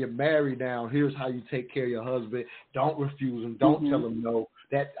on, okay, you're married now, here's how you take care of your husband, don't refuse him, don't tell him no.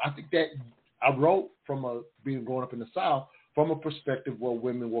 That I think that I wrote from being growing up in the South from a perspective where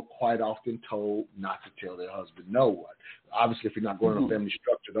women were quite often told not to tell their husband no. Obviously, if you're not going in a family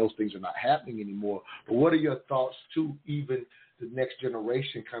structure, those things are not happening anymore. But what are your thoughts to even the next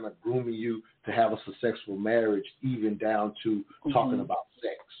generation kind of grooming you to have a successful marriage, even down to talking about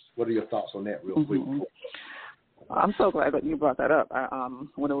sex? What are your thoughts on that real quick? I'm so glad that you brought that up.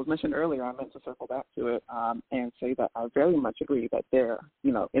 When it was mentioned earlier, I meant to circle back to it and say that I very much agree that there,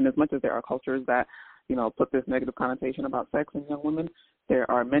 in as much as there are cultures that, put this negative connotation about sex in young women, there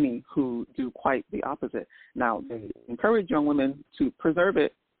are many who do quite the opposite. Now, they encourage young women to preserve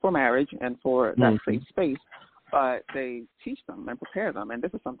it for marriage and for that safe space, but they teach them and prepare them. And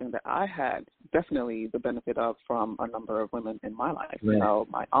this is something that I had definitely the benefit of from a number of women in my life. Right.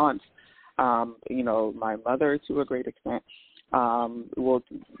 My aunts, my mother to a great extent will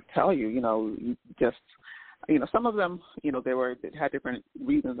tell you, some of them, they had different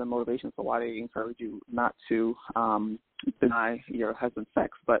reasons and motivations for why they encourage you not to deny your husband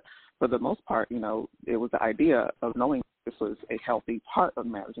sex. But for the most part, it was the idea of knowing this was a healthy part of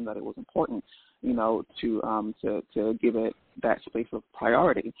marriage and that it was important, to give it that space of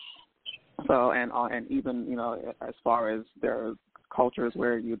priority. So, and even, as far as there are cultures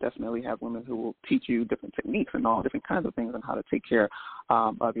where you definitely have women who will teach you different techniques and all different kinds of things on how to take care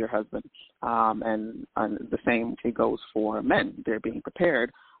of your husband. And the same, it goes for men. They're being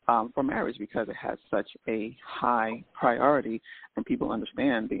prepared for marriage because it has such a high priority, and people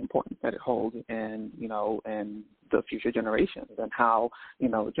understand the importance that it holds in, and the future generations, and how,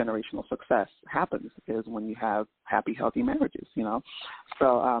 generational success happens is when you have happy, healthy marriages,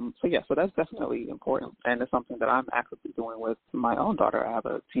 So that's definitely important, and it's something that I'm actively doing with my own daughter. I have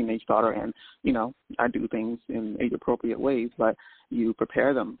a teenage daughter, and, I do things in age-appropriate ways, but you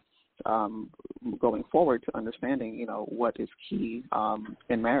prepare them going forward to understanding, what is key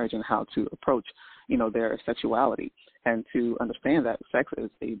in marriage and how to approach, their sexuality, and to understand that sex is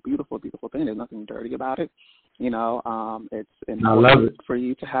a beautiful, beautiful thing. There's nothing dirty about it. It's important for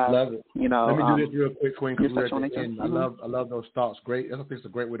you to have. Love it. Let me do this real quick, Queen. I love those thoughts. Great. I think it's a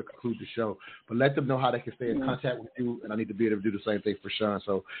great way to conclude the show. But let them know how they can stay in contact with you, and I need to be able to do the same thing for Sean.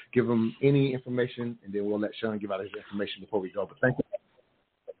 So give them any information, and then we'll let Sean give out his information before we go. But thank you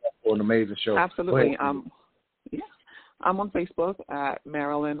for an amazing show. Absolutely. I'm on Facebook at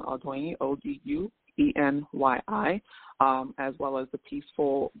Marilyn Odoinyi, SENYI, as well as the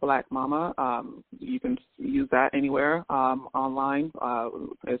Peaceful Black Mama. You can use that anywhere online.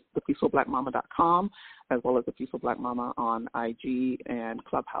 It's thepeacefulblackmama.com, as well as the Peaceful Black Mama on IG and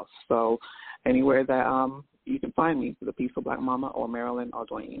Clubhouse. So anywhere that you can find me, the Peaceful Black Mama or Marilyn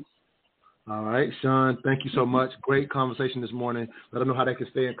Ardoini. All right, Sean, thank you so much. Great conversation this morning. Let them know how they can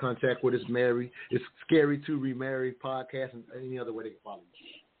stay in contact with us, Mary. It's Scary to Remarry podcast and any other way they can follow you.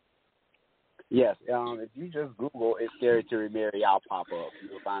 Yes, if you just Google It's Scary to Remarry, I'll pop up.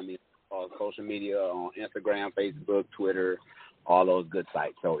 You'll find me on social media, on Instagram, Facebook, Twitter, all those good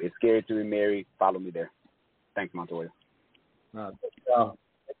sites. So It's Scary to Remarry. Follow me there. Thanks, Montoya. Thank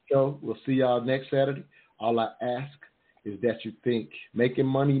y'all. We'll see y'all next Saturday. All I ask is that you think. Making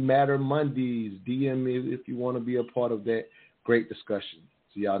Money Matter Mondays. DM me if you want to be a part of that great discussion.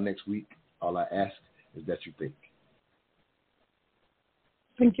 See y'all next week. All I ask is that you think.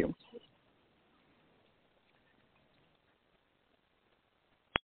 Thank you.